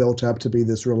 who is built up to be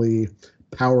this really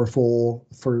powerful,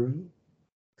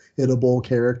 formidable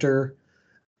character,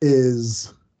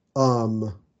 is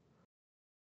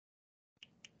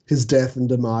his death and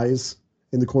demise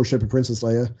in the Courtship of Princess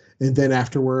Leia. And then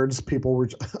afterwards, people were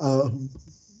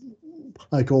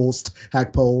like Holst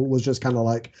Hackpole was just kind of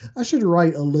like, I should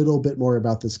write a little bit more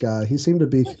about this guy. He seemed to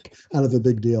be kind of a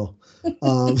big deal.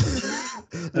 I'm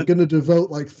going to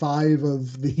devote like 5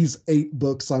 of these 8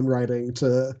 books I'm writing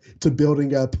to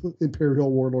building up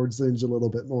Imperial Warlord Zinj a little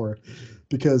bit more,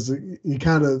 because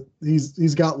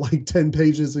he's got like 10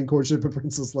 pages in Courtship of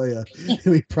Princess Leia,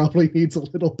 and he probably needs a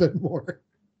little bit more.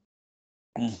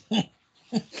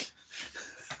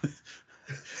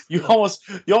 You almost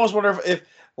wonder if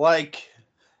like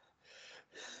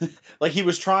like he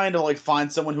was trying to like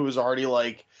find someone who was already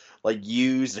like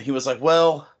used, and he was like,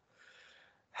 well,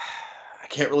 I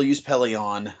can't really use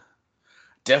Pelion,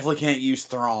 definitely can't use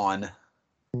Thrawn.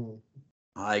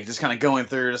 Like just kind of going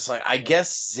through, just like, I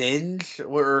guess Singe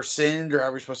or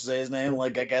however you're supposed to say his name.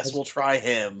 Like, I guess we'll try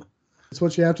him. It's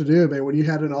what you have to do, man. When you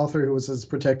had an author who was as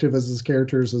protective as his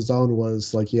characters as Zahn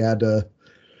was, like, you had to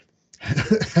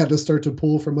start to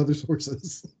pull from other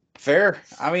sources. Fair.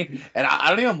 I mean, and I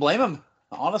don't even blame him,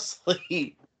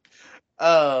 honestly.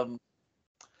 But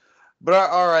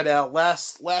all right, Al.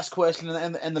 Last question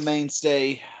and the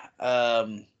mainstay.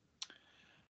 What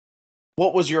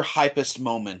was your hypest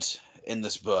moment in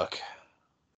this book?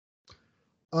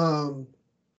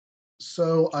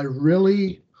 So I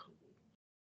really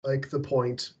like the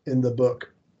point in the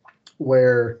book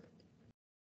where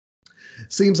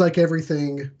it seems like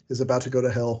everything is about to go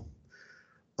to hell.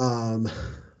 Um,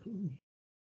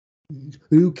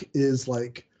 Luke is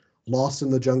like lost in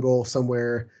the jungle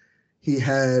somewhere. He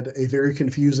had a very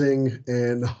confusing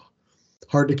and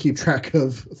hard to keep track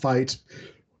of fight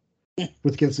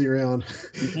with Kelsey around.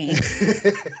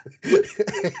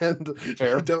 And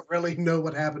Fair. you don't really know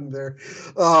what happened there.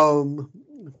 Um,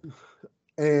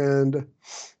 and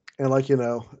like,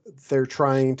 they're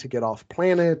trying to get off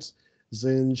planet.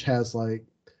 Zinj has like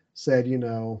said,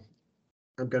 I'm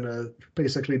gonna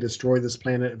basically destroy this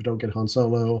planet if I don't get Han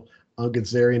Solo.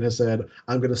 Gazarian has said,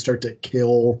 I'm gonna start to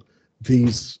kill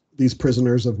these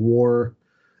prisoners of war.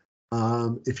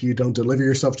 If you don't deliver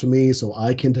yourself to me, so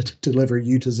I can deliver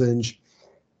you to Zinj.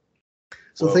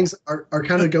 So Whoa. things are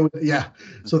kind of going, yeah.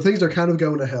 So things are kind of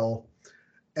going to hell,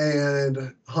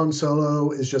 and Han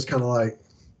Solo is just kind of like,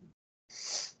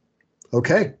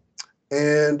 okay,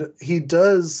 and he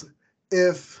does.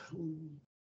 If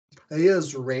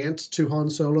Leia's rant to Han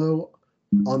Solo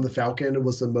on the Falcon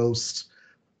was the most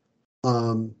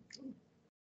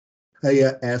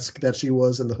Leia-esque that she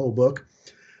was in the whole book,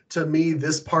 to me,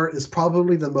 this part is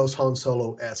probably the most Han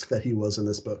Solo-esque that he was in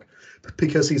this book,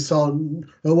 because he saw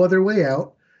no other way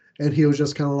out, and he was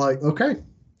just kind of like, okay,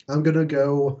 I'm going to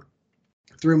go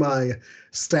through my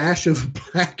stash of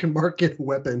black market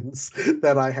weapons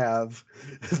that I have,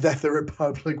 that the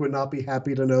Republic would not be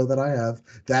happy to know that I have.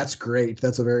 That's great.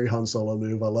 That's a very Han Solo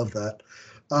move. I love that.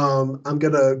 I'm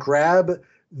going to grab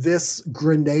this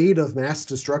grenade of mass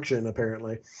destruction,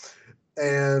 apparently,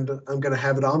 and I'm going to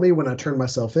have it on me when I turn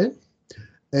myself in.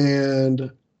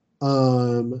 And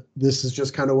this is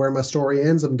just kind of where my story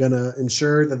ends. I'm going to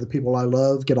ensure that the people I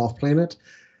love get off planet,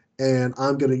 and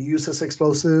I'm going to use this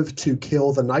explosive to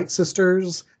kill the Night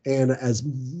Sisters and as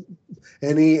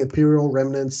many Imperial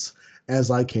remnants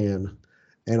as I can.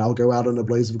 And I'll go out in a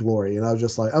blaze of glory. And I was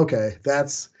just like, okay,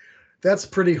 that's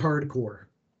pretty hardcore.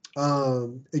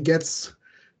 It gets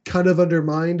kind of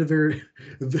undermined very,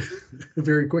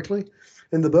 very quickly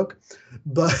in the book,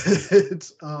 but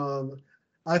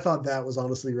I thought that was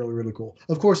honestly really, really cool.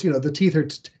 Of course, the teeth are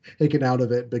taken out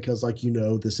of it because, like,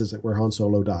 this isn't where Han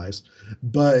Solo dies,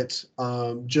 but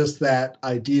just that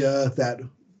idea, that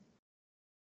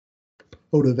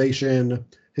motivation,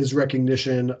 his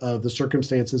recognition of the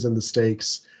circumstances and the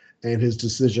stakes, and his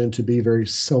decision to be very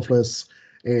selfless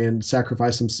and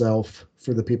sacrifice himself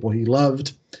for the people he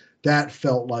loved, that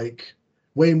felt like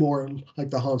way more like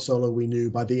the Han Solo we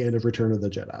knew by the end of Return of the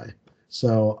Jedi.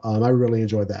 So I really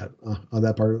enjoyed that. On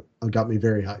that part, got me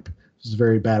very hype. It's a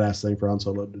very badass thing for Han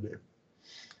Solo to do.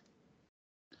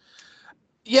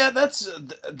 Yeah, that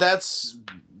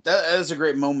is a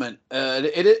great moment.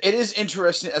 It is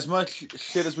interesting, as much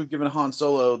shit as we've given Han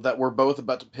Solo, that we're both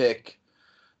about to pick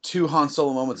two Han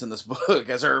Solo moments in this book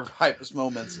as our hypest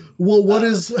moments. Well, what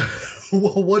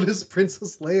is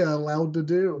Princess Leia allowed to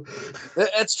do?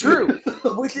 That's true.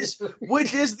 which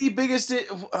is the biggest.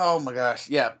 Oh my gosh,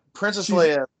 yeah, Princess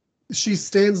Leia. She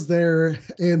stands there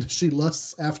and she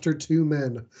lusts after two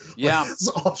men. Yeah, that's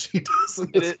all she does.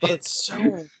 It's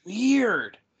so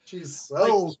weird. She's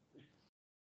so.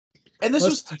 And this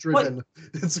was driven. Like,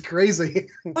 it's crazy.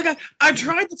 Like I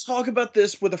tried to talk about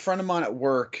this with a friend of mine at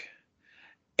work,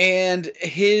 and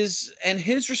his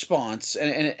response,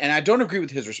 and I don't agree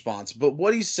with his response, but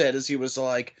what he said is, he was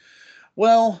like,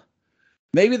 well,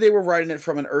 maybe they were writing it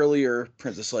from an earlier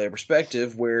Princess Leia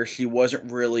perspective, where she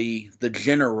wasn't really the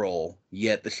general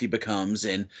yet that she becomes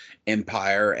in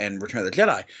Empire and Return of the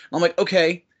Jedi. And I'm like,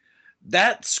 okay,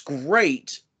 that's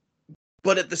great,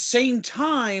 but at the same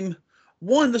time,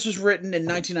 one, this was written in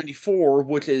 1994,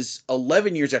 which is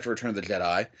 11 years after Return of the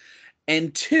Jedi,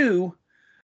 and two,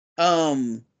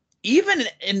 even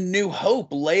in New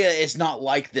Hope, Leia is not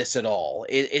like this at all.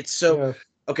 It's so. Yeah.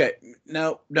 Okay,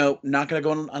 no, not gonna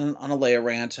go on a Leia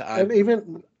rant. And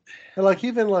even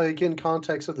in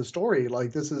context of the story,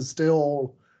 like, this is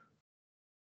still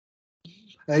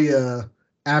a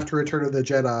after Return of the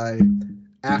Jedi,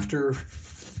 after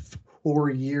 4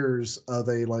 years of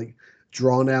a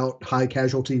drawn out high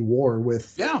casualty war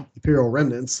with Imperial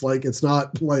remnants. Like, it's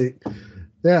not like,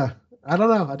 yeah, I don't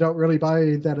know. I don't really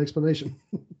buy that explanation.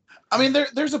 I mean,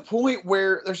 there's a point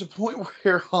where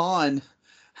Han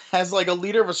has a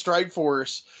leader of a strike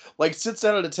force, sits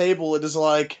down at a table and is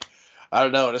like, I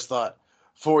don't know, I just thought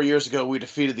 4 years ago we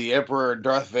defeated the Emperor and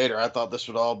Darth Vader. I thought this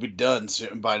would all be done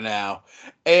soon by now.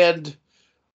 And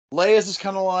Leia's just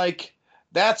kind of like,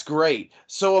 that's great.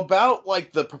 So about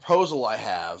the proposal I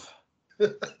have,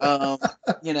 Um,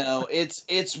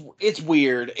 it's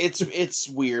weird. It's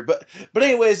weird. But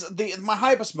anyways, my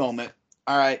hypest moment.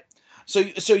 All right.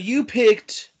 So you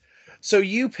picked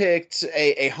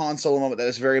a Han Solo moment that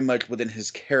is very much within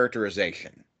his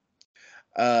characterization.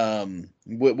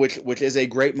 Which is a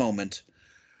great moment.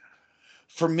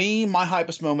 For me, my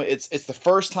hypest moment, it's the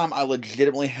first time I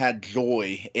legitimately had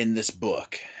joy in this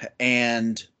book.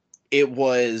 And it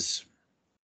was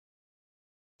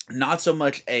not so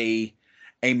much a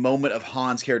moment of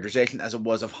Han's characterization as it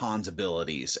was of Han's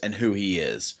abilities and who he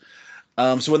is.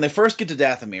 So when they first get to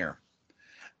Dathomir,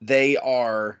 they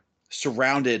are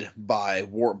surrounded by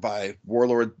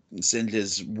Warlord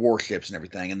Singe's warships and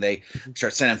everything, and they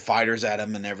start sending fighters at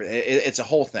him and everything. It's a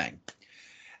whole thing.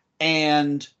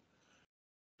 And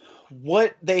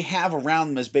what they have around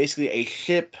them is basically a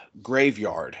ship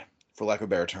graveyard, for lack of a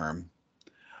better term,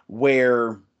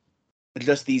 where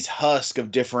just these husk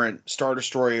of different Star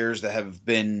Destroyers that have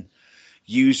been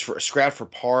used for scrap for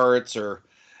parts, or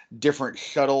different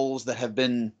shuttles that have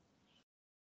been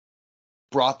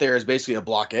brought there as basically a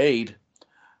blockade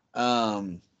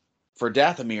for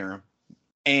Dathomir.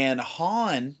 And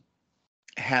Han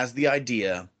has the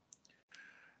idea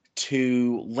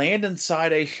to land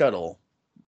inside a shuttle,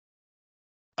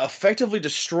 effectively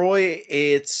destroy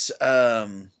its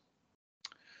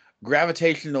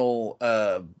gravitational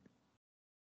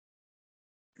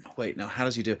wait, no, how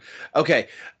does he do? Okay,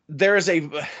 there is a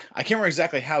I can't remember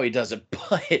exactly how he does it,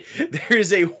 but there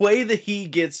is a way that he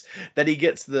gets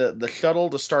the shuttle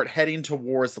to start heading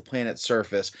towards the planet's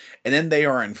surface, and then they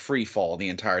are in free fall the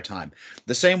entire time.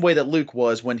 The same way that Luke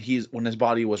was when his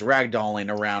body was ragdolling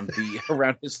around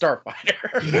around his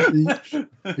starfighter.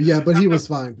 Yeah, but he was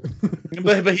fine.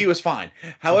 but he was fine.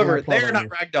 However, Yeah, they're not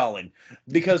ragdolling,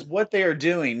 because what they are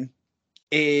doing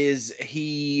is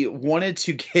he wanted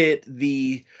to get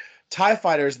the TIE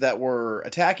fighters that were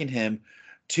attacking him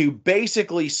to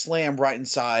basically slam right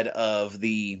inside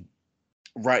the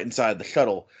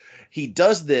shuttle. He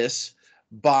does this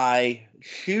by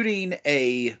shooting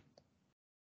an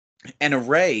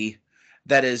array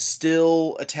that is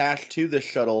still attached to the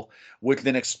shuttle, which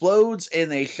then explodes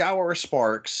in a shower of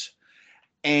sparks.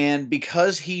 And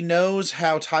because he knows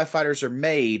how TIE fighters are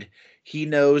made, he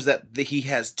knows that he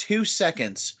has 2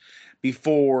 seconds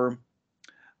before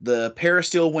the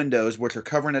peristyle windows, which are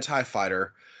covering a TIE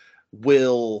fighter,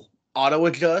 will auto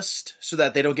adjust so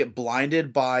that they don't get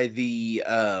blinded by the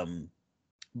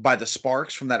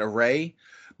sparks from that array.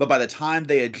 But by the time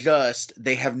they adjust,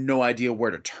 they have no idea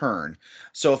where to turn.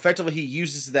 So effectively, he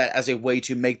uses that as a way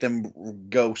to make them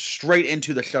go straight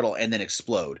into the shuttle and then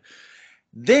explode.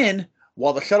 Then,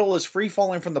 while the shuttle is free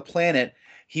falling from the planet,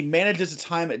 he manages to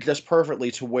time it just perfectly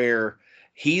to where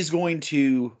he's going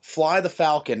to fly the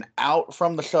Falcon out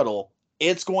from the shuttle.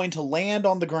 It's going to land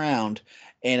on the ground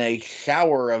in a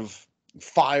shower of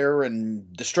fire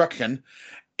and destruction.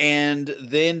 And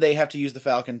then they have to use the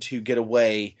Falcon to get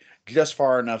away just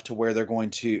far enough to where they're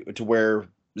going to where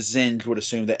Zinj would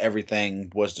assume that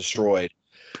everything was destroyed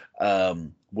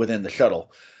within the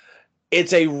shuttle.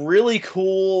 It's a really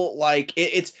cool, like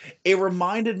it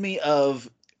reminded me of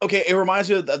it reminds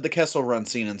me of the Kessel Run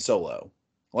scene in Solo.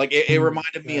 Like it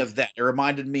reminded me of that. It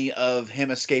reminded me of him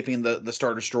escaping the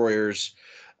Star Destroyers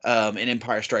in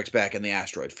Empire Strikes Back in the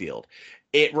asteroid field.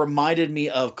 It reminded me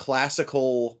of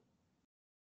classical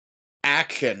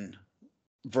action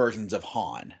versions of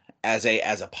Han as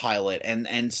a pilot,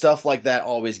 and stuff like that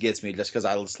always gets me, just because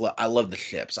I love the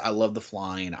ships. I love the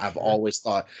flying. I've always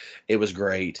thought it was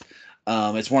great.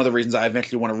 It's one of the reasons I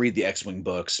eventually want to read the X-Wing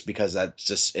books, because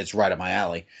it's right up my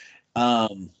alley.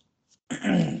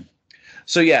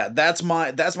 So yeah, that's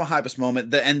my hypest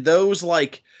moment. And those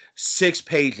like 6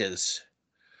 pages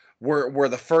were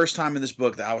the first time in this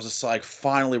book that I was just like,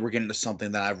 finally we're getting to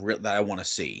something that I want to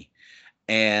see.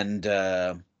 And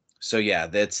so yeah,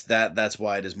 that's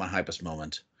why it is my hypest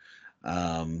moment.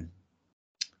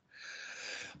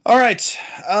 All right,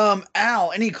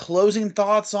 Al, any closing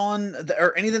thoughts on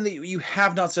or anything that you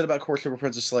have not said about Courtship of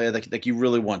Princess Leia that you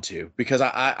really want to? Because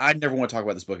I never want to talk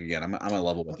about this book again. I'm in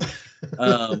love with it.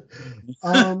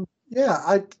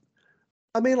 Yeah,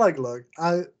 I mean, like, look,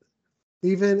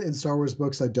 even in Star Wars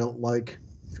books I don't like,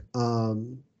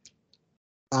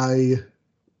 I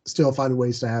still find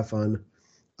ways to have fun.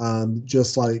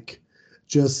 Just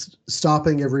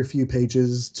stopping every few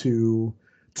pages to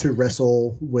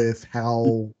wrestle with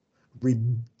how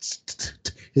ridiculous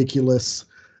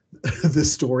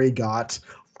this story got.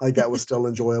 Like, that was still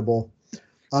enjoyable.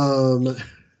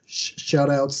 Shout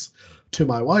outs to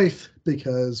my wife,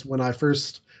 because when I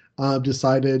first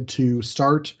decided to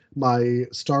start my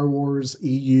Star Wars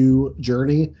EU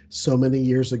journey so many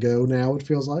years ago now, it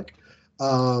feels like.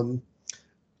 Um,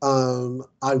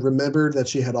 I remembered that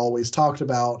she had always talked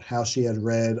about how she had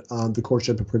read The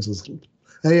Courtship of Princess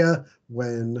Leia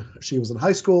when she was in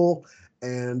high school,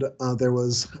 and there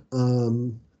was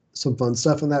some fun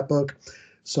stuff in that book.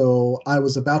 So I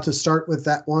was about to start with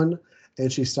that one,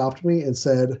 and she stopped me and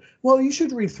said, "Well, you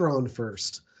should read Throne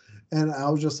first." And I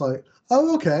was just like,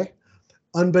 "Oh, okay."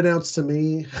 Unbeknownst to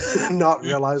me, not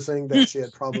realizing that she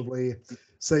had probably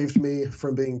saved me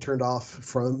from being turned off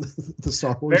from the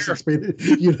Star Wars Fair. expanded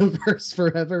universe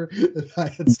forever if I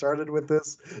had started with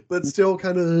this, but still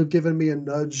kind of given me a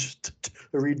nudge to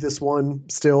read this one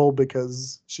still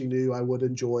because she knew I would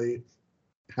enjoy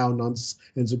how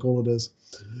nonsensical it is.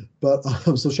 But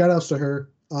so shout outs to her.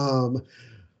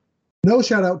 No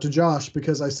shout out to Josh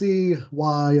because I see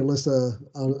why Alyssa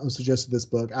suggested this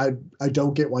book. I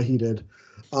don't get why he did,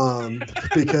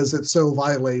 because it so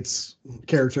violates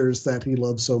characters that he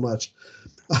loves so much.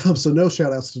 So no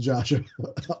shout outs to Josh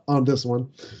on this one.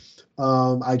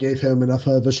 I gave him enough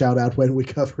of a shout out when we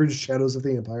covered Shadows of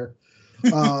the Empire.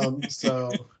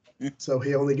 So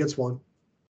he only gets one.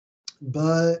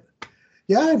 But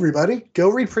yeah, everybody, go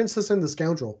read Princess and the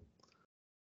Scoundrel.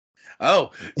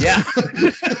 Oh, yeah.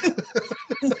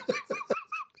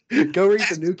 Go read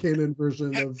the new canon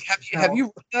version of Have you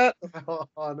read that? how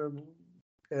Autumn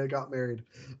got married.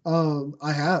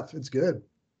 I have. It's good.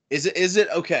 Is it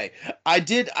okay? I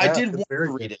did it's want very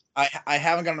to read good. it. I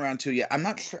haven't gotten around to it yet. I'm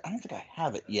not sure. I don't think I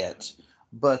have it yet.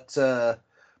 But that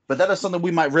is something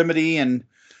we might remedy and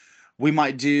we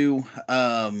might do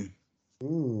in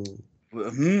a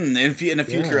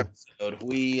future Yeah. episode.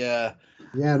 We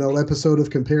Yeah, an old episode of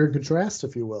Compare and Contrast,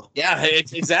 if you will. yeah,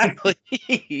 exactly.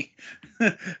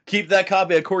 Keep that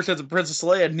copy of Courtship of Princess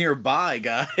Leia nearby,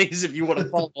 guys, if you want to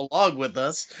follow along with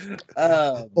us.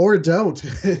 Or don't.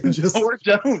 Just Or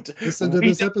don't. listen to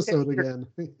this episode again.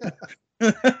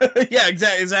 Yeah,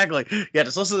 exactly. Yeah,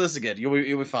 just listen to this again. You'll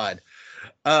be fine.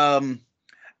 Al,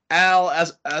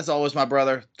 as always, my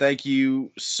brother, thank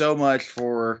you so much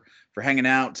for hanging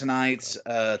out tonight,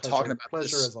 talking about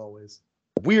pleasure this as always.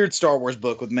 weird Star Wars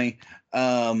book with me.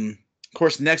 Of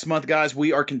course, next month, guys,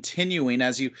 we are continuing.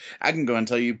 I can go and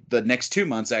tell you the next 2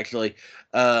 months actually.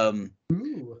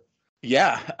 Ooh.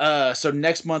 Yeah. So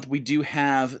next month we do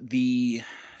have the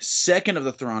second of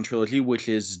the Thrawn trilogy, which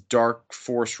is Dark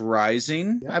Force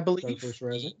Rising, Yeah, I believe. Dark Force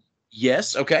Rising.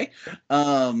 Yes. Okay.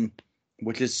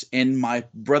 Which is in my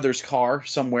brother's car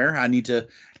somewhere. I need to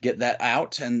get that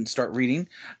out and start reading.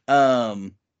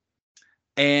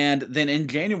 And then in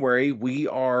January, we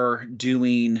are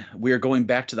going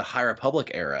back to the High Republic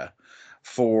era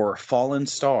for Fallen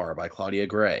Star by Claudia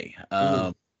Gray.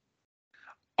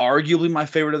 Arguably my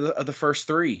favorite of the first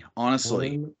three,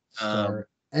 honestly. Star.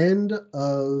 End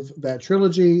of that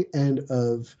trilogy, end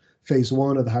of phase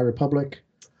one of the High Republic.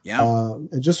 Yeah.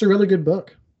 And just a really good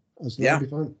book. It's going to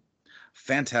be fun.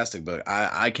 Fantastic book.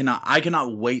 I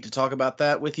cannot wait to talk about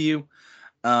that with you.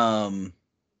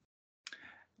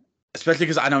 Especially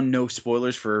because I know no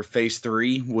spoilers for phase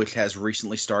 3, which has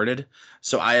recently started.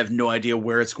 So I have no idea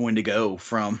where it's going to go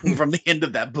from the end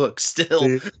of that book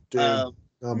still. Dude.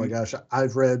 Oh my gosh.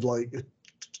 I've read like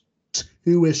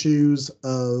 2 issues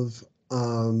of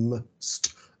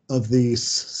the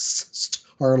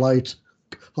Starlight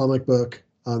comic book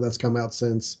that's come out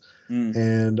since.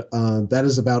 And that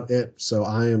is about it. So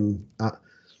I'm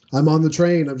on the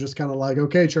train. I'm just kind of like,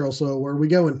 okay, Charles, so where are we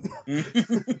going?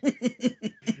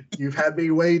 You've had me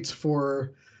wait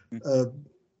for a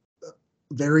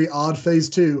very odd phase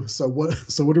 2. So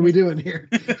what are we doing here?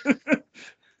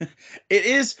 It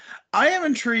is. I am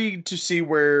intrigued to see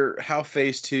how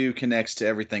phase 2 connects to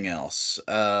everything else.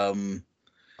 I'm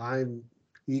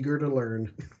eager to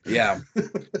learn. Yeah.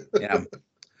 Yeah.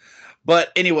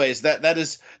 But anyways,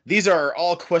 these are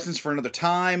all questions for another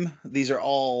time. These are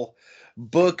all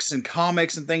books and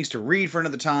comics and things to read for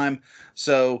another time.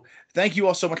 So thank you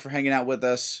all so much for hanging out with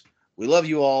us. We love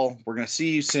you all. We're going to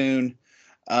see you soon.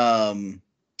 And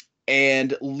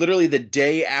literally the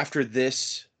day after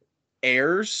this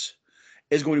airs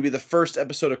is going to be the first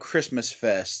episode of Christmas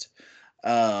Fest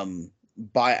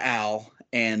by Al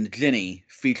and Jenny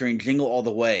featuring Jingle All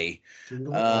the Way.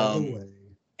 Jingle All the Way.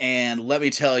 And let me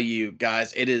tell you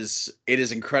guys, it is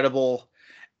incredible.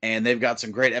 And they've got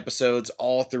some great episodes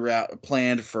all throughout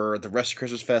planned for the rest of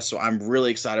Christmas Fest. So I'm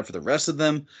really excited for the rest of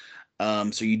them.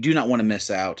 So you do not want to miss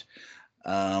out.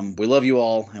 We love you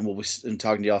all, and we'll be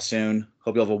talking to y'all soon.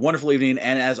 Hope you all have a wonderful evening.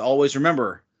 And as always,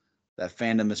 remember that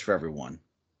fandom is for everyone.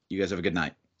 You guys have a good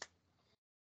night.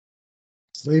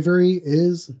 Slavery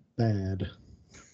is bad.